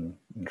change in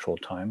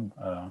short time,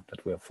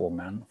 that we are four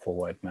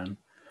white men.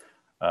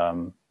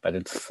 But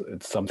it's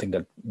something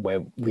that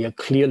where we are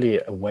clearly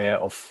aware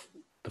of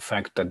the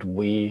fact that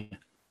we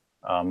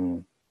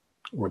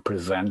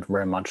represent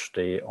very much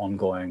the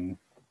ongoing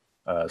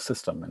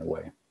system in a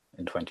way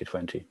in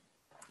 2020.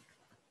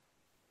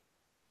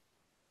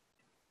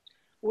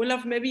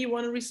 Olaf, maybe you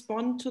want to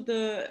respond to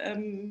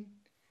the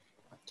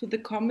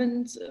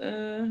comment.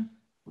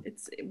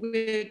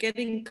 We're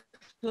getting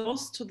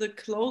close to the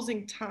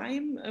closing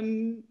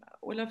time.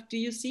 Olaf, do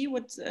you see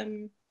what?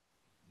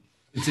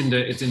 It's in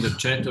the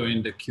chat or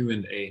in the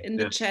Q&A. In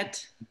the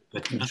chat.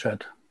 In the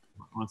chat.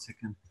 1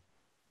 second.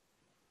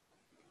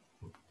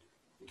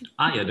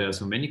 Ah, yeah, there are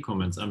so many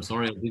comments. I'm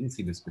sorry, I didn't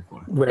see this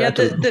before. Yeah,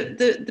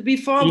 the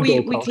before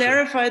we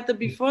clarified the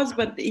befores,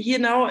 but here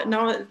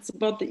now it's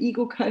about the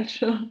ego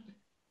culture.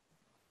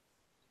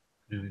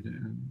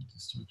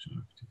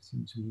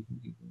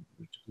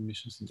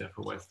 Missions and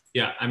therefore wealth.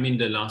 Yeah, I mean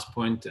the last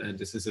point.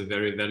 This is a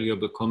very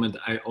valuable comment.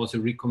 I also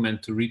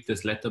recommend to read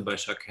this letter by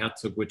Jacques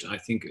Herzog, which I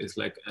think is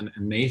like an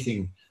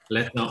amazing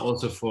letter,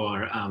 also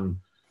for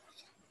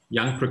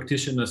young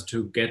practitioners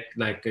to get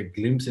like a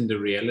glimpse in the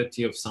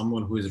reality of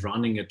someone who is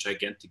running a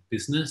gigantic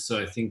business.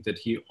 So I think that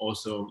he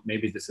also,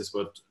 maybe this is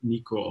what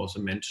Nico also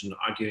mentioned,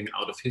 arguing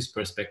out of his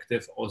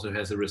perspective, also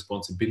has a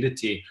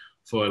responsibility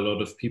for a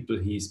lot of people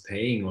he's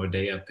paying or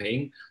they are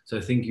paying. So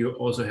I think you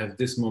also have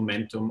this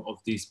momentum of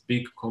these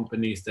big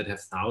companies that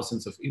have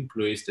thousands of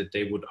employees that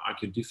they would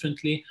argue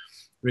differently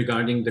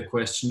regarding the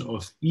question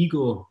of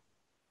ego,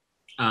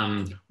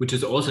 which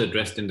is also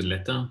addressed in the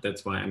letter.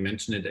 That's why I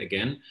mention it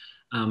again.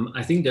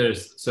 I think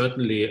there's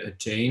certainly a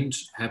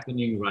change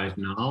happening right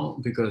now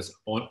because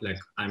like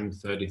I'm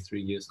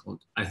 33 years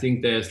old. I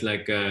think there's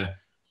like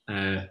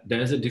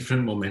there's a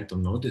different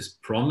momentum, no? This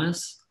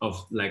promise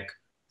of like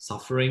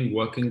suffering,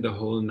 working the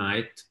whole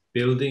night,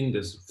 building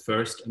this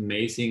first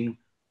amazing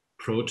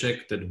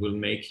project that will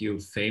make you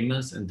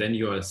famous, and then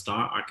you're a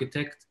star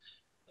architect.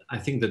 I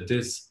think that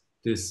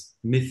this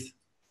myth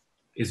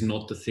is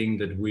not the thing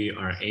that we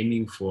are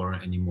aiming for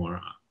anymore.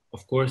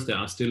 Of course, there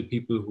are still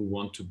people who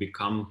want to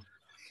become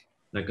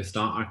like a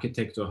star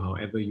architect or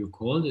however you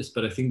call this,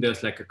 but I think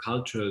there's like a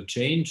cultural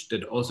change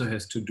that also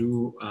has to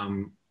do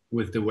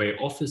with the way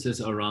offices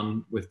are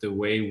run, with the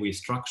way we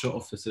structure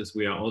offices.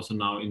 We are also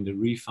now in the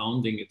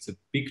refounding. It's a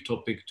big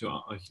topic,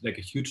 like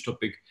a huge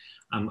topic.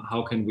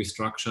 How can we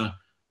structure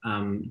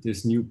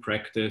this new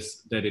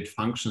practice that it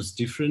functions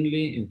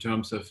differently in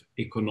terms of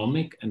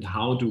economic, and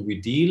how do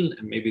we deal?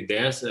 And maybe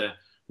there's a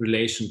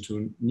relation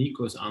to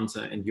Nico's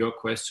answer and your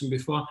question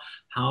before.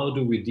 How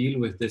do we deal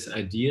with this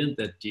idea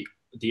that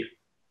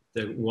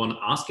the one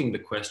asking the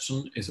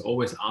question is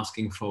always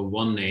asking for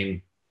one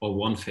name or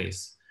one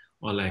face?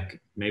 Or like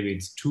maybe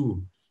it's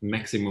two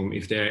maximum.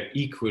 If they're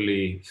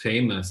equally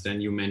famous, then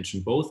you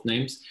mention both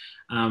names.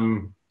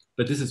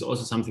 But this is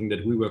also something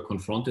that we were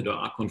confronted or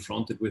are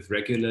confronted with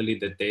regularly,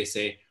 that they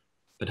say,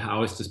 but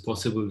how is this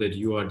possible that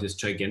you are this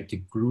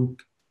gigantic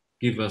group?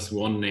 Give us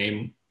one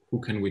name. Who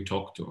can we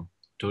talk to?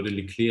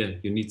 Totally clear.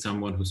 You need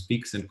someone who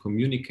speaks and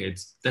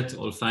communicates. That's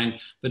all fine.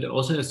 But it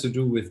also has to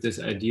do with this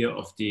idea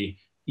of the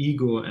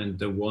ego and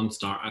the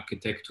one-star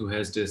architect who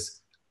has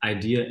this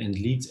idea and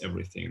leads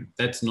everything.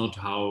 That's not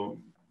how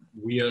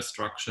we are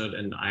structured,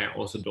 and I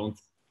also don't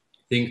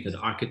think that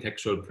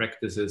architectural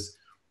practices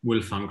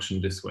will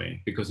function this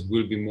way, because it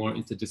will be more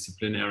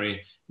interdisciplinary.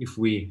 If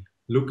we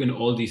look in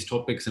all these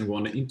topics and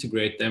want to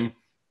integrate them,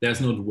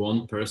 there's not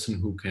one person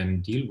who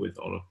can deal with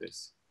all of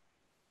this.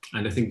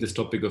 And I think this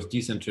topic of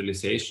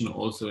decentralization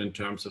also in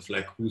terms of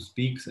like who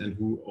speaks and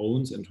who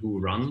owns and who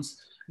runs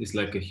is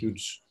like a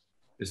huge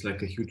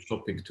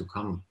topic to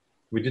come.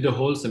 We did a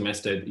whole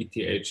semester at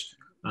ETH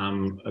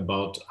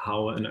about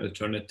how an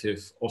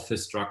alternative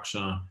office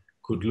structure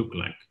could look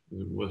like.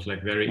 It was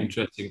like very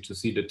interesting to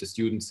see that the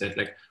students said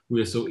like,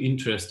 we are so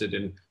interested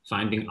in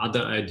finding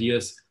other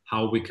ideas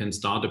how we can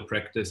start a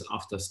practice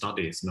after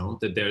studies, no?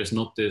 That there is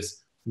not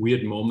this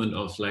weird moment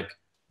of like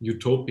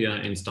utopia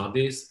in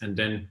studies and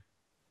then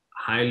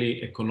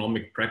highly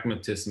economic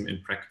pragmatism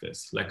in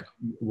practice. Like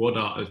what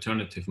are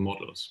alternative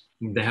models?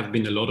 There have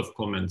been a lot of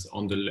comments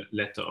on the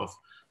letter of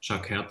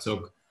Jacques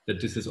Herzog that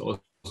this is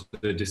also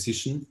the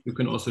decision. You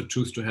can also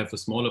choose to have a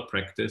smaller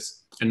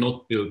practice and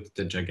not build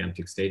the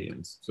gigantic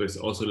stadiums. So it's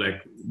also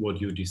like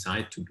what you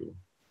decide to do.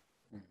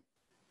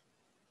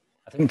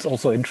 I think it's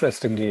also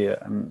interesting,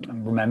 I'm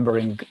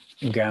remembering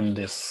again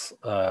this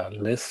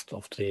list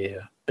of the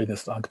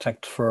biggest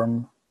architect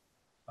firm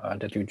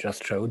that you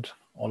just showed,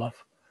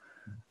 Olaf.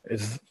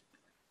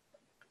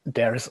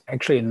 There is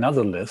actually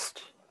another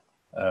list.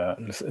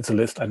 It's a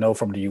list I know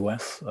from the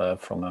US,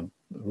 from a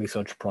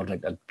research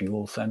project at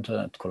Buell Center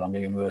at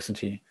Columbia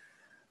University,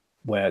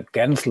 where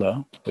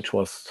Gensler, which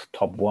was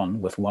top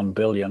one with 1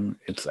 billion,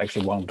 it's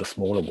actually one of the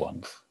smaller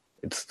ones.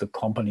 It's the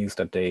companies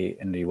that they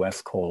in the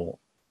US call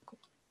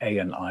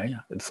A&I,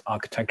 it's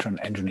architecture and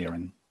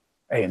engineering.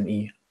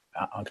 A&E,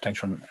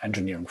 architecture and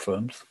engineering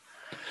firms.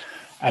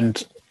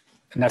 And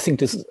I think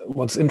this,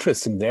 what's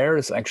interesting there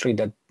is actually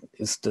that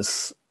is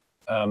this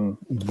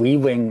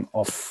weaving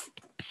of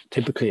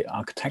typically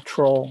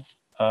architectural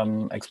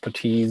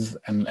expertise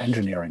and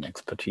engineering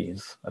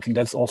expertise. I think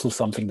that's also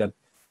something that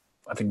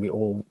I think we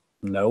all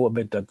know a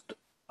bit, that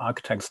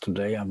architects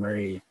today are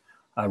very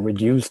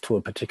reduced to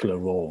a particular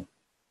role.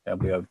 Yeah,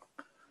 we are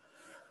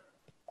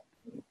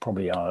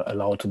probably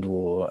allowed to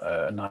do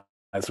a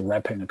nice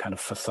wrapping, a kind of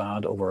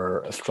facade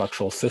over a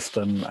structural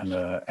system and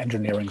an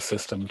engineering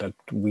system that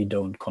we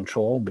don't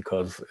control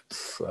because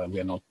it's we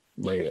are not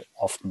very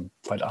often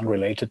quite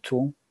unrelated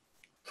to.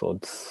 So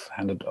it's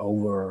handed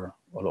over,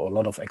 or a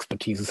lot of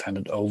expertise is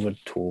handed over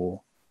to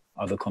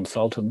other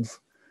consultants.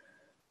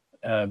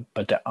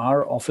 But there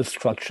are office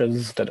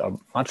structures that are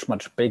much,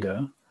 much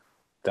bigger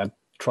that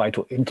try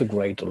to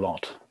integrate a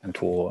lot and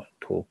to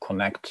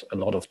connect a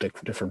lot of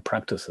different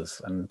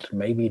practices. And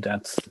maybe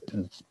that's,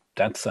 in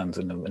that sense,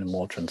 in a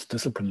more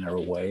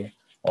transdisciplinary way,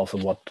 also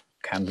what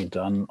can be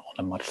done on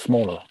a much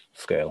smaller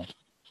scale.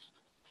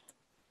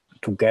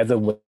 Together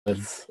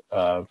with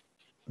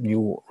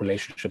new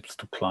relationships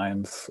to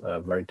clients,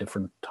 very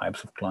different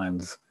types of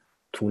clients,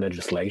 to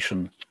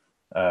legislation,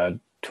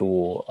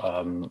 to,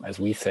 as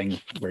we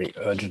think, very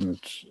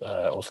urgent,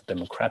 also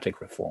democratic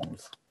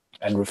reforms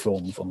and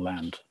reforms on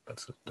land.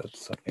 That's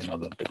certainly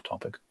another big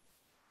topic.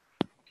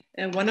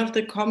 And one of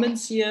the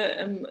comments here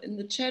in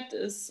the chat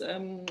is,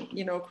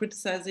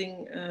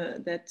 criticizing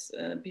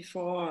that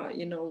before,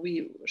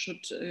 we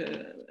should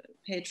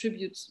pay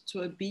tribute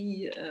to a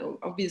bee.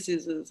 Obviously,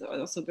 this is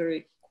also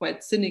very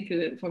quite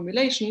cynical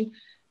formulation,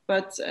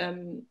 but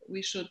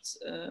we should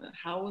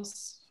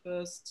house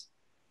first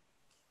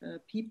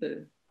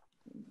people.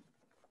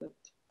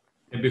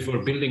 And before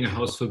building a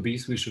house for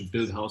bees, we should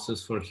build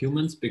houses for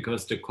humans,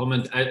 because the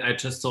comment, I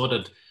just saw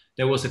that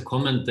there was a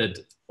comment that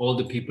all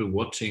the people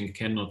watching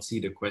cannot see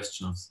the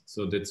questions.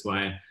 So that's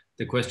why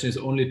the question is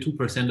only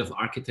 2% of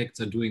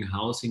architects are doing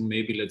housing.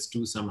 Maybe let's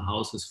do some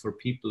houses for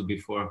people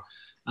before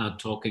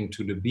talking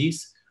to the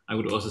bees. I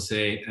would also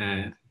say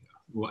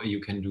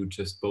you can do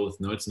just both.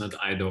 No, it's not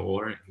either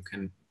or. You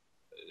can,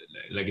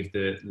 like if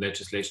the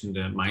legislation,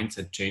 the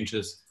mindset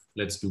changes,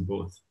 let's do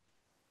both.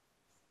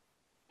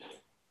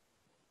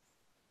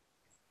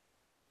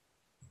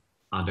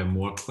 Are there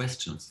more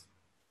questions?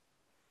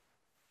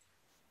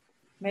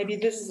 Maybe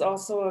this is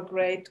also a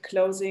great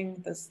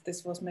closing.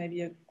 This was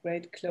maybe a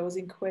great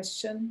closing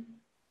question.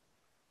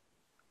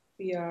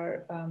 We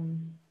are,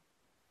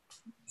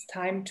 it's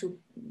time to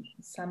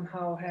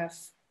somehow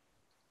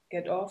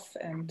get off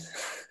and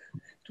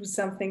do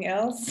something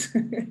else.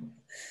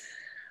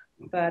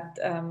 But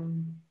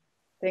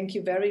thank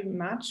you very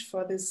much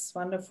for this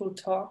wonderful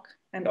talk.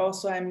 And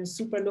also I'm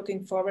super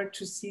looking forward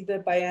to see the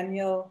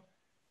biennial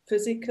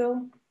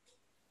physical.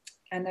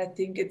 And I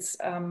think it's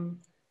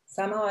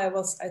somehow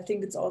I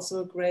think it's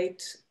also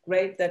great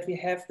that we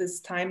have this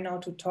time now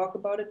to talk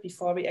about it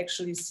before we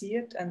actually see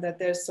it, and that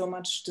there's so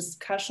much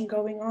discussion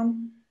going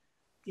on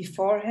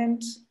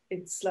beforehand.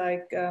 It's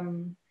like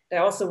I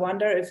also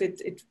wonder if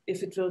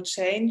it will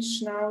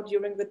change now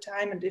during the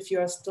time, and if you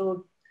are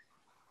still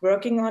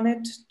working on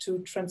it to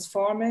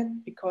transform it,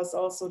 because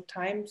also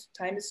time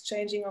is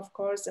changing, of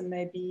course, and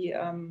maybe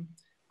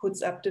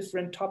puts up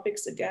different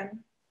topics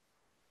again.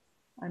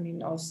 I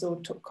mean,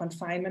 also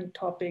confinement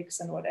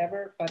topics and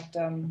whatever, but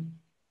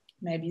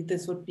event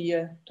this would be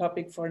a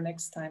topic for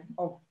next time.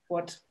 Or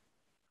what?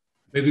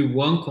 Maybe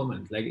one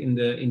comment, like in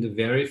the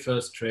very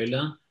first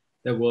trailer,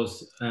 there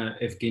was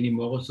Evgeny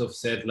Morozov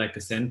said like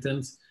a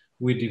sentence: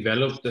 we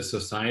developed a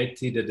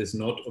society that is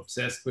not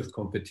obsessed with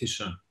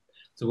competition.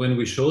 So when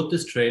we showed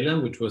this trailer,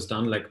 which was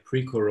done like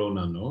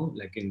pre-corona, no,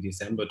 like in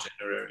December,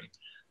 January,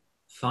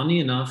 funny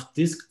enough,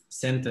 this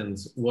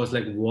sentence was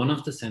like one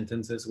of the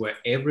sentences where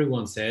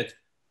everyone said,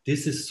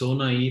 this is so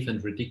naive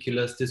and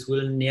ridiculous. This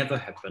will never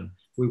happen.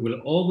 We will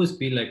always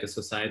be like a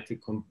society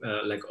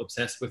like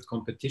obsessed with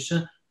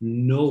competition.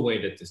 No way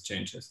that this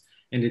changes.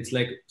 And it's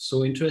like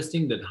so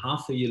interesting that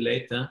half a year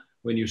later,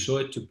 when you show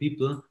it to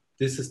people,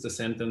 this is the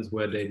sentence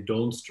where they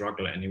don't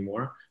struggle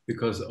anymore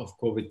because of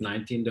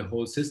COVID-19. The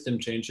whole system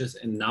changes,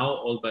 and now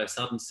all by a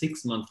sudden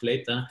 6 months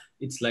later,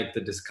 it's like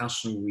the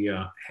discussion we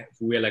are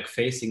like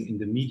facing in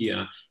the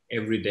media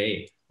every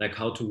day, like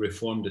how to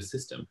reform the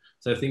system.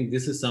 So I think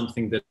this is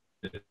something that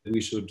we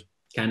should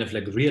kind of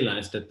like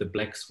realize, that the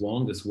black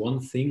swan, this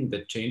one thing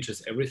that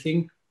changes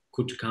everything,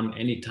 could come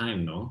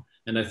anytime, no?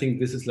 And I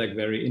think this is like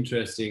very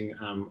interesting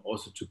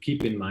also to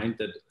keep in mind,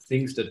 that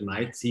things that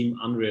might seem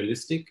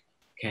unrealistic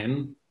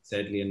can,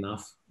 sadly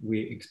enough,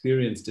 we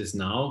experience this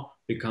now,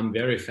 become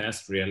very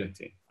fast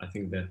reality. I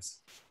think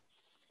that's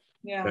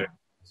very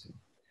interesting.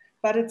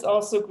 But it's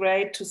also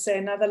great to say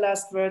another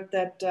last word,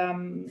 that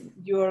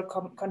your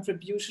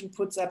contribution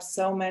puts up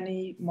so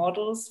many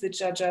models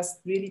which are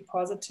just really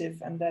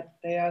positive, and that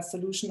they are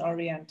solution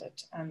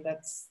oriented, and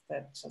that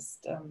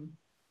just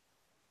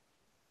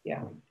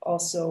yeah.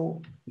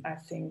 Also, I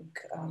think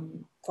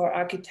for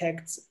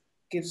architects,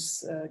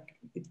 gives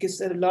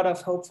a lot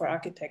of hope for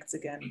architects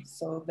again.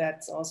 So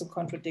that's also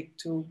contradict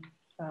to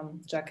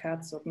Jacques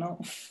Herzog, no?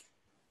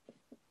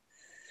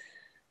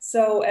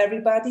 So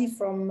everybody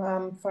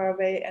from far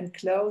away and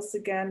close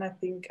again, I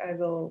think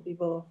we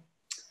will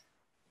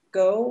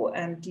go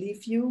and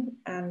leave you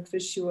and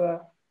wish you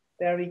a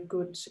very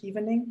good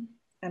evening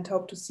and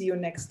hope to see you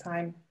next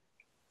time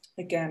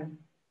again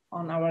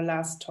on our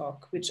last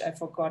talk, which I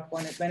forgot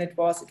when it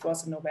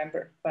was in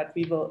November, but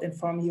we will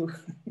inform you.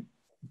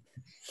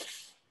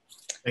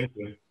 Thank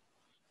you.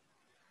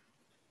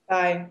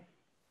 Bye.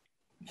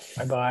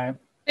 Bye-bye.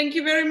 Thank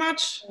you very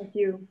much. Thank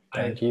you.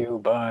 Thank you.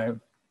 Bye.